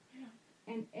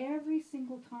 And every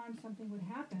single time something would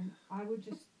happen, I would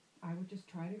just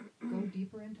try to go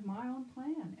deeper into my own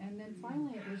plan. And then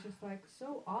finally it was just like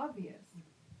so obvious.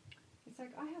 It's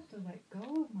like, I have to let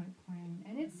go of my plan.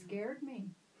 And it scared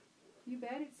me. You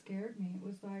bet it scared me. It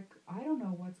was like, I don't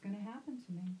know what's going to happen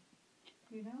to me,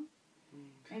 you know?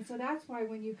 And so that's why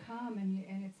when you come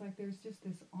and it's like there's just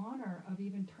this honor of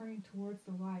even turning towards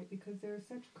the light, because there is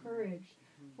such courage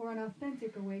for an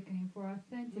authentic awakening, for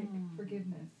authentic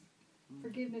forgiveness.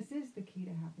 Forgiveness is the key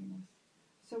to happiness.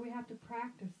 So we have to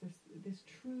practice this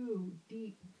true,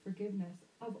 deep forgiveness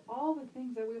of all the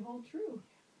things that we hold true.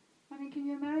 I mean, can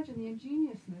you imagine the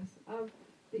ingeniousness of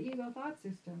the ego thought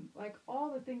system? Like, all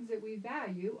the things that we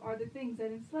value are the things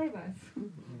that enslave us.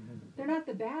 They're not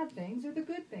the bad things, they're the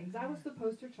good things. I was the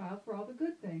poster child for all the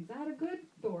good things. I had a good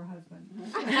Thor husband.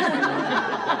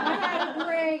 I had a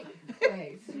great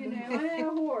place, you know. I had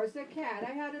a horse, a cat.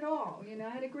 I had it all, you know. I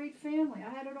had a great family. I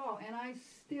had it all. And I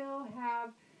still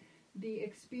have the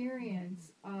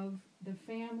experience of the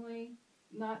family,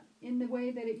 not in the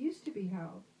way that it used to be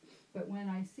held. But when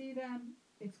I see them,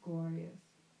 it's glorious,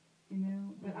 you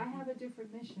know. But I have a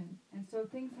different mission. And so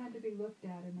things had to be looked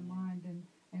at in the mind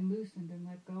and loosened and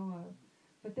let go of.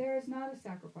 But there is not a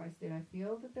sacrifice. Did I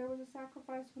feel that there was a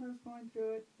sacrifice when I was going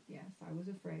through it? Yes, I was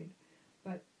afraid.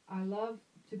 But I love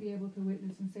to be able to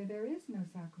witness and say, there is no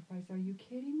sacrifice. Are you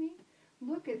kidding me?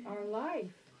 Look at our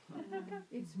life.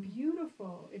 It's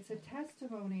beautiful. It's a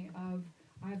testimony of,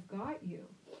 I've got you.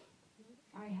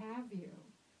 I have you.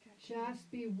 Just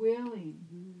be willing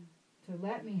to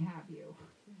let me have you.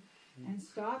 And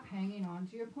stop hanging on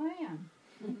to your plan.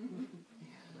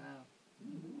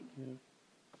 Yeah.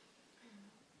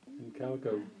 And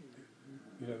Calico,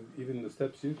 you know, even the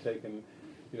steps you've taken,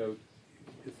 you know,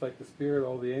 it's like the Spirit,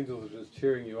 all the angels are just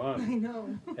cheering you on. I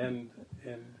know. And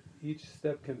each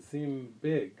step can seem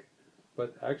big,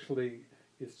 but actually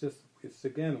it's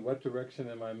again, what direction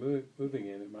am I moving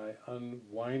in? Am I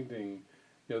unwinding?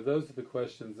 You know, those are the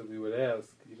questions that we would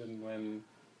ask, even when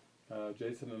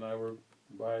Jason and I were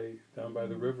down by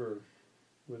the river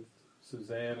with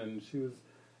Suzanne, and she was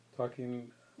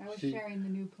talking. I was sharing the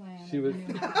new plan. She was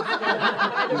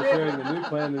sharing the new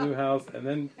plan, the new house, and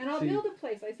then. And I'll build a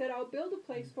place. I said, I'll build a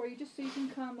place for you, just so you can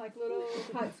come, like little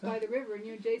huts by the river, and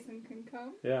you and Jason can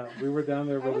come. Yeah, we were down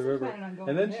there by the river,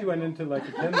 and then she there. went into like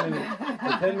a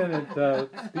 10-minute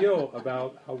spiel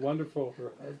about how wonderful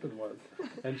her husband was,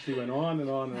 and she went on and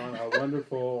on and on how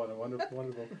wonderful and wonderful.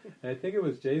 And I think it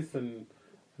was Jason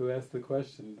who asked the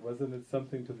question. Wasn't it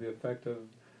something to the effect of,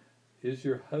 "Is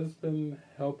your husband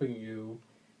helping you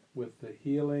with the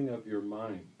healing of your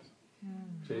mind?"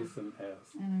 Jason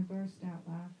asked. And I burst out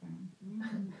laughing.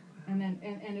 And then,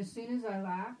 and as soon as I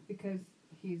laughed, because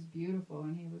he's beautiful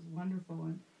and he was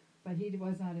wonderful, but he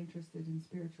was not interested in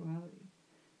spirituality.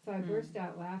 So I burst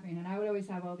out laughing, and I would always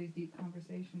have all these deep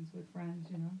conversations with friends,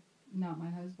 you know, not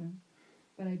my husband.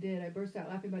 But I did. I burst out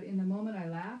laughing, but in the moment I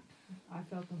laughed, I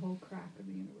felt the whole crack of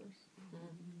the universe.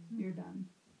 You're done.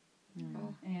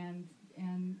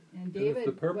 And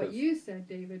David, what you said,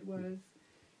 David, was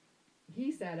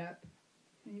he sat up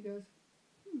and he goes,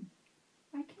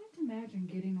 I can't imagine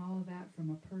getting all of that from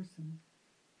a person.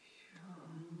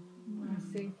 My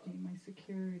safety, my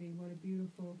security, what a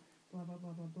beautiful blah, blah,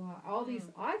 blah, blah, blah. All these,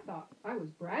 I thought I was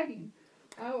bragging.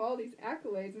 Oh, all these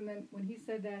accolades. And then when he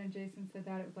said that and Jason said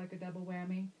that, it was like a double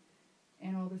whammy.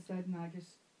 And all of a sudden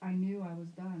I knew I was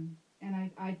done.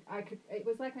 And I could, it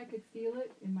was like I could feel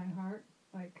it in my heart,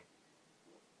 like,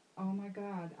 oh my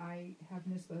God, I have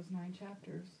missed those 9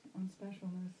 chapters on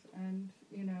specialness. And,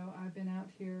 you know, I've been out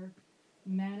here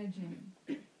managing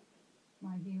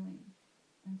my healing.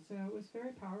 And so it was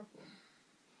very powerful.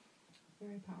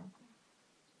 Very powerful.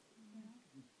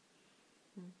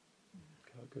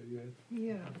 Calico, you had?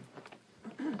 Yeah.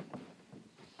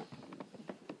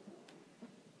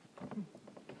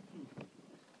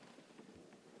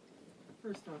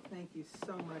 First off, thank you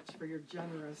so much for your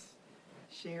generous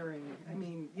sharing. I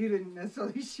mean, you didn't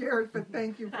necessarily share it, but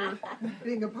thank you for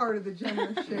being a part of the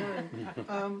generous sharing.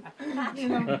 You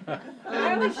know,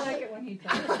 I always like it when he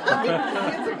talks.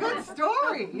 It's a good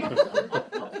story.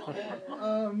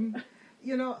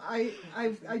 You know, I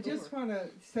just want to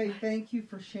say thank you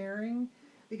for sharing,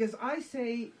 because I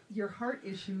say your heart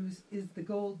issues is the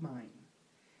gold mine.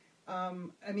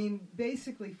 I mean,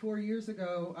 basically 4 years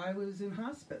ago, I was in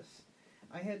hospice.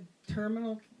 I had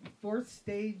terminal 4th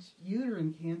stage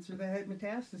uterine cancer that had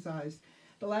metastasized.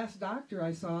 The last doctor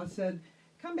I saw said,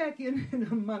 come back in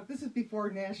a month. This is before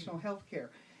national health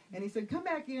care. And he said, come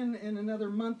back in another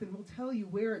month and we'll tell you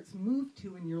where it's moved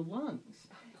to in your lungs.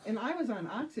 And I was on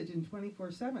oxygen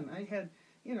 24/7. I had,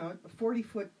 you know, a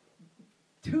 40-foot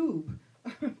tube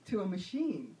to a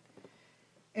machine.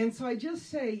 And so I just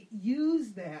say,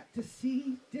 use that to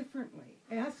see differently.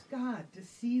 Ask God to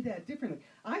see that differently.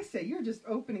 I say, you're just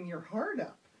opening your heart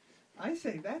up. I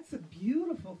say, that's a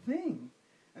beautiful thing.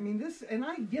 I mean,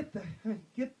 I get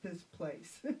this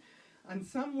place on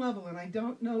some level, and I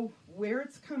don't know where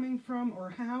it's coming from or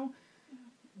how.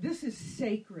 This is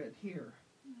sacred here.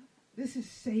 This is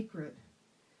sacred.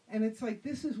 And it's like,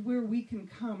 this is where we can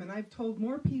come. And I've told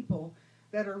more people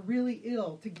that are really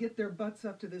ill to get their butts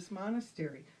up to this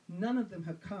monastery. None of them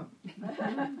have come.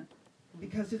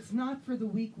 Because it's not for the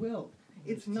weak-willed.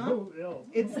 It's not for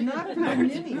the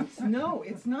ninnies. No,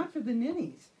 it's not for the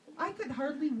ninnies. I could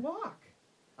hardly walk.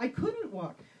 I couldn't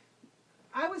walk.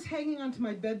 I was hanging onto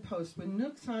my bedpost when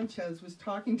Nook Sanchez was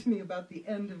talking to me about the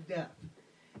end of death.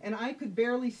 And I could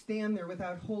barely stand there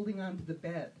without holding onto the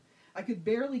bed. I could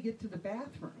barely get to the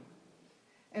bathroom.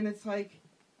 And it's like,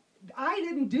 I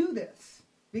didn't do this.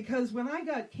 Because when I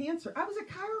got cancer, I was a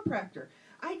chiropractor.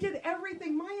 I did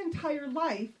everything my entire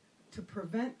life to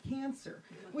prevent cancer,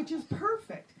 which is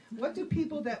perfect. What do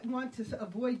people that want to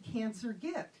avoid cancer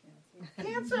get?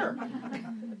 Cancer.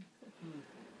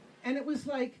 And it was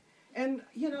like, and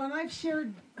I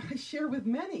share with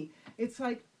many. It's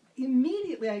like,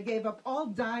 immediately I gave up all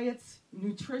diets,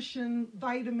 nutrition,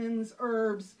 vitamins,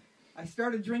 herbs. I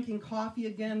started drinking coffee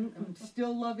again. I'm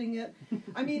still loving it.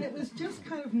 I mean, it was just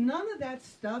kind of, none of that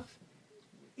stuff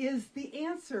is the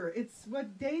answer. It's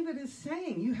what David is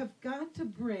saying. You have got to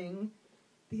bring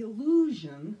the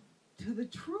illusion to the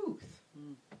truth.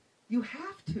 You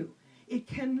have to. It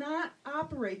cannot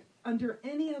operate under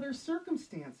any other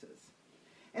circumstances.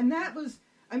 And that was,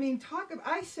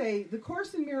 I say, the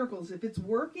Course in Miracles, if it's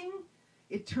working,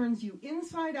 it turns you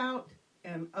inside out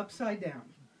and upside down.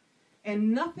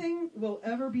 And nothing will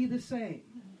ever be the same.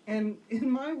 And in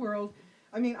my world,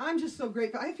 I'm just so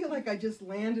grateful. I feel like I just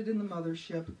landed in the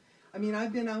mothership.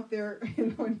 I've been out there,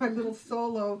 in my little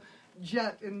solo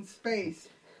jet in space,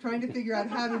 trying to figure out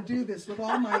how to do this with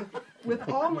all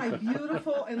my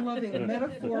beautiful and loving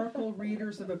metaphorical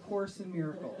readers of A Course in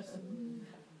Miracles.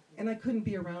 And I couldn't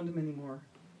be around them anymore.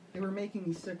 They were making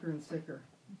me sicker and sicker.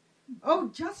 Oh,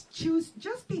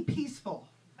 just be peaceful.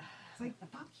 It's like,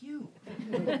 fuck you.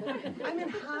 I'm in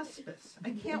hospice.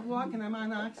 I can't walk and I'm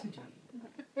on oxygen.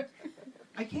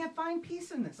 I can't find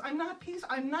peace in this. I'm not peaceful.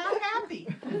 I'm not happy.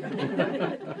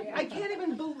 I can't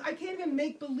even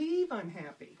make believe I'm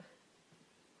happy.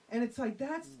 And it's like,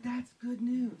 that's good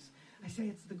news. I say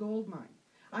it's the gold mine.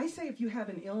 I say if you have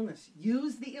an illness,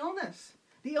 use the illness.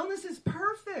 The illness is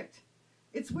perfect.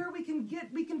 It's where we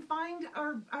can find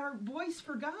our voice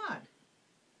for God.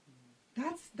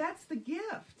 That's the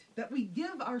gift that we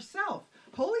give ourselves.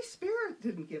 Holy Spirit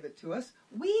didn't give it to us.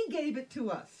 We gave it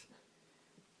to us.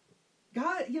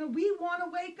 God, we want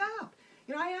to wake up.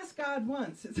 I asked God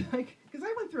once, it's like, because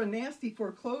I went through a nasty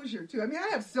foreclosure too.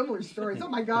 I have similar stories. Oh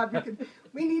my God,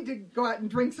 we need to go out and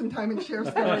drink sometime and share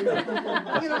stories.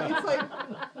 It's like,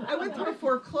 I went through a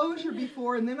foreclosure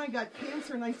before and then I got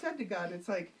cancer and I said to God, it's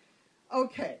like,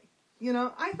 okay,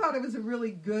 I thought I was a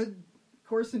really good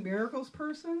Course in Miracles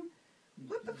person.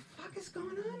 What the fuck is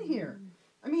going on here?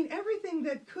 Everything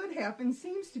that could happen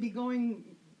seems to be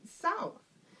going south.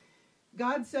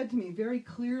 God said to me very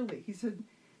clearly, he said,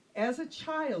 as a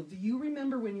child, do you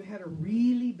remember when you had a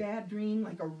really bad dream,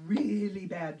 like a really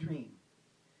bad dream?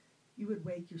 You would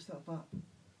wake yourself up.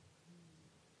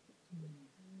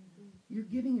 You're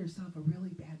giving yourself a really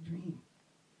bad dream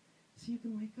so you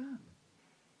can wake up.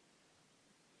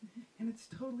 And it's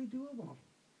totally doable.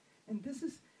 And this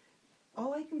is,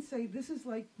 all I can say, this is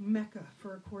like Mecca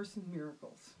for A Course in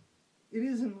Miracles. It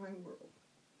is in my world.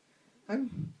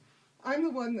 I'm the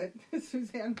one that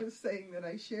Suzanne was saying that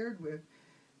I shared with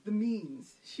the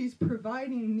means. She's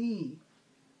providing me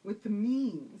with the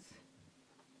means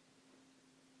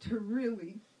to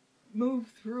really move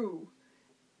through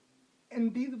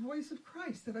and be the voice of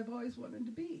Christ that I've always wanted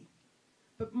to be.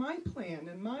 But my plan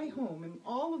and my home and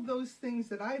all of those things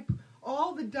that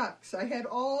all the ducks, I had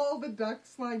all the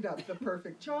ducks lined up. The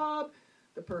perfect job,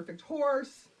 the perfect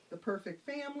horse, the perfect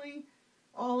family,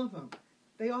 all of them.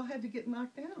 They all had to get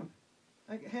knocked down.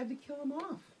 I had to kill them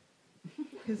off.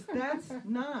 Because that's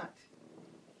not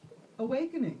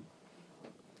awakening.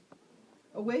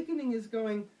 Awakening is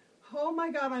going, oh my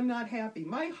God, I'm not happy.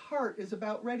 My heart is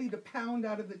about ready to pound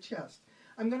out of the chest.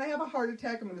 I'm going to have a heart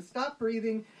attack. I'm going to stop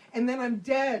breathing. And then I'm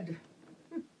dead.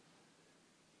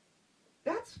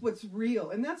 That's what's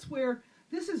real. And that's where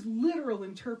this is literal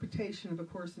interpretation of A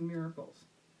Course in Miracles.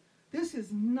 This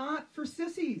is not for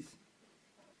sissies.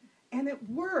 And it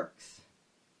works.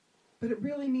 But it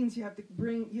really means you have to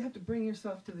bring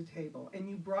yourself to the table. And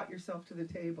you brought yourself to the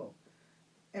table.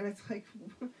 And it's like,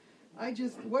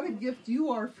 what a gift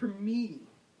you are for me.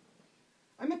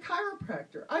 I'm a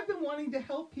chiropractor. I've been wanting to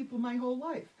help people my whole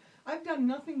life. I've done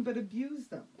nothing but abuse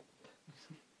them.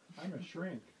 I'm a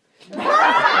shrink.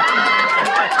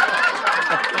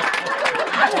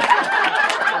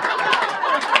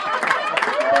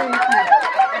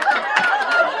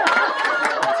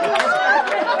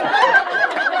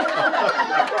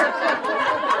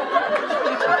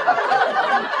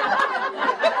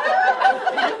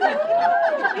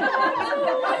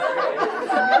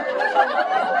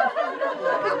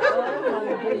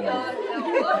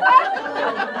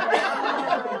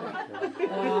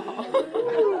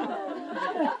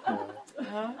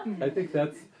 I think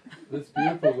that's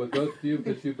beautiful with both of you,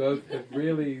 because you both have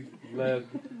really led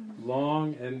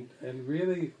long and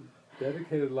really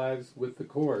dedicated lives with the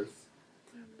Course.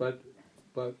 But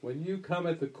when you come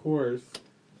at the Course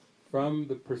from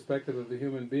the perspective of the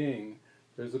human being,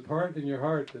 there's a part in your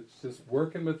heart that's just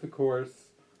working with the Course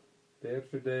day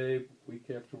after day, week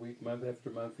after week, month after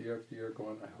month, year after year,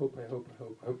 going, I hope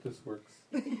this works.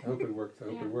 I hope it works. I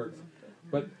hope it works.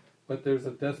 But there's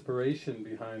a desperation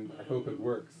behind, I hope it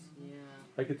works.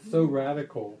 Like, it's so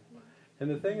radical. And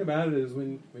the thing about it is,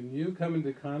 when you come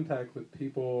into contact with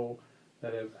people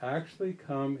that have actually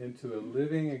come into a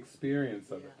living experience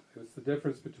of it, it's the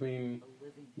difference between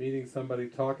meeting somebody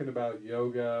talking about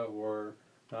yoga or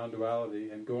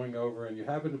non-duality and going over, and you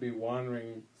happen to be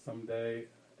wandering someday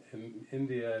in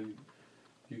India and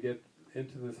you get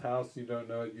into this house, you don't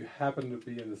know it, you happen to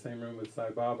be in the same room with Sai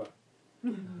Baba.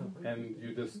 And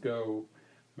you just go,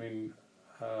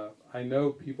 I know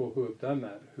people who have done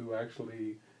that, who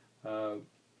actually, who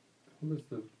was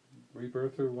the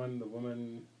rebirther one, the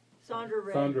woman? Sandra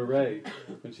Ray.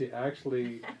 When she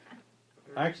actually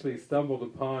stumbled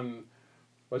upon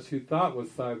what she thought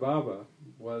was Sai Baba,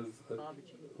 was a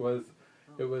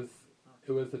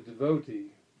devotee,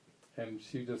 and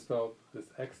she just felt this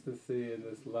ecstasy and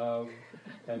this love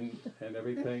and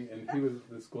everything, and he was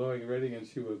this glowing radiance, and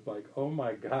she was like, oh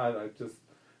my God, I've just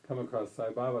come across Sai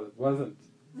Baba. It wasn't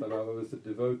Sai Baba, it was a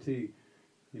devotee.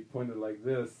 He pointed like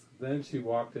this. Then she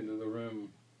walked into the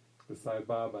room with Sai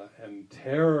Baba, and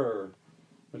terror,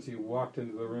 when she walked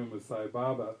into the room with Sai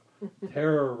Baba,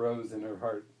 terror rose in her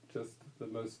heart, just the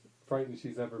most frightened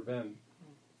she's ever been.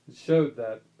 It showed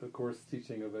that the Course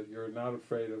teaching of it, you're not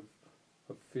afraid of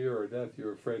fear or death,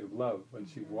 you're afraid of love. When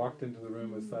she walked into the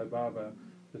room with Sai Baba,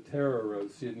 the terror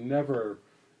rose. She had never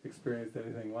experienced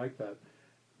anything like that.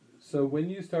 So when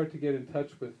you start to get in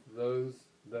touch with those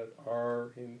that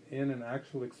are in an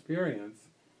actual experience,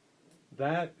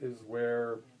 that is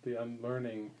where the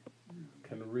unlearning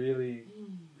can really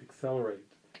accelerate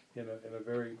in a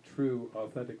very true,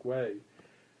 authentic way.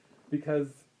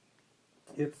 Because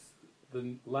it's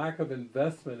the lack of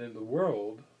investment in the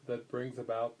world that brings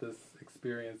about this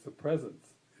experience of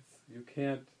presence. You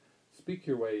can't speak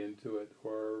your way into it,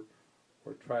 or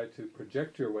try to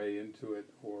project your way into it,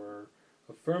 or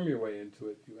affirm your way into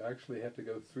it. You actually have to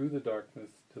go through the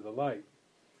darkness to the light.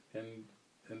 And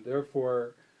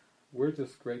therefore, we're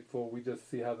just grateful. We just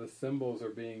see how the symbols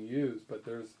are being used, but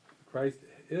Christ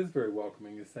is very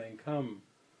welcoming. He's saying, come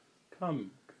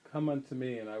unto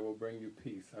me, and I will bring you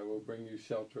peace. I will bring you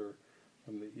shelter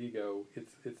from the ego.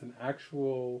 It's an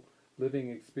actual living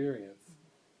experience.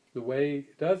 The way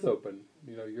does open.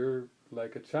 You're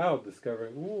like a child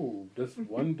discovering, ooh, just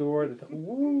one door at a time.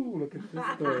 Ooh, look at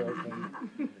this door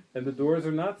open. And the doors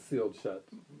are not sealed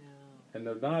shut. No. And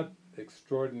they're not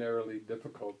extraordinarily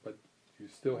difficult, but you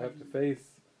still have to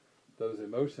face those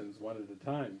emotions one at a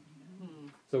time. Mm-hmm.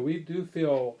 So we do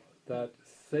feel that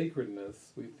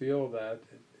sacredness. We feel that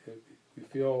we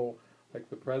feel like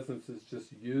the presence is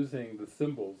just using the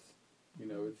symbols.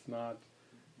 It's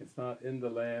not in the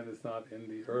land, it's not in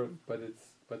the earth, but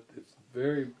it's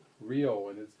very real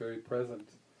and it's very present.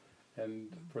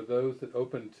 And for those that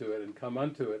open to it and come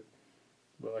unto it,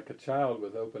 well, like a child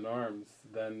with open arms,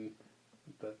 then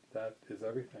that is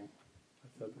everything.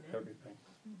 That's everything.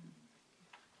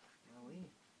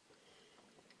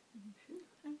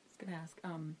 I was going to ask,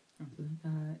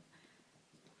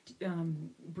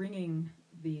 bringing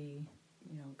the,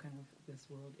 kind of this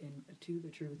world into the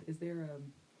truth, is there a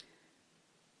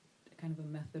kind of a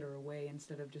method or a way,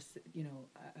 instead of just,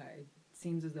 it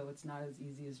seems as though it's not as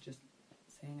easy as just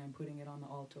saying I'm putting it on the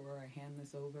altar or I hand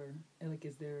this over. Like,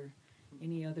 is there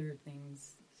any other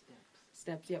things,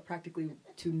 steps, practically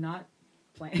to not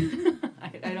plan?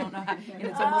 I don't know how, and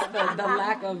it's almost the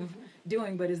lack of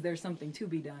doing, but is there something to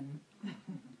be done?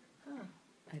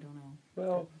 I don't know.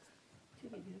 Well,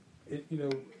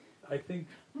 I think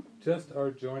just our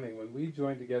joining, when we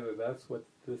join together, that's what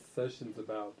this session's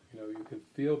about. You can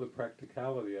feel the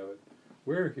practicality of it.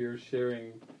 We're here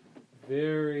sharing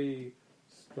very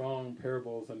strong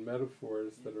parables and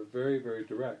metaphors that are very, very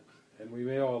direct. And we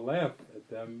may all laugh at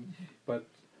them, but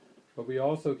we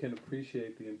also can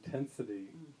appreciate the intensity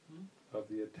of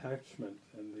the attachment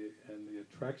and the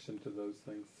attraction to those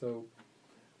things. So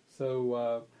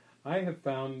I have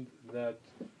found that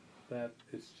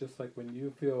it's just like when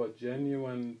you feel a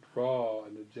genuine draw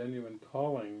and a genuine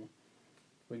calling,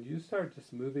 when you start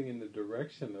just moving in the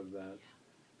direction of that,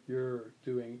 you're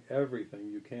doing everything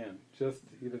you can just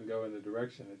to even go in the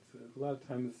direction. It's a lot of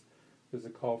times there's a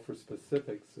call for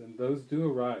specifics, and those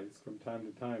do arise from time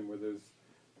to time where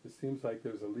it seems like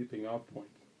there's a leaping off point.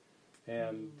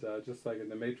 And just like in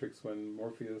the Matrix when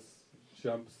Morpheus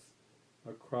jumps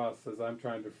across, as I'm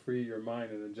trying to free your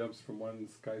mind, and then jumps from one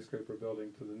skyscraper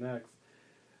building to the next,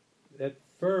 at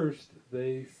first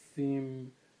they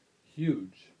seem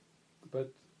huge,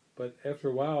 but after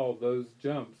a while those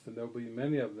jumps, and there'll be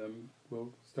many of them,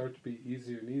 will start to be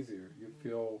easier and easier. You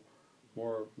feel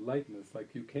more lightness,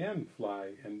 like you can fly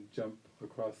and jump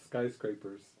across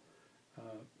skyscrapers.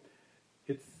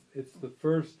 It's the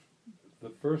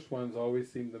first ones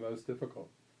always seem the most difficult,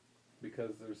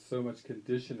 because there's so much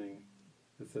conditioning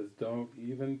that says, don't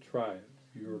even try it.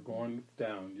 You're going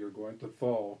down. You're going to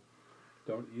fall.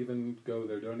 Don't even go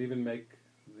there. Don't even make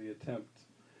the attempt.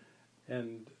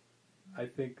 And I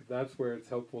think that's where it's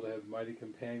helpful to have mighty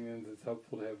companions. It's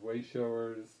helpful to have way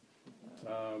showers.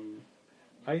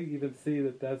 I even see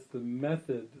that that's the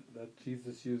method that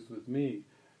Jesus used with me.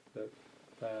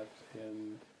 That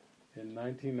in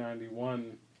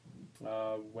 1991,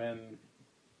 when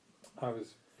I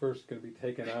was first going to be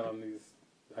taken out on these,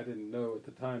 I didn't know at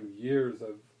the time, years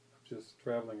of just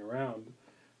traveling around,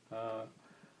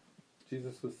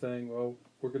 Jesus was saying, well,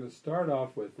 we're going to start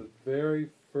off with the very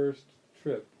first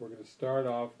trip. We're going to start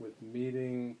off with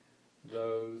meeting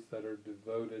those that are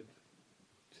devoted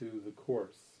to the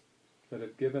Course, that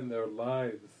have given their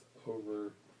lives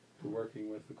over to working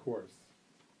with the Course.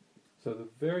 So the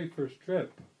very first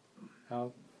trip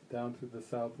out down through the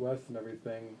Southwest and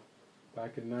everything,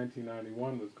 back in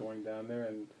 1991, was going down there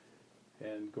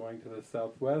and going to the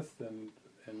Southwest and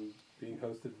being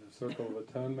hosted at the Circle of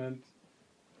Atonement,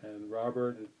 and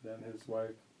Robert, and then his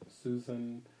wife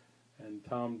Susan, and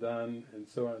Tom Dunn, and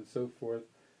so on and so forth,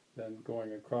 then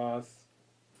going across.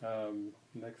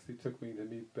 Next he took me to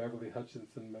meet Beverly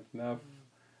Hutchinson McNuff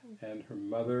and her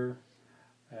mother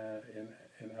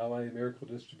in LA Miracle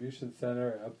Distribution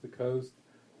Center up the coast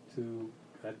to,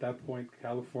 at that point,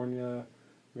 California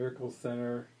Miracle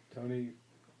Center. Tony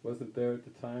wasn't there at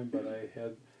the time, but I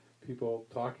had people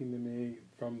talking to me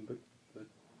from the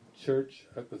church.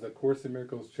 It was a Course in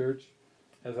Miracles church.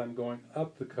 As I'm going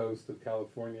up the coast of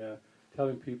California,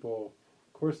 telling people,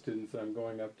 Course students, I'm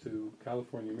going up to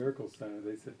California Miracle Center.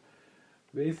 They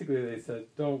said,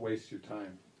 don't waste your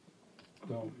time.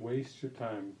 Don't waste your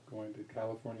time going to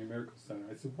California Miracle Center.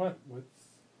 I said, what? What's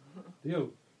the deal?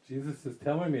 Jesus is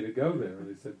telling me to go there.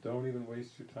 They said, don't even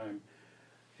waste your time.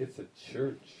 It's a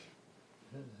church.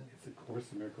 It's a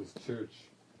Course in Miracles church.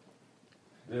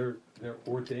 They're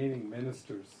ordaining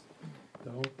ministers.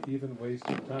 Don't even waste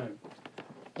your time.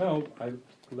 Well, I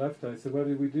left. I said, what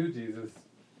did we do, Jesus?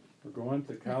 We're going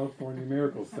to California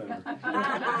Miracle Center.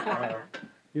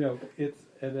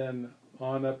 And then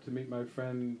on up to meet my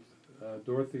friend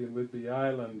Dorothy in Whidbey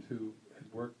Island, who had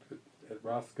worked at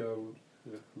Roscoe,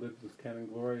 lived with Ken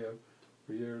and Gloria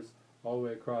for years, all the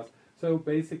way across. So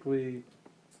basically,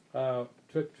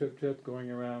 trip, going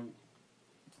around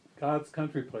God's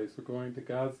Country Place. We're going to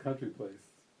God's Country Place,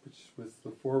 which was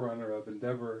the forerunner of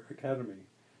Endeavor Academy.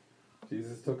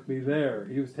 Jesus took me there.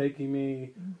 He was taking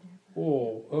me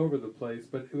all over the place,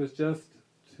 but it was just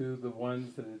to the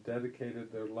ones that had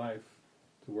dedicated their life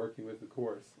to working with the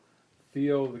Course.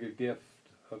 Feel the gift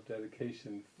of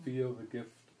dedication. Feel the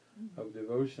gift of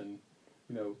devotion.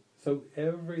 So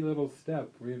every little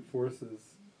step reinforces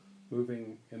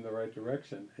moving in the right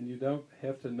direction, and you don't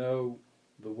have to know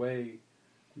the way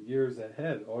years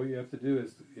ahead. All you have to do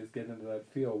is get into that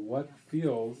feel. What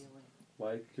feels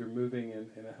like you're moving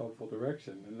in a helpful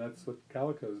direction? And that's what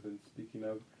Calico's been speaking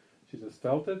of. She just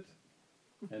felt it,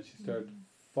 and she started to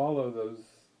follow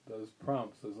those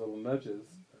prompts, those little nudges,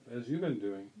 as you've been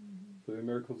doing. Doing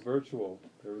Miracles Virtual,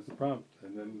 there was a prompt,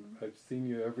 and then I've seen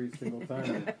you every single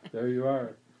time. There you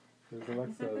are. There's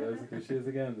Alexa. There she is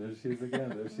again. There she is again.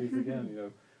 There she is again.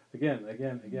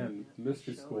 Again.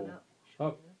 Mystery School.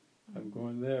 Up. I'm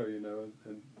going there.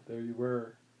 And there you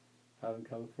were, out in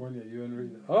California. You and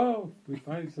Rita. Oh, we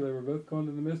find each other. We're both going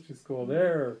to the Mystery School.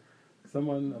 There,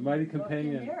 someone, a mighty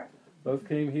companion. Both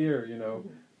came here.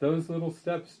 Those little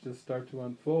steps just start to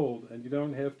unfold, and you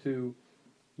don't have to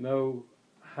know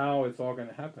how it's all going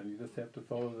to happen. You just have to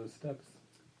follow those steps.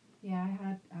 Yeah, I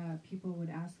had people would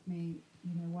ask me,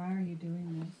 why are you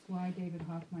doing this? Why David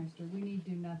Hoffmeister? We need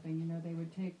do nothing. They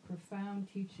would take profound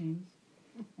teachings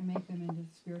and make them into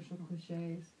spiritual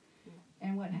cliches.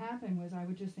 And what happened was I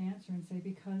would just answer and say,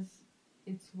 because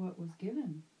it's what was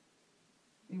given.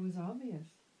 It was obvious.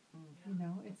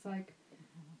 It's like,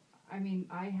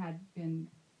 I had been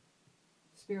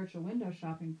spiritual window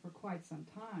shopping for quite some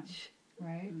time,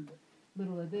 right?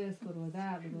 Little of this, little of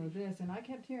that, little of this. And I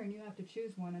kept hearing, you have to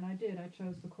choose one. And I did. I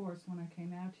chose the Course when I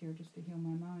came out here just to heal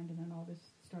my mind. And then all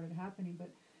this started happening.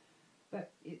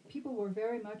 But people were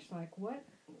very much like, what?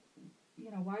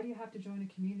 Why do you have to join a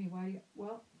community?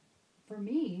 Well, for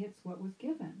me, it's what was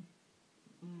given.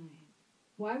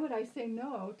 Why would I say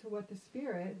no to what the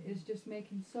Spirit is just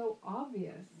making so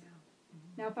obvious?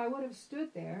 Now, if I would have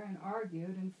stood there and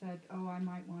argued and said, oh, I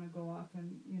might want to go off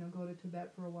and, go to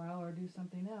Tibet for a while or do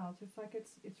something else, it's like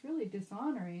it's really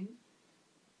dishonoring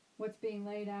what's being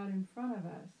laid out in front of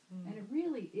us. And it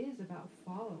really is about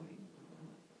following.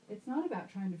 It's not about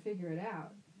trying to figure it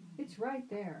out. It's right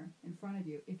there in front of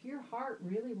you. If your heart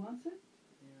really wants it,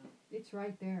 it's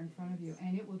right there in front of you.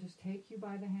 And it will just take you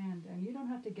by the hand. And you don't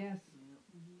have to guess.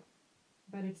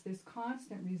 But it's this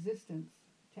constant resistance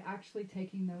to actually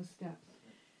taking those steps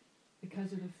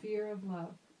because of the fear of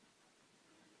love.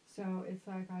 So it's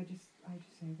like I just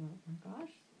say, well, my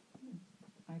gosh,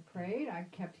 I prayed, I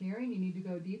kept hearing, you need to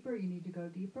go deeper, you need to go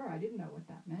deeper. I didn't know what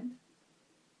that meant.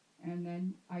 And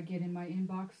then I get in my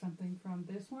inbox something from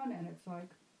this one, and it's like,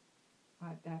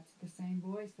 that's the same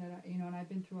voice that and I've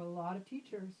been through a lot of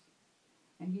teachers,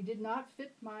 and he did not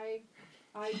fit my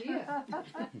idea.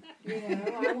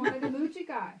 I wanted a moochie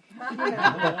guy.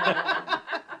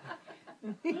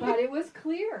 But it was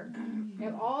clear.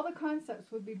 And all the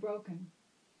concepts would be broken.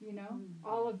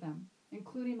 All of them,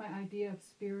 including my idea of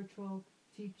spiritual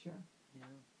teacher.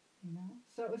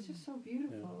 So it was just so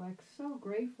beautiful, so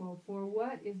grateful for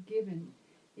what is given.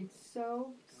 It's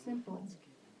so simple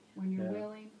when you're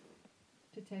willing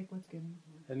to take what's given.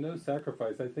 And no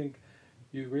sacrifice. I think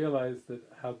you realize that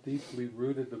how deeply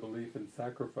rooted the belief in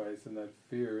sacrifice and that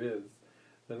fear is,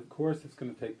 that of course it's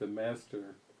going to take the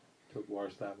master to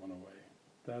wash that one away.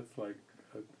 That's like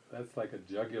a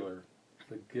jugular.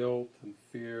 The guilt and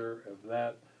fear of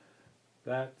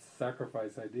that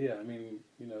sacrifice idea.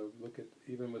 Look at,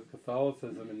 even with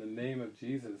Catholicism, in the name of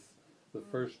Jesus, the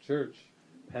first church,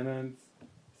 penance,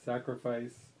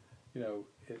 sacrifice,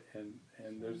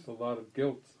 and there's a lot of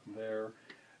guilt there,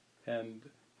 and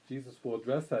Jesus will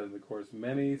address that in the Course.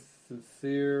 Many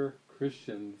sincere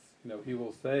Christians, he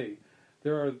will say,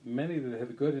 there are many that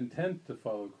have good intent to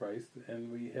follow Christ,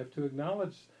 and we have to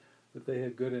acknowledge that they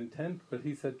had good intent, but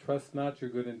he said, trust not your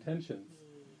good intentions.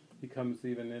 He comes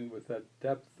even in with that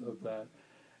depth of that.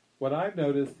 What I've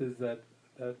noticed is that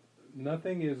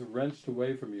nothing is wrenched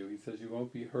away from you. He says you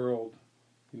won't be hurled,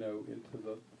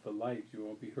 into the light. You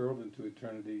won't be hurled into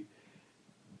eternity.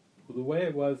 Well, the way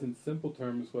it was in simple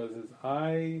terms was as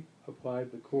I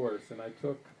applied the Course, and I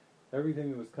took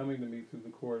everything that was coming to me through the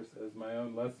Course as my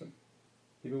own lesson.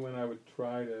 Even when I would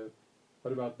try to,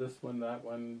 what about this one, that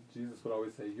one, Jesus would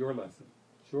always say, your lesson,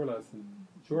 sure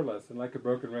lesson, like a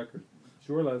broken record. It's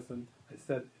your lesson. I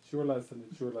said, it's your lesson,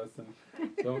 it's your lesson.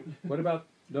 What about,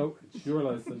 no, it's your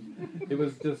lesson. It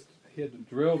was just, he had to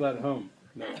drill that home.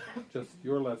 No, just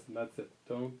your lesson, that's it.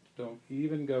 Don't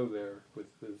even go there with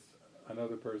this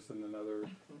another person, another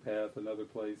path, another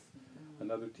place,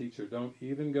 another teacher. Don't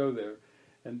even go there.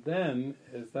 And then,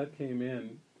 as that came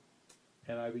in,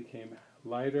 and I became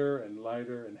lighter and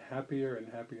lighter and happier and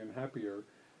happier and happier,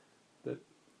 that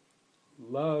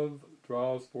love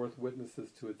draws forth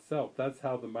witnesses to itself. That's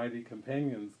how the mighty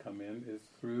companions come in, is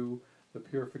through the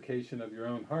purification of your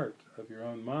own heart, of your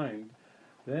own mind.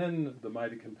 Then the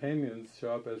mighty companions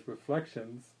show up as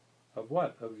reflections of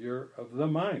what? Of the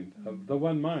mind, of the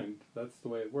one mind. That's the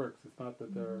way it works. It's not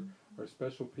that there are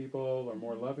special people or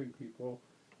more loving people.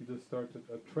 You just start to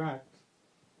attract,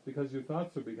 because your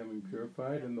thoughts are becoming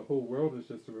purified and the whole world is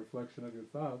just a reflection of your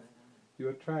thoughts. You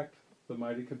attract the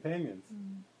mighty companions.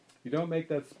 You don't make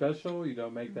that special, you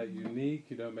don't make that unique,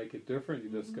 you don't make it different,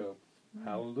 you just go,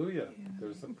 hallelujah,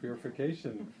 there's some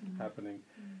purification happening.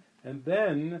 And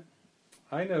then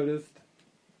I noticed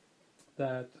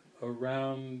that it was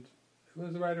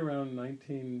right around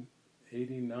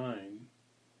 1989,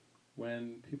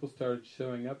 when people started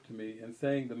showing up to me and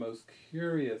saying the most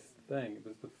curious thing. It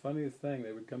was the funniest thing.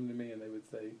 They would come to me and they would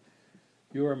say,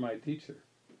 you are my teacher.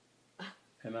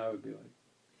 And I would be like,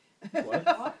 what?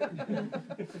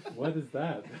 What is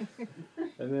that?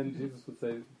 And then Jesus would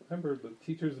say, remember the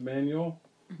teacher's manual?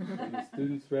 When the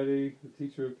student's ready, the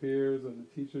teacher appears, and the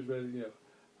teacher's ready,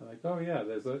 I'm like, oh yeah,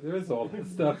 there is all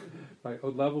this stuff, right?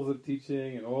 Levels of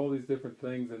teaching and all these different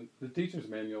things, and the teacher's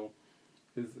manual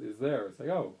is there. It's like,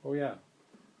 oh yeah,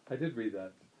 I did read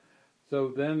that. So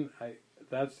then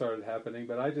that started happening,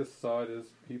 but I just saw it as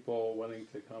people wanting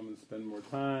to come and spend more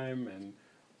time and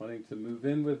wanting to move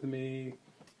in with me,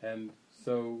 and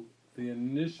so the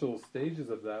initial stages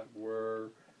of that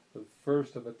were the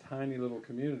first of a tiny little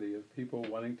community of people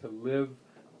wanting to live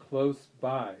close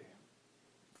by.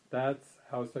 That's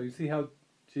how. So you see how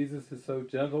Jesus is so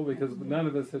gentle, because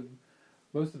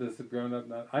most of us had grown up.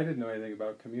 I didn't know anything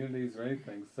about communities or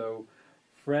anything. So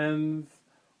friends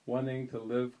wanting to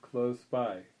live close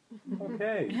by.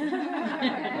 Okay,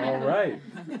 all right,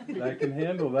 I can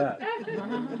handle that.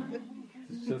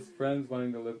 It's just friends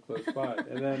wanting to live close by,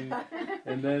 and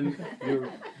then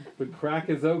the crack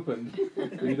is opened.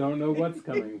 You don't know what's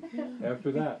coming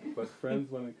after that, but friends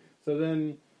wanting. So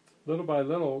then, little by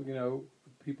little,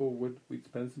 we'd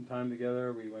spend some time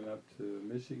together. We went up to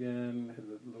Michigan, had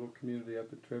a little community up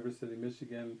at Traverse City,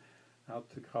 Michigan, out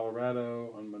to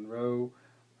Colorado on Monroe,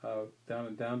 down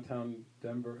in downtown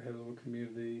Denver, had a little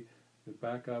community.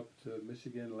 Back up to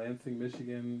Michigan, Lansing,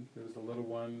 Michigan. There was a little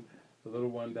one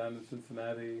down in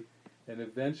Cincinnati, and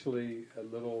eventually a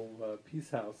little peace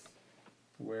house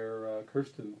where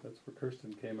Kirsten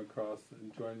came across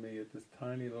and joined me at this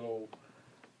tiny little,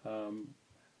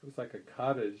 it was like a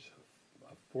cottage,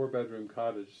 a 4-bedroom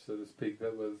cottage, so to speak,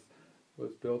 that was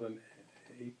built in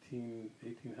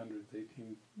 1800s,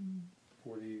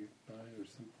 1849 or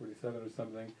 47 or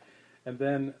something. And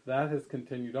then that has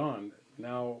continued on.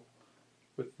 Now,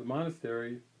 with the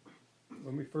monastery,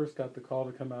 when we first got the call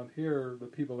to come out here, the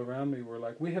people around me were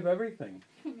like, "We have everything.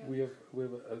 We have a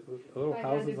little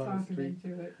houses on the street."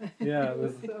 Yeah, it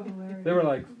was. So hilarious. They were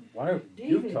like, "Why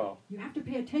David, Utah? You have to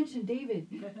pay attention, David.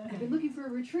 I've been looking for a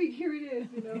retreat. Here it is.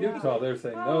 Utah." They're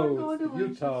saying, Oh, I'm "No, going it's to lunch with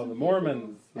Utah, some the people."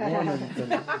 Mormons,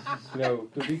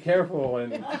 and to be careful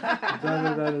and da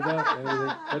da da da da." And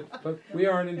everything. But we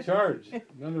aren't in charge.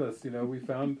 None of us. We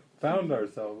found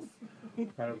ourselves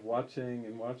kind of watching,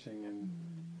 and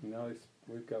now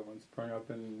we've got one sprung up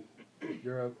in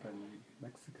Europe and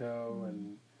Mexico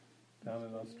and down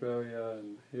in Australia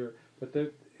and here. But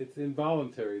it's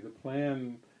involuntary. The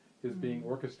plan is being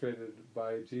orchestrated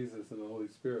by Jesus and the Holy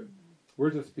Spirit. We're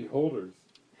just beholders.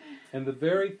 And the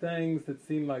very things that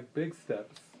seem like big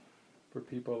steps for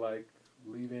people, like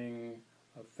leaving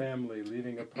a family,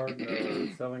 leaving a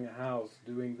partner, selling a house,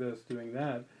 doing this, doing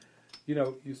that,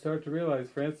 you start to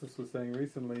realize, Francis was saying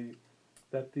recently,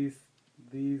 that these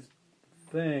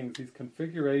things, these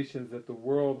configurations that the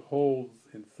world holds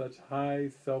in such high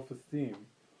self-esteem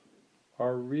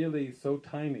are really so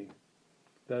tiny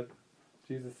that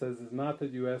Jesus says it's not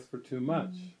that you ask for too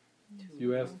much,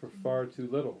 you ask for far too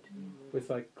little. It's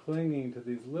like clinging to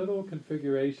these little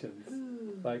configurations,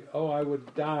 like, oh, I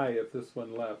would die if this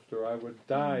one left, or I would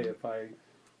die if I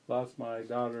lost my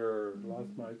daughter, or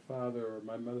lost my father, or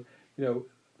my mother.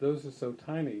 Those are so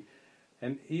tiny.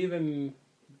 And even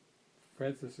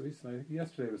Francis recently, I think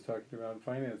yesterday, was talking about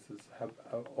finances,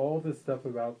 all this stuff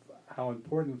about how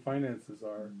important finances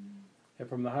are. And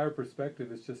from the higher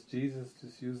perspective, it's just Jesus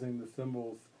just using the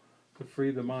symbols to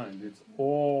free the mind. It's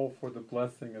all for the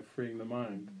blessing of freeing the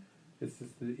mind. It's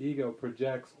just the ego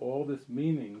projects all this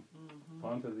meaning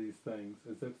onto these things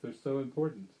as if they're so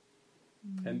important.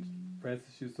 And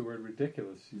Francis used the word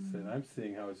ridiculous. She said, I'm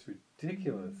seeing how it's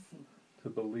ridiculous to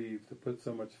believe, to put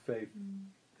so much faith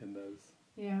in those.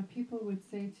 Yeah, people would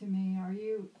say to me, are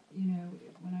you,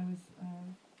 when I was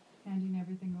handing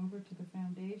everything over to the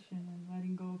foundation and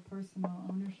letting go of personal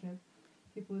ownership,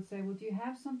 people would say, well, do you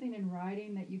have something in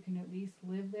writing that you can at least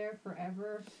live there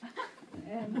forever?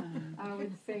 And I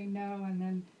would say no, and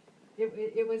then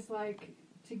it was like,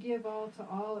 to give all to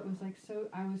all, it was like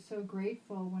I was so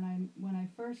grateful when I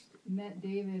first met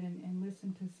David and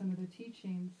listened to some of the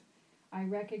teachings. I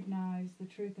recognized the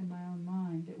truth in my own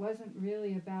mind. It wasn't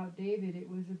really about David. It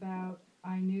was about,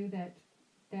 I knew that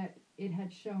it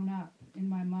had shown up in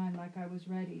my mind like I was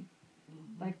ready.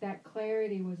 Like that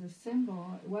clarity was a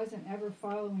symbol. It wasn't ever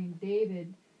following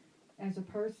David as a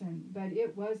person, but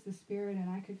it was the Spirit, and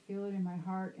I could feel it in my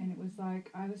heart, and it was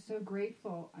like, I was so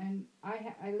grateful. And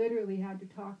I literally had to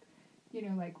talk,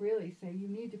 like really say, you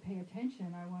need to pay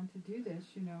attention. I want to do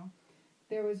this,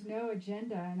 There was no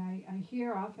agenda, and I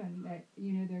hear often that,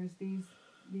 there's these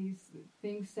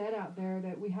things said out there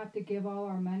that we have to give all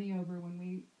our money over when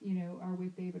we, are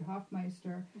with David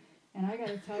Hoffmeister. And I got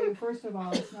to tell you, first of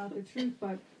all, it's not the truth,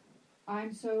 but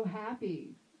I'm so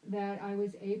happy that I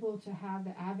was able to have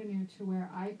the avenue to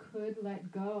where I could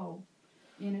let go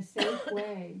in a safe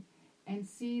way and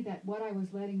see that what I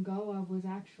was letting go of was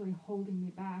actually holding me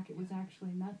back. It was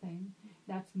actually nothing.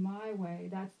 That's my way.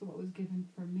 That's what was given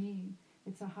for me.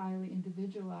 It's a highly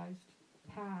individualized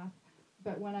path.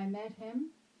 But when I met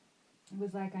him, it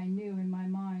was like I knew in my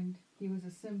mind he was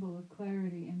a symbol of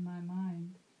clarity in my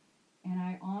mind. And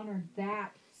I honored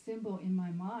that symbol in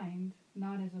my mind,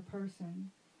 not as a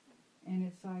person. And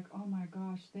it's like, oh my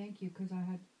gosh, thank you, because I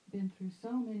had been through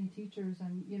so many teachers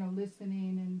and,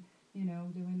 listening and,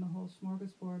 doing the whole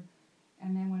smorgasbord.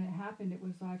 And then when it happened, it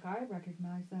was like I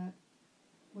recognized that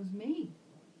was me.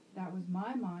 That was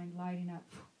my mind lighting up.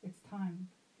 It's time.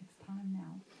 It's time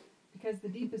now. Because the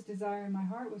deepest desire in my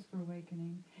heart was for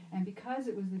awakening. And because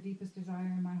it was the deepest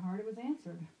desire in my heart, it was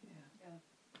answered.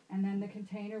 And then the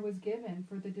container was given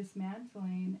for the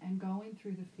dismantling and going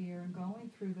through the fear and going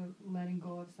through the letting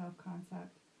go of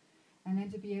self-concept. And then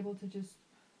to be able to just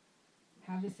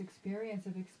have this experience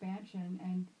of expansion,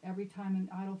 and every time an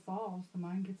idol falls, the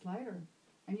mind gets lighter.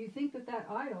 And you think that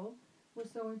idol was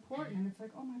so important, and it's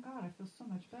like, oh my God, I feel so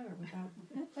much better without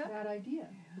that idea.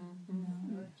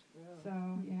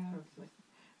 So, yeah.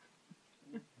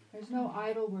 There's no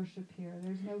idol worship here.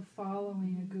 There's no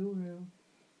following a guru.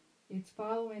 It's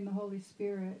following the Holy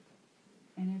Spirit,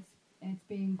 and it's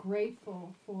being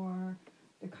grateful for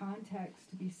the context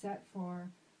to be set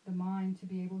for the mind to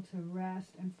be able to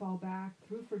rest and fall back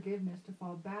through forgiveness, to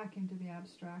fall back into the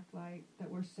abstract light that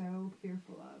we're so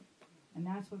fearful of. And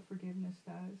that's what forgiveness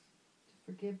does, to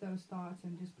forgive those thoughts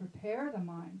and just prepare the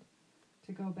mind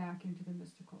to go back into the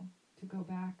mystical, to go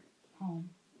back home.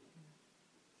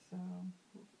 So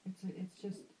it's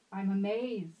just, I'm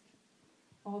amazed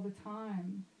all the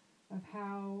time of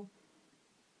how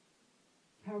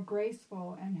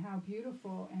graceful and how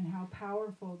beautiful and how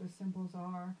powerful the symbols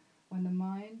are when the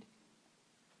mind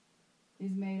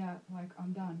is made up, like,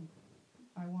 I'm done.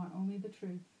 I want only the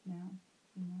truth now,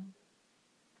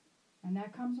 And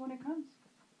that comes when it comes.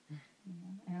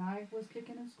 And I was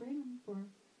kicking and screaming for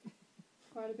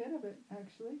quite a bit of it,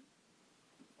 actually.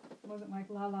 It wasn't like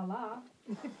la la la.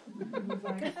 It was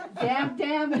like damn.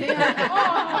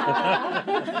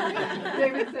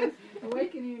 David says,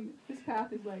 awakening, this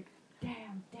path is like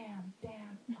damn.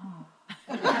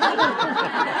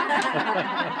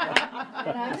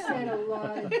 And I've said a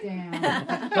lot of damn.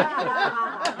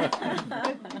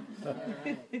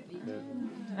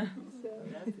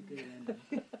 That's a good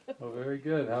one. Well, very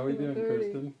good. How are we doing, 30.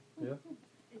 Kristen? Yeah?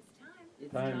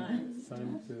 It's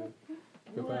Time to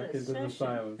go What back a into the session.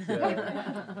 silence.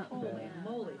 Yeah. Holy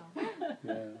moly.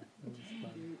 Yeah. That was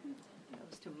fun. That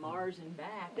was to Mars and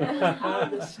back. That was out of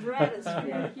the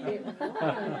stratosphere. It was.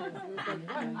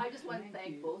 I just want to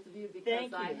thank both of you because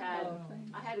Thank you.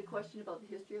 I had a question about the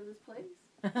history of this place.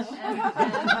 And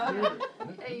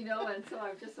so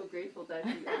I'm just so grateful that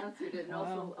you answered it, and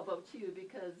also about you,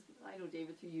 because I know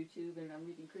David through YouTube, and I'm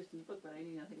reading Kristen's book, but I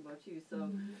knew nothing about you.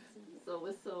 So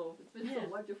it's been so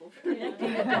wonderful for me.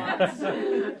 So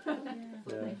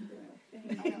thank you very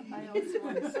much. I also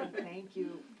want to say thank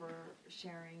you for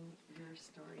sharing your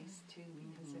stories too,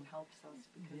 because it helps us,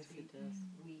 because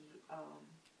we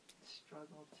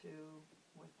struggle too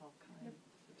with all kinds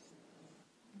of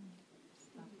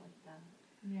stuff like that.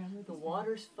 Yeah, The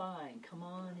water's fine. Come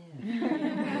on in.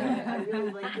 I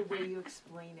really like the way you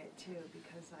explain it too,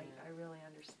 because I really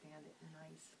understand it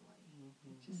nicely.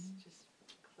 It just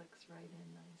clicks right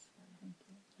in nicely. Thank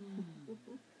you.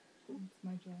 It's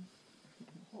my joy.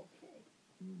 Okay.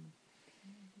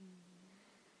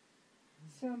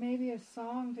 So maybe a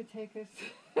song to take us.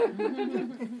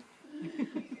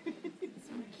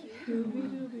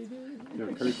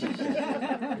 Your Kristen.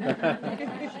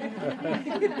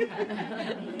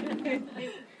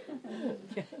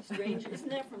 Strangers, isn't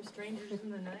that from Strangers in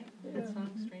the Night? That song,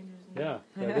 Strangers in the Yeah, Night?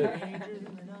 that is. Strangers in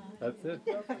the Night. That's it.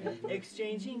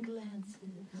 Exchanging glances.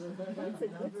 That's a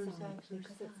good Numbers song after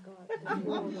because it's got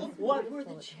What were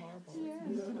the chances?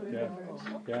 Yeah.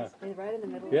 It's right in the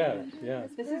middle. Yeah, of it. yeah.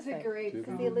 It's This is a perfect. great It's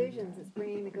song. The illusions. It's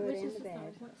bringing the good and the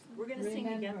bad. We're going to sing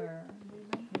together.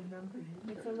 Remember.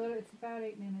 It's about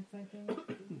 8 minutes, I think.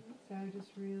 So I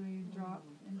just really drop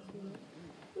into it.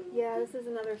 Yeah, this is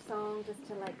another song just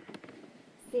to like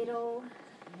settle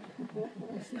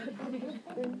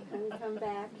and come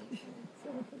back.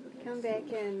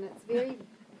 And it's very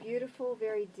beautiful,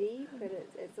 very deep, but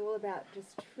it's all about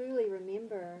just truly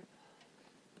remember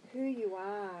who you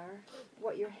are,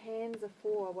 what your hands are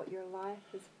for, what your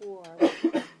life is for,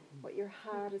 what your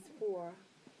heart is for.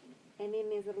 And then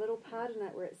there's a little part in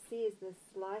it where it says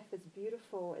this life is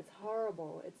beautiful, it's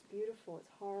horrible, it's beautiful, it's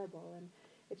horrible. And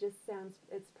it just sounds,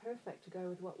 it's perfect to go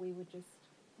with what we were just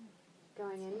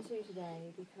going into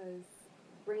today, because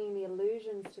bringing the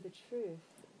illusions to the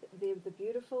truth, the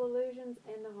beautiful illusions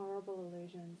and the horrible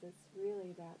illusions. It's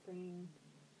really about bringing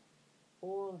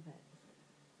all of it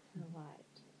to the light.